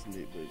 blasting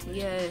it. But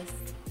yes.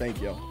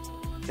 Thank y'all.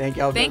 Thank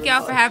y'all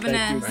for having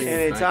us.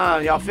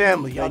 Anytime, y'all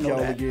family. Y'all Thank know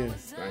y'all that. again.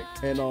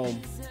 And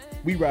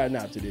we riding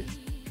out to this.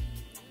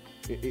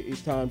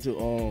 It's time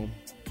to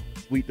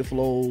sweep the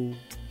floor,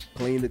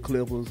 clean the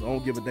clippers. I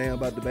don't give a damn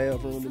about the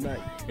bathroom tonight.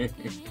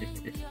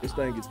 This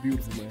thing is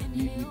beautiful, man.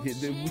 We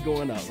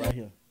going out right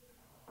here.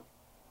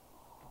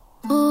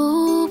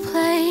 Who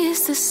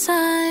placed the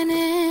sun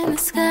in the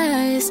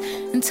skies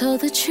and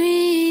told the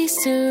trees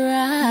to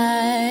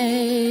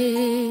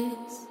rise?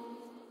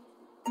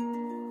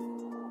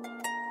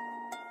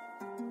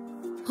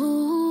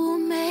 Who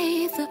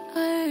made the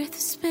earth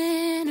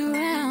spin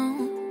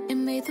around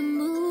and made the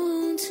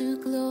moon to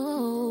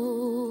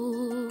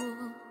glow?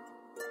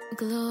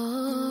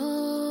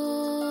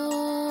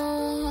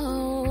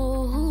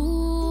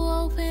 Who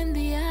opened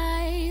the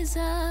eyes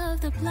of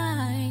the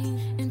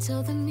blind and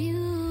told the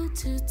mute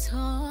to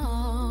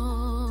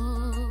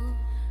talk?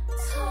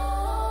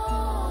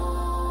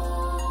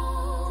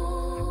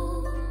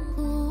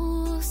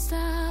 Who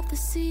stopped the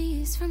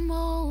seas from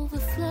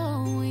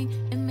overflowing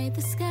and made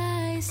the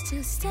skies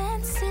to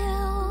stand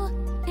still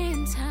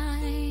in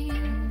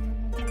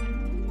time?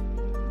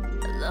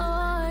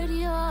 Lord,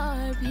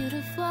 you're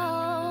beautiful.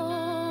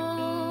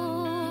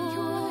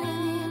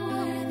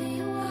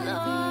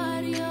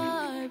 Lord,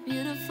 you're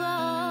beautiful.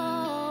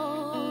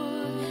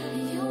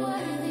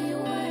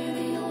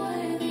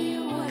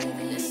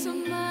 There's so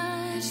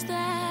much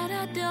that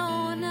I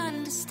don't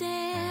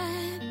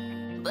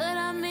understand, but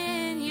I'm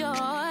in your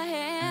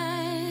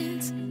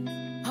hands.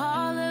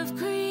 All of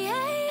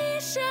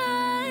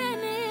creation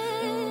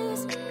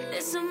is.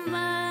 There's so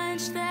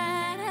much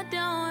that I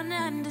don't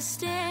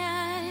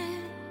understand.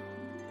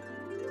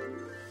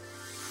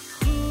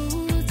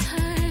 Who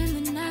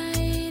turned the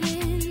night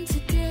into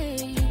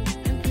day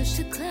and pushed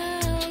the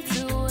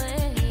clouds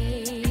away?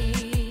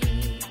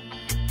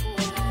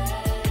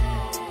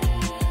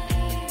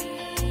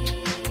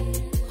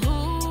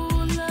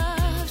 Who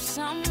loved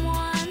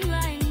someone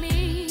like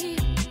me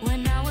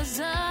when I was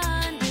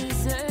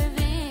undeserving?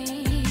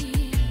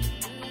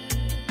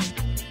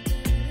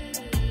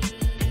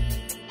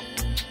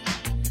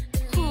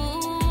 Who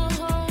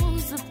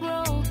holds the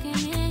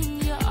broken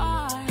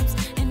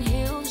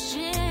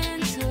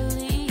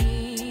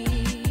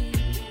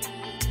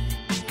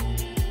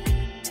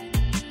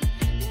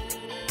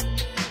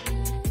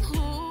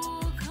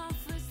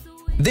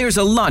There's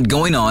a lot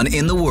going on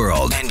in the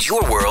world, and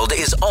your world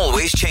is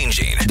always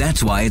changing.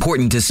 That's why it's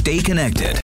important to stay connected.